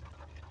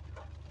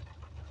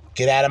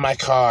 Get out of my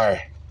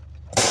car.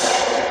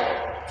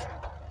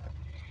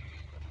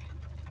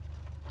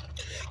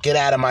 Get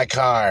out of my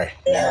car.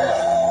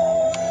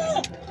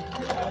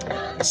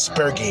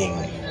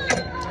 Spurging.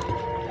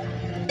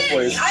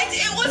 Please.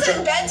 It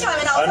wasn't bedtime,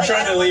 and I was I'm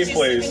trying to leave,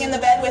 please. Sleeping in the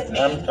bed with me.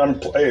 I'm trying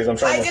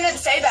I to. didn't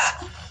say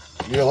that.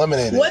 You're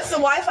eliminated. What's the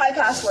Wi-Fi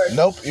password?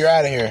 Nope, you're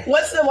out of here.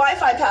 What's the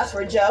Wi-Fi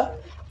password, Joe?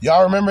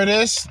 Y'all remember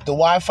this? The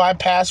Wi-Fi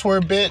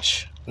password,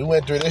 bitch? We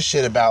went through this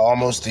shit about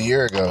almost a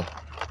year ago.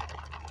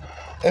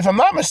 If I'm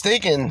not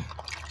mistaken,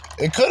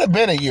 it could have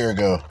been a year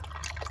ago.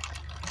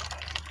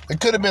 It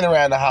could have been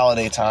around the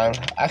holiday time.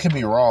 I could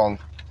be wrong.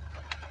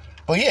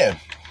 But yeah.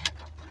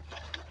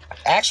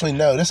 Actually,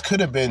 no, this could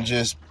have been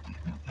just,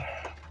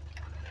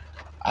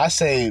 I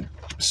say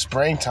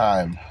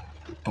springtime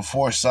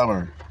before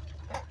summer.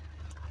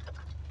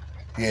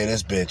 Yeah,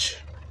 this bitch.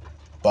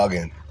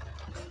 Bugging.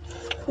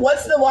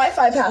 What's the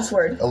Wi-Fi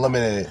password?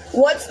 Eliminated.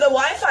 What's the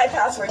Wi-Fi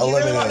password? Do you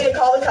really want me to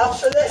call the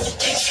cops for this?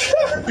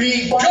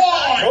 Be gone!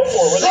 Go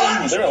for it.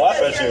 They're gonna laugh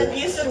at You're an you.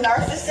 abusive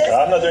narcissist.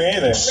 I'm not doing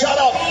anything. Shut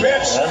up,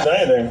 bitch! I haven't done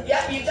anything.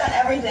 Yep, you've done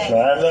everything. I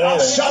haven't done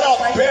anything. Shut up,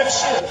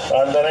 bitch! I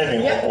haven't done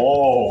anything. Yep.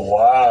 Oh,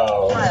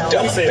 wow.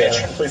 Dumb Please say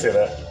bitch. that. Please say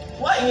that.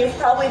 What? You've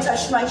probably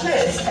touched my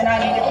kids, and I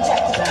need to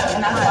protect them.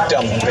 And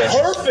that's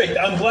why Perfect.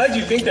 I'm glad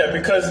you think that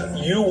because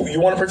you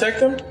want to protect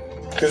them.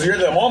 Because you're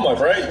the mom life,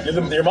 right? You're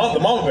the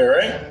mom bear,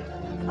 right?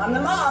 I'm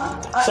the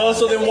mom.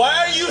 So then why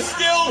are you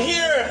still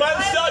here if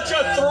I'm such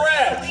a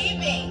threat?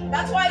 Leaving.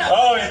 That's why I don't.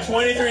 Oh, in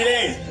 23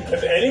 days.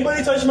 If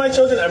anybody touched my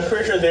children, I'm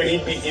pretty sure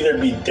they'd either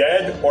be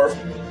dead or.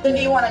 Then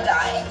do you want to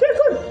die? Yeah,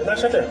 good.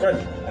 That's right there.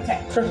 Good.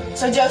 Okay.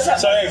 So Joseph.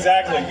 So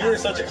exactly, you're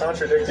such a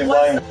contradicting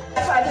What's lying. the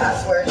Wi-Fi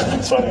password?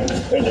 It's funny.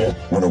 Thank you.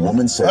 When a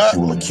woman says she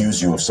will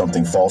accuse you of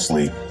something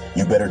falsely,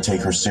 you better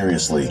take her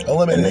seriously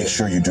and make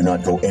sure you do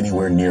not go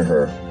anywhere near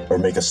her or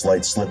make a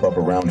slight slip up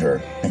around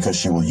her because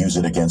she will use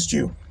it against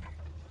you.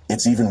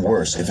 It's even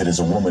worse if it is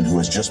a woman who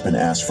has just been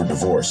asked for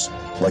divorce,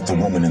 like the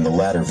woman in the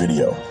latter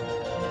video.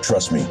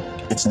 Trust me,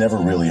 it's never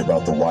really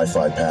about the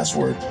Wi-Fi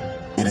password.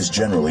 It is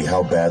generally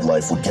how bad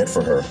life would get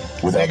for her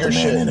without the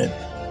man in it.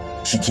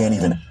 She can't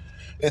even...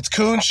 It's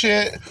coon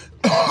shit.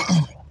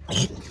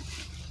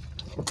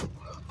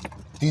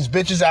 These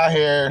bitches out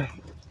here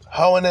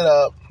hoeing it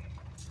up,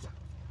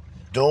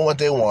 doing what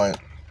they want.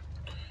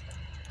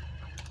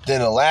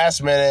 Then the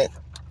last minute,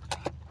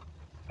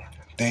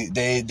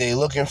 they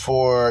looking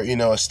for,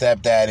 a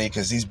stepdaddy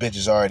because these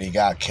bitches already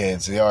got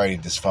kids. They already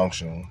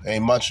dysfunctional.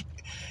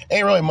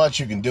 Ain't really much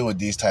you can do with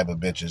these type of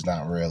bitches.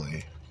 Not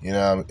really.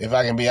 If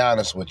I can be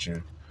honest with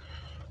you.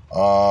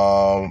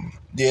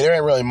 Yeah, there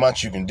ain't really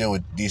much you can do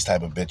with these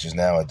type of bitches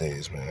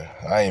nowadays, man.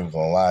 I ain't even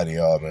gonna lie to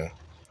y'all, man.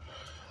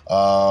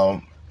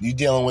 You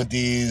dealing with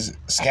these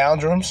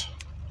scoundrels?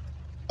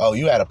 Oh,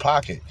 you out of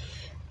pocket.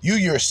 You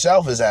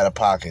yourself is out of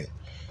pocket.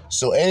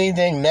 So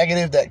anything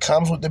negative that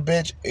comes with the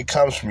bitch, it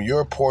comes from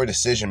your poor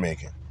decision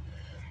making.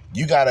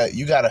 You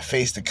gotta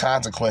face the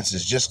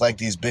consequences just like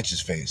these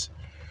bitches face.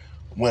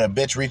 When a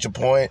bitch reach a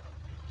point,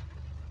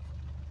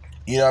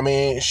 you know what I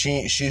mean?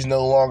 She's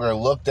no longer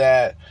looked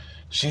at.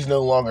 She's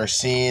no longer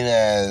seen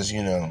as,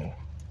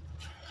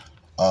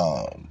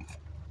 a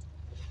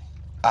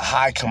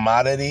high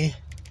commodity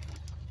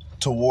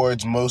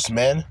towards most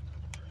men.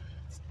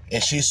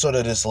 And she's sort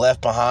of just left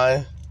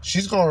behind.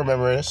 She's going to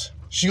remember this.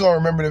 She's going to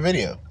remember the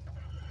video.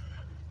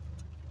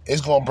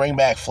 It's going to bring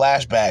back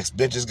flashbacks.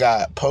 Bitches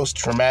got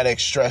post-traumatic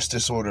stress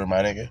disorder,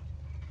 my nigga.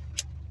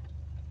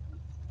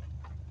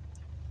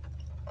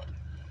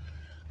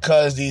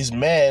 Because these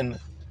men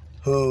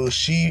who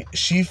she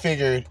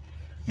figured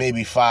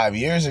maybe 5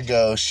 years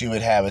ago she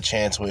would have a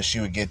chance with, she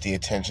would get the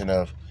attention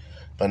of,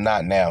 but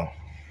not now.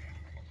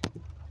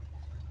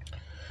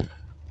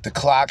 The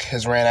clock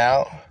has ran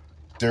out.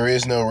 There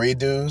is no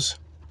redos.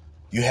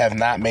 You have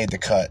not made the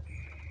cut.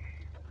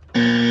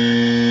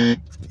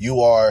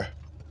 You are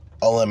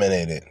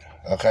eliminated,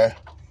 okay?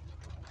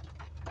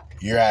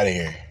 You're out of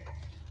here.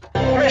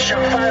 Mission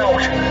failed.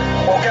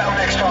 We'll get them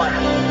next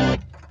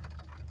time.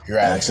 You're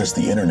out. Access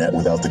the internet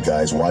without the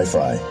guy's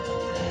Wi-Fi.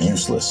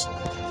 Useless.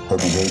 Her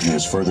behavior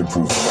is further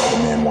proof that the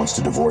man wants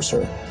to divorce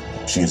her.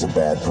 She is a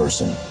bad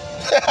person.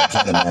 I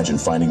can't imagine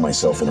finding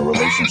myself in a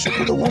relationship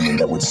with a woman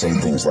that would say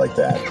things like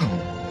that.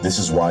 This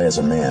is why, as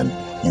a man,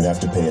 you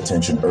have to pay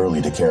attention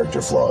early to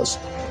character flaws,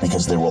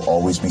 because there will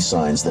always be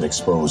signs that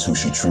expose who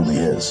she truly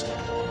is.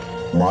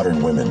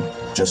 Modern women,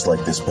 just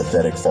like this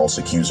pathetic false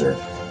accuser,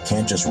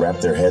 can't just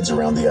wrap their heads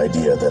around the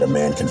idea that a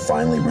man can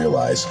finally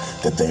realize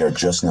that they are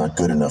just not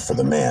good enough for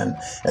the man,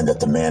 and that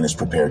the man is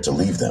prepared to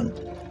leave them.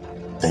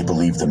 They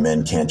believe the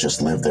men can't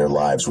just live their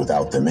lives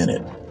without them in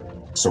it.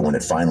 So when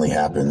it finally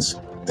happens,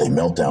 they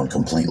melt down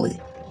completely.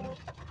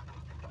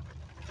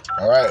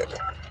 All right.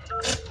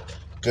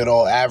 Good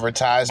old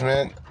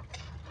advertisement.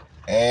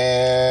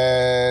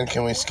 And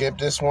can we skip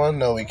this one?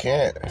 No, we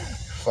can't.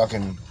 Fuck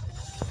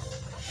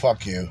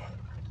you.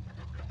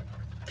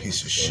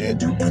 Piece of shit.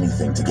 Do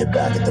anything to get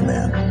back at the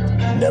man.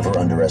 Never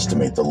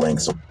underestimate the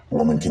lengths a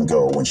woman can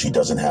go when she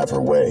doesn't have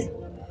her way.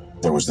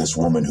 There was this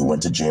woman who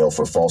went to jail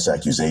for false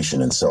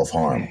accusation and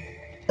self-harm.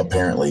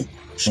 Apparently,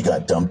 she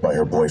got dumped by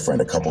her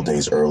boyfriend a couple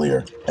days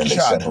earlier, and they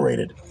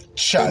separated.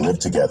 They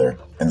lived together,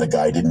 and the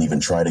guy didn't even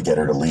try to get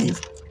her to leave.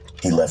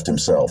 He left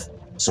himself,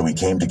 so he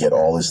came to get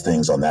all his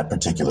things on that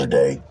particular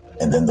day,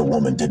 and then the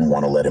woman didn't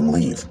want to let him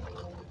leave.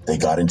 They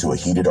got into a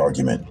heated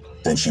argument.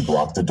 Then she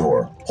blocked the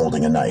door,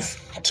 holding a knife.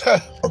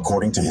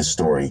 According to his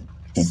story,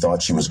 he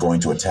thought she was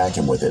going to attack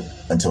him with it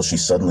until she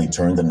suddenly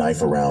turned the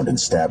knife around and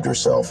stabbed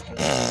herself.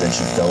 Then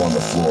she fell on the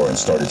floor and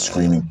started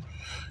screaming.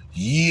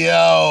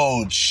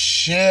 Yo,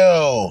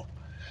 chill.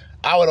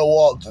 I would have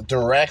walked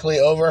directly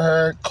over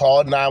her,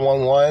 called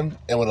 911,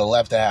 and would have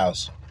left the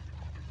house.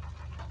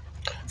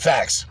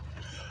 Facts.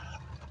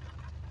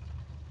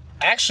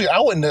 Actually,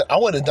 I wouldn't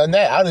have done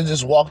that. I would have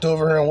just walked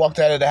over her and walked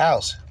out of the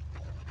house.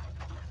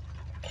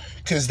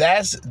 Because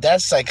that's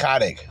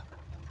psychotic.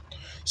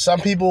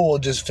 Some people will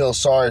just feel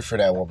sorry for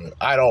that woman.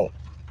 I don't.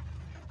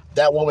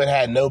 That woman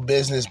had no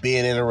business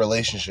being in a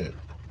relationship.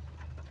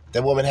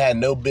 That woman had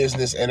no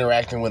business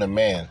interacting with a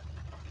man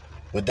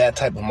with that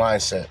type of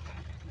mindset.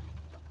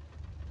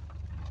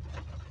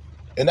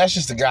 And that's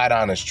just the God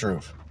honest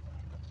truth.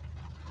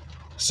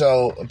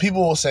 So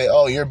people will say,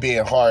 oh, you're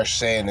being harsh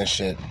saying this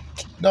shit.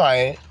 No, I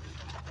ain't.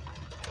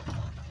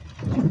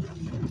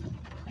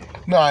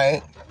 No, I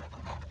ain't.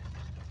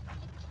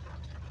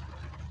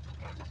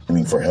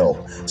 For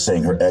help,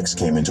 saying her ex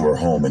came into her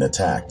home and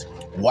attacked.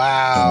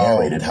 Wow. He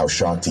narrated how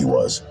shocked he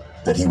was,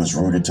 that he was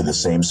rooted to the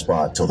same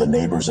spot till the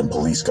neighbors and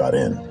police got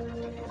in.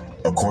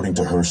 According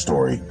to her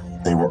story,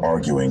 they were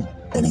arguing,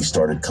 and he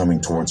started coming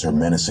towards her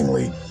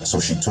menacingly, so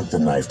she took the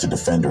knife to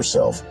defend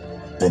herself.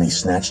 Then he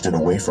snatched it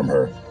away from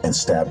her and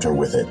stabbed her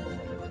with it.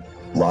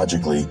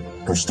 Logically,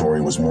 her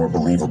story was more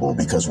believable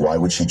because why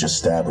would she just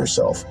stab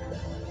herself?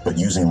 But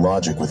using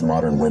logic with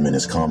modern women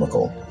is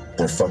comical.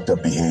 Their fucked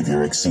up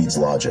behavior exceeds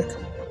logic.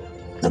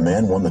 The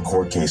man won the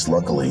court case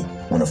luckily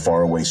when a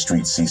faraway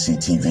street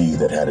CCTV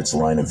that had its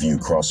line of view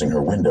crossing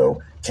her window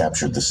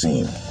captured the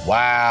scene.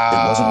 Wow.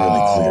 It wasn't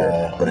really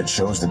clear, but it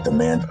shows that the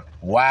man...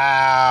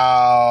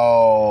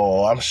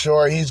 Wow. I'm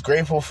sure he's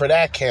grateful for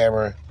that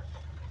camera.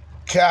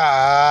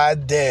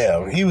 God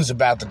damn. He was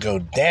about to go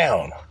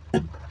down.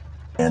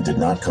 And did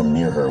not come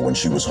near her when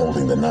she was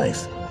holding the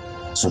knife.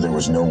 So there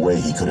was no way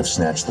he could have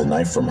snatched the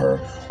knife from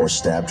her or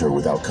stabbed her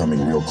without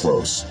coming real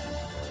close.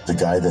 The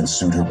guy then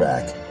sued her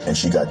back, and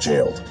she got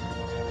jailed.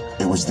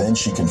 It was then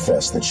she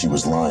confessed that she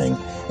was lying,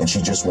 and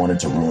she just wanted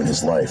to ruin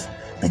his life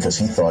because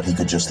he thought he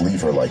could just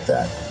leave her like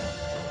that.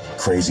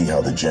 Crazy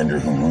how the gender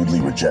who rudely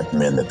reject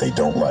men that they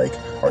don't like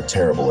are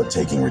terrible at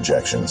taking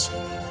rejections.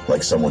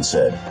 Like someone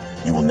said,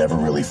 you will never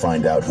really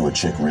find out who a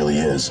chick really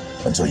is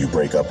until you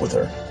break up with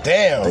her.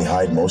 Damn. They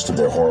hide most of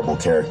their horrible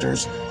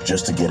characters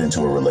just to get into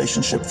a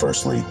relationship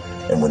firstly,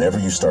 and whenever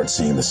you start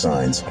seeing the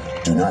signs,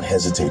 do not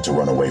hesitate to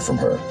run away from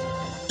her.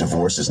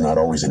 Divorce is not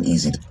always an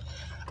easy...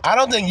 I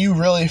don't think you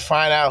really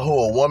find out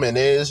who a woman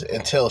is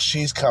until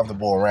she's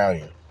comfortable around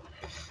you.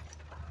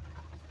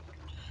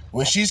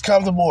 When she's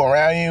comfortable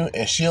around you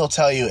and she'll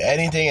tell you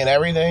anything and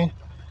everything,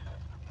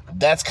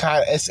 that's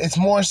it's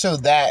more so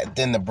that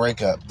than the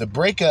breakup. The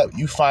breakup,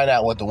 you find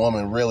out what the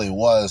woman really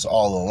was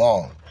all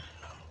along.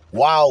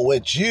 While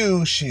with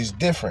you, she's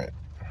different,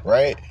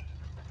 right?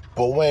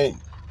 But when,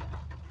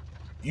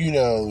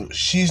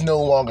 she's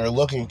no longer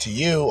looking to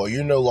you or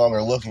you're no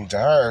longer looking to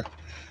her,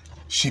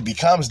 she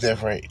becomes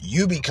different.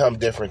 You become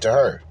different to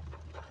her.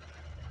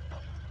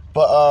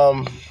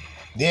 But,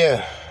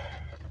 yeah,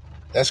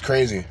 that's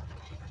crazy.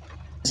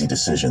 Easy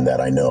decision, that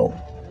I know.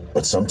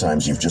 But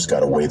sometimes you've just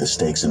got to weigh the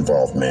stakes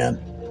involved, man.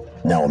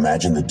 Now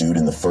imagine the dude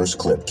in the first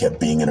clip kept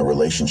being in a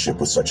relationship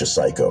with such a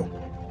psycho.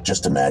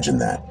 Just imagine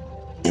that.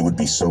 It would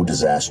be so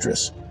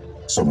disastrous.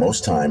 So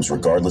most times,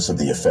 regardless of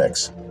the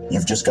effects,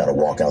 you've just got to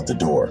walk out the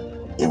door.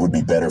 It would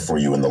be better for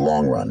you in the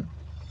long run.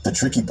 The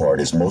tricky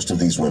part is most of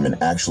these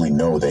women actually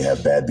know they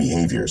have bad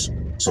behaviors,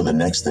 so the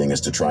next thing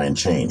is to try and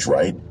change,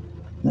 right?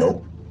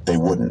 Nope, they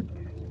wouldn't.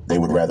 They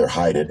would rather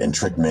hide it and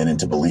trick men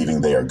into believing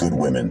they are good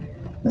women,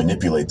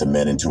 manipulate the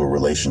men into a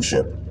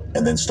relationship,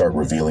 and then start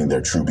revealing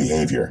their true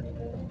behavior.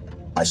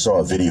 I saw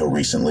a video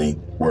recently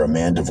where a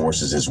man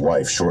divorces his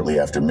wife shortly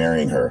after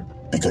marrying her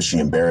because she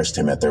embarrassed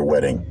him at their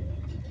wedding.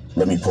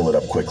 Let me pull it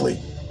up quickly.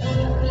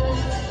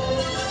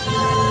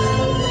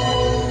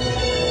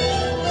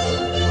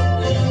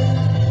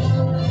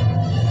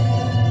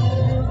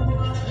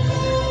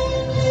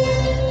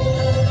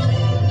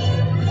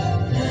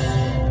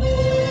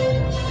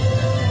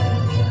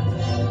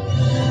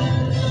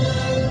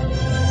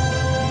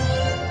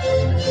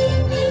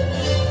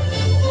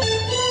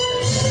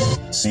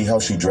 See how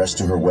she dressed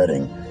to her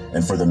wedding,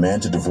 and for the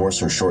man to divorce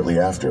her shortly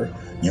after,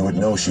 you would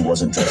know she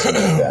wasn't dressing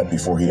like that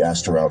before he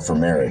asked her out for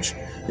marriage.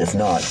 If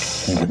not,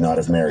 he would not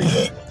have married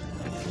her.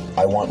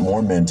 I want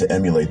more men to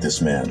emulate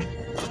this man.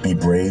 Be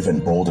brave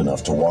and bold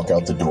enough to walk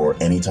out the door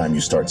anytime you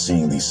start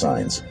seeing these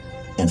signs.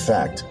 In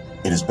fact,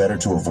 it is better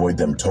to avoid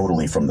them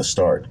totally from the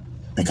start,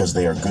 because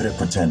they are good at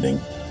pretending,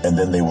 and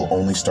then they will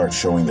only start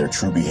showing their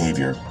true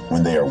behavior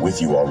when they are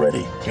with you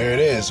already. There it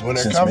is, when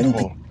they're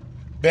comfortable.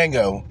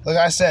 Bingo. Like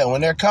I said, when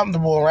they're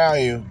comfortable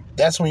around you,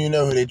 that's when you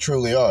know who they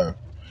truly are.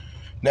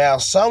 Now,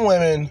 some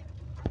women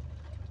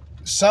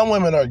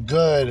are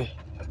good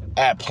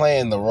at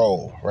playing the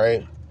role,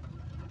 right?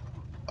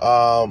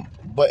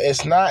 But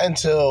it's not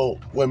until,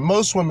 with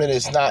most women,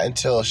 it's not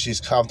until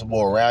she's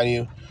comfortable around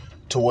you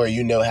to where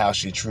you know how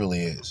she truly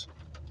is,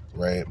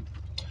 right?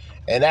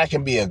 And that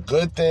can be a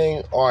good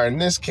thing, or in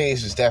this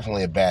case, it's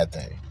definitely a bad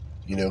thing,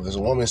 you know, because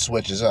a woman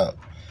switches up.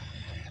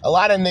 A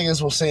lot of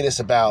niggas will say this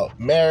about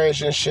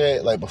marriage and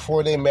shit. Like,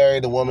 before they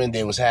married a woman,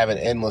 they was having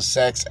endless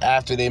sex.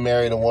 After they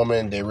married a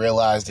woman, they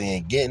realized they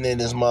ain't getting it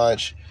as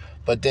much.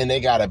 But then they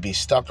gotta be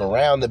stuck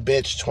around the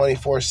bitch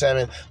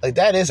 24/7. Like,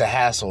 that is a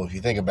hassle if you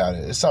think about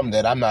it. It's something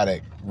that I'm not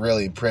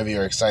really privy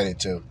or excited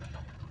to,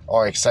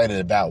 or excited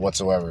about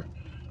whatsoever.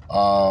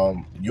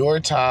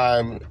 Your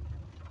time,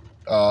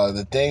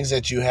 the things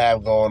that you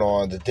have going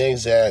on, the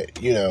things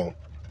that, you know,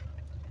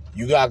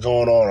 you got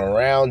going on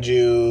around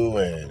you,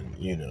 and,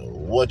 you know,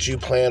 what you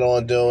plan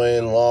on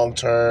doing long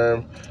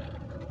term.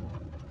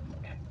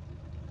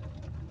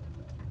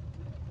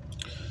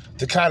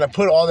 To kind of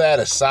put all that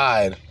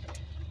aside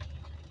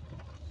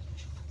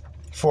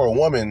for a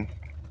woman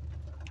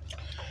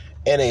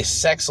in a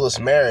sexless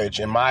marriage,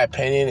 in my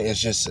opinion, is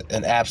just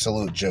an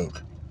absolute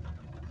joke.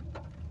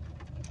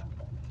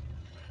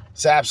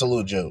 It's an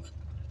absolute joke.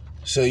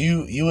 So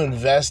you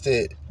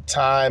invested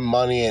time,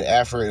 money, and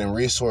effort and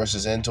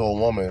resources into a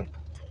woman.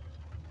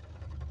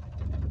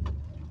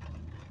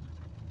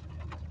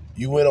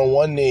 You went on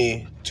one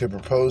knee to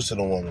propose to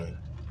the woman.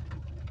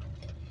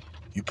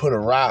 You put a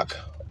rock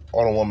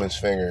on a woman's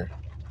finger,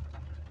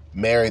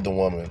 married the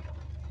woman.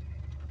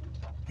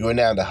 You are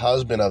now the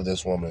husband of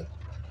this woman,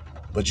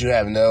 but you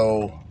have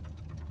no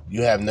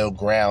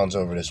grounds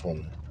over this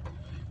woman.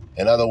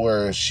 In other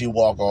words, she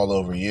walk all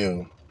over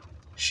you.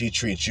 She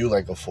treats you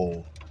like a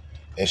fool.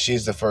 And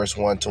she's the first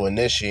one to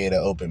initiate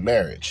an open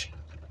marriage.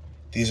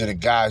 These are the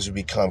guys who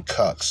become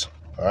cucks,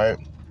 all right?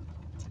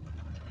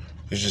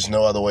 There's just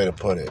no other way to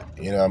put it,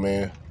 you know what I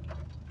mean?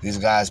 These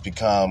guys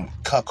become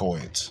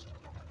cuckoids.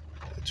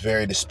 It's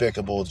very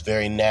despicable, it's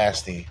very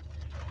nasty.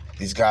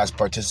 These guys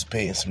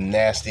participate in some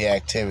nasty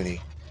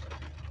activity.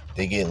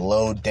 They get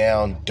low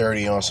down,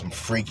 dirty on some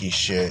freaky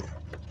shit,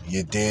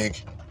 you dig?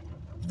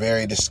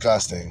 Very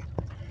disgusting.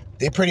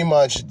 They pretty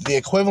much, the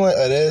equivalent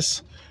of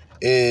this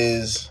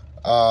is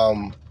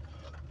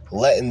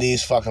letting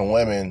these fucking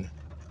women,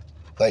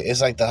 like,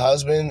 it's like the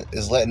husband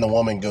is letting the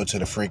woman go to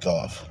the freak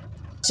off.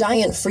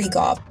 Giant freak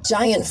off,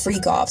 giant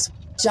freak offs,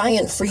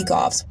 giant freak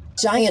offs,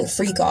 giant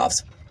freak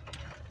offs.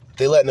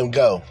 They letting them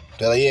go.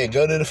 They're like, yeah,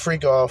 go to the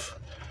freak off.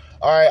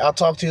 All right, I'll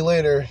talk to you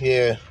later.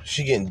 Yeah,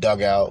 she getting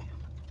dug out.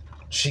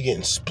 She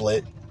getting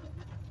split.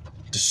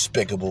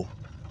 Despicable.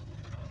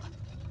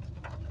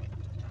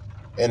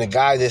 And the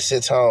guy that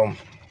sits home,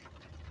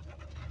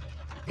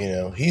 you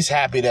know, he's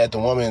happy that the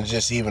woman is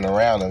just even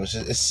around him.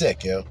 It's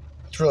sick, yo.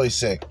 It's really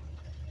sick.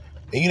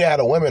 And you know how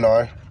the women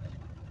are.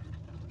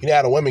 You know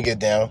how the women get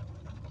down.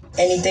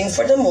 Anything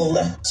for the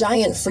moolah.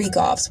 Giant freak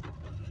offs.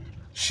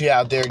 She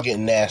out there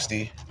getting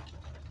nasty,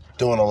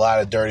 doing a lot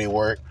of dirty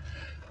work,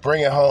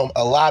 bringing home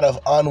a lot of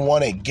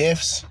unwanted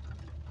gifts.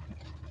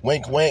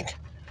 Wink, wink.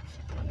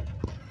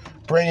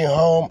 Bringing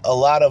home a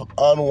lot of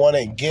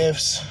unwanted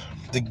gifts.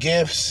 The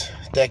gifts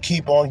that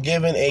keep on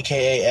giving,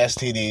 aka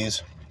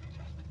STDs.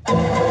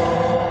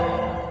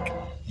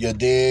 You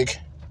dig?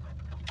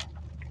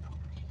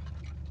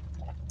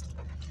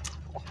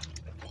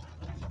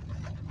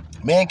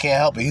 Man can't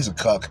help it. He's a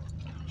cuck.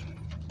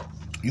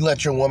 You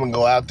let your woman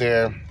go out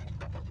there, and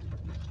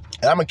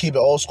I'm going to keep it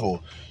old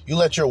school. You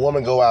let your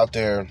woman go out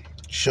there,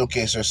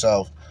 showcase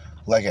herself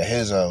like a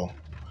hizzo,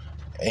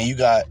 and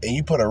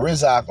you put a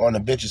Rizzock on the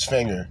bitch's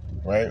finger,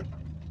 right?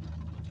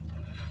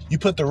 You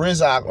put the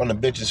Rizzock on the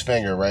bitch's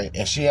finger, right?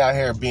 And she out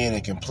here being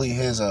a complete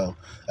hizzo,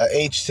 a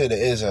H to the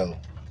Izzo.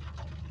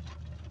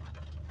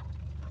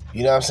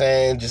 You know what I'm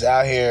saying? Just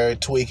out here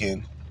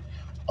tweaking,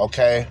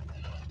 okay?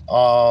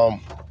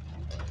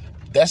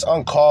 That's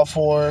uncalled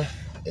for.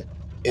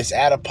 It's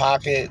out of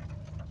pocket.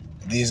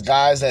 These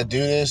guys that do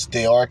this,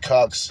 they are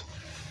cucks.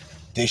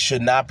 They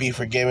should not be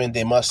forgiven.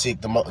 They must seek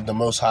the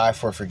Most High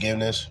for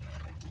forgiveness.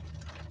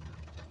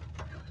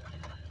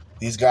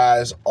 These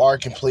guys are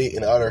complete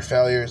and utter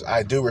failures.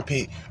 I do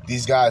repeat,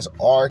 these guys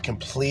are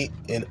complete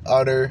and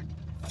utter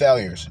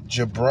failures.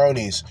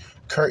 Jabronis,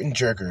 curtain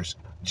jerkers,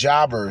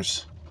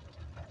 jobbers,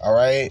 all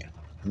right?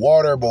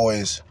 Water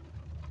boys,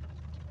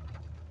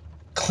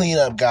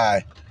 cleanup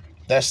guy.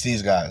 That's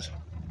these guys.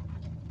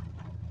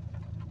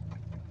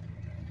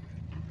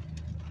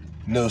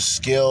 No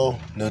skill,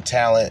 no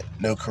talent,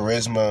 no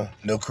charisma,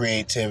 no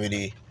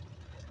creativity,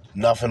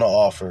 nothing to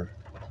offer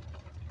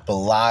but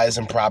lies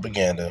and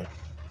propaganda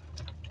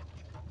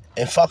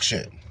and fuck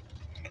shit.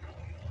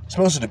 It's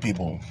most of the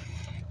people,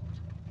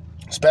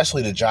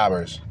 especially the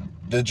jobbers.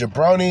 The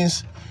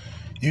jabronis,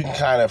 you can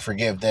kind of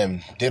forgive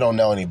them. They don't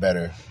know any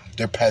better.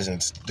 They're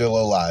peasants. They're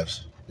low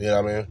lives. You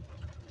know what I mean?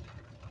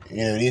 You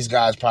know, these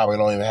guys probably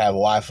don't even have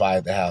Wi-Fi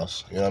at the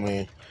house. You know what I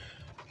mean?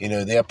 You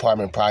know, their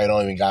apartment probably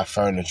don't even got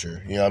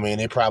furniture. You know what I mean?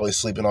 They probably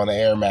sleeping on an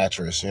air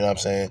mattress. You know what I'm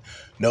saying?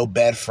 No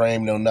bed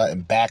frame, no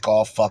nothing. Back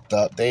all fucked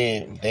up.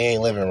 They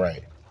ain't living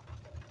right.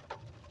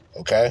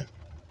 Okay?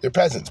 They're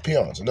peasants,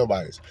 peons, and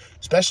nobodies.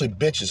 Especially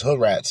bitches,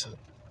 hood rats.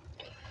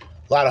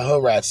 A lot of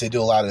hood rats, they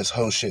do a lot of this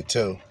hoe shit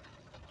too.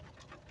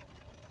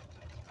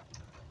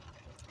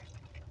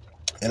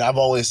 And I've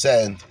always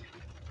said,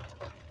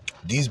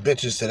 these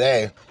bitches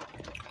today,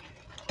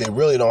 they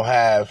really don't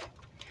have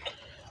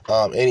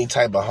any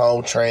type of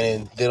home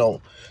training.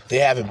 They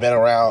haven't been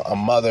around a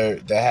mother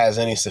that has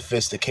any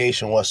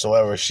sophistication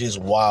whatsoever. She's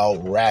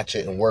wild,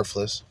 ratchet, and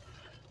worthless.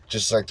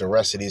 Just like the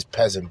rest of these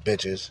peasant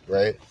bitches,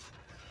 right?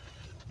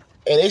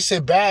 And they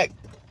sit back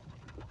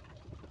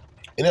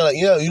and they're like,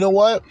 you know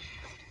what?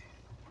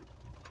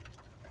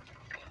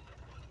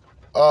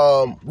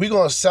 We're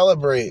gonna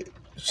celebrate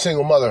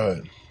single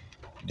motherhood.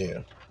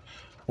 Yeah.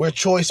 We're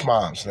choice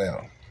moms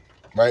now.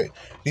 Right?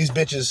 These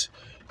bitches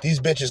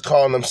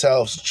calling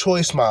themselves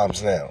choice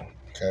moms now.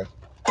 Okay.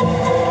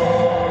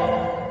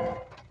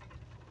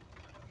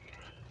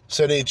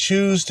 So they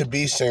choose to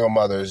be single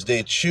mothers.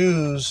 They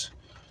choose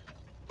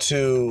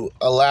to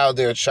allow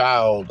their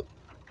child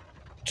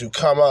to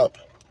come up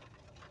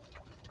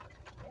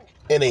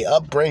in a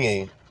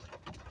upbringing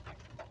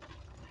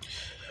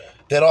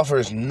that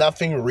offers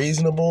nothing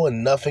reasonable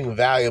and nothing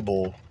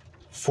valuable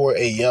for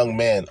a young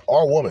man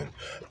or woman.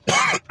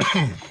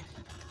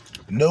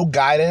 No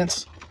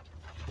guidance,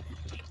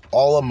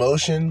 all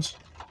emotions,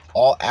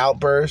 all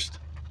outbursts,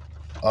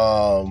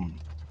 and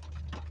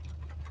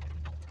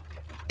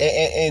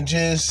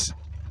just,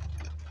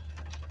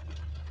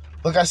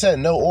 like I said,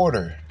 no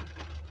order,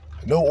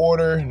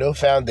 no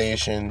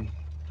foundation,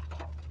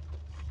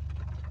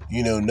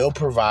 no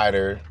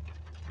provider.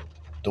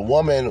 The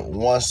woman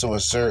wants to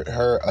assert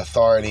her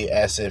authority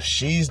as if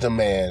she's the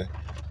man,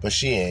 but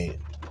she ain't.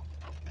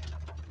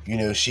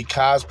 She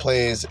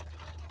cosplays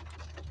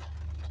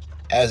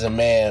as a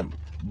man,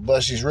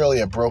 but she's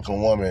really a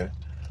broken woman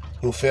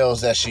who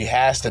feels that she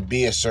has to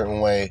be a certain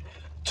way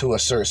to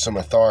assert some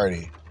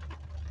authority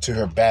to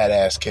her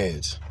badass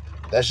kids.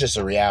 That's just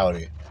a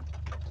reality.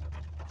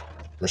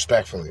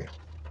 Respectfully.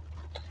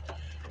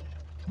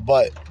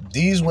 But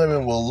these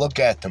women will look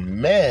at the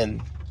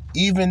men,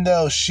 even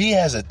though she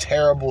has a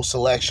terrible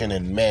selection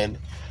in men,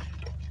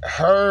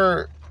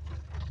 her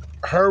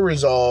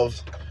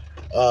resolve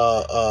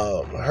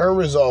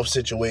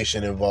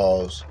situation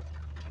involves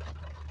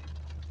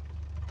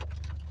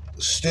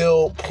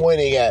still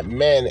pointing at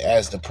men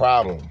as the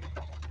problem,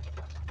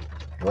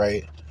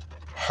 right?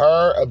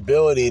 Her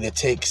ability to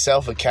take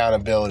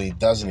self-accountability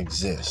doesn't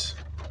exist.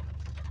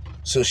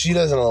 So she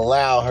doesn't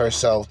allow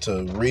herself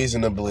to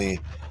reasonably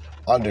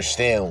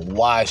understand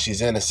why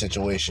she's in a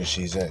situation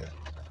she's in,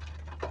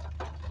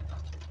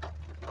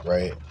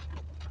 right?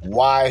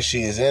 Why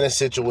she is in a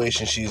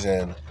situation she's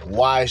in,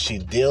 why she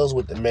deals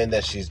with the men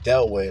that she's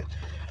dealt with,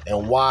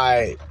 and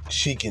why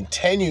she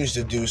continues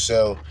to do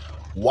so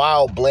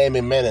while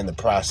blaming men in the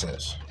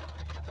process.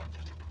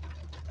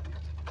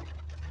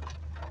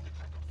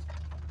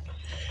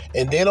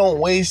 And they don't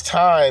waste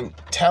time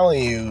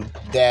telling you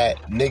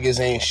that niggas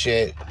ain't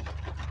shit,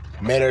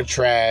 men are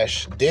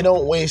trash. They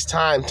don't waste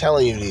time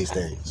telling you these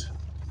things.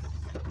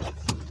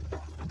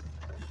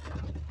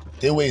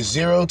 They waste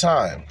zero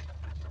time.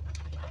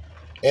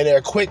 And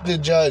they're quick to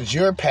judge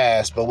your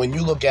past, but when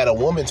you look at a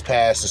woman's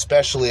past,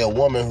 especially a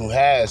woman who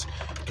has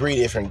 3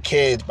 different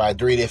kids by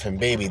 3 different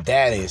baby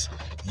daddies,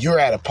 you're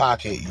out of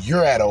pocket,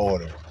 you're out of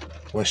order.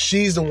 When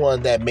she's the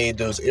one that made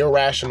those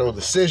irrational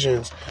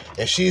decisions,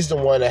 and she's the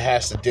one that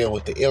has to deal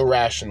with the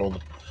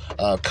irrational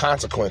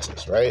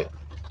consequences, right?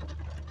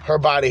 Her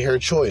body, her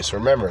choice.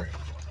 Remember,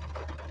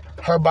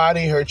 her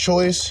body, her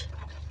choice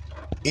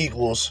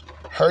equals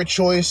her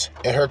choice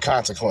and her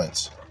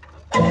consequence.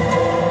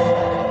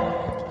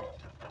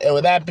 And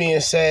with that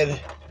being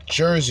said,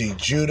 Jersey,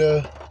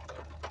 Judah,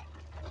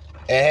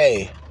 and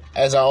hey,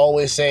 as I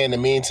always say in the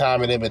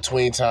meantime and in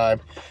between time,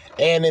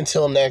 and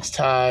until next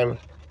time,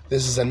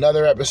 this is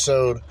another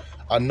episode,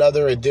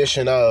 another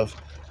edition of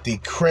the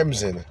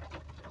Crimson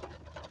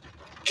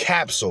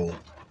Capsule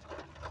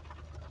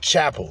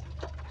Chapel.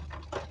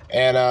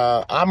 And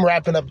I'm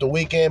wrapping up the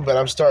weekend, but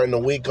I'm starting the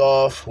week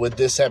off with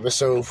this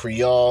episode for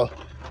y'all.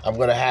 I'm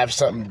going to have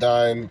something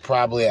done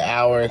probably an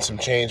hour and some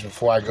change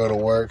before I go to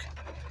work.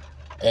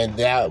 And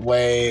that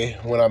way,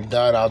 when I'm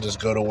done, I'll just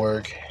go to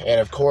work. And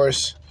of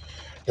course,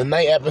 the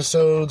night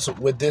episodes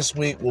with this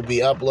week will be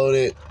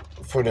uploaded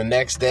for the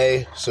next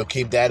day. So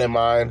keep that in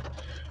mind.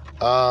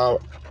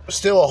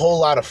 Still a whole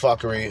lot of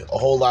fuckery, a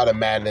whole lot of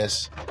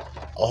madness,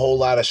 a whole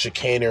lot of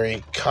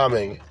chicanery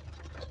coming.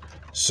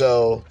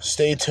 So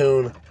stay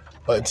tuned.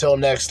 But until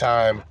next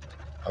time,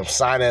 I'm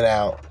signing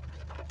out.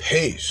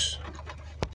 Peace.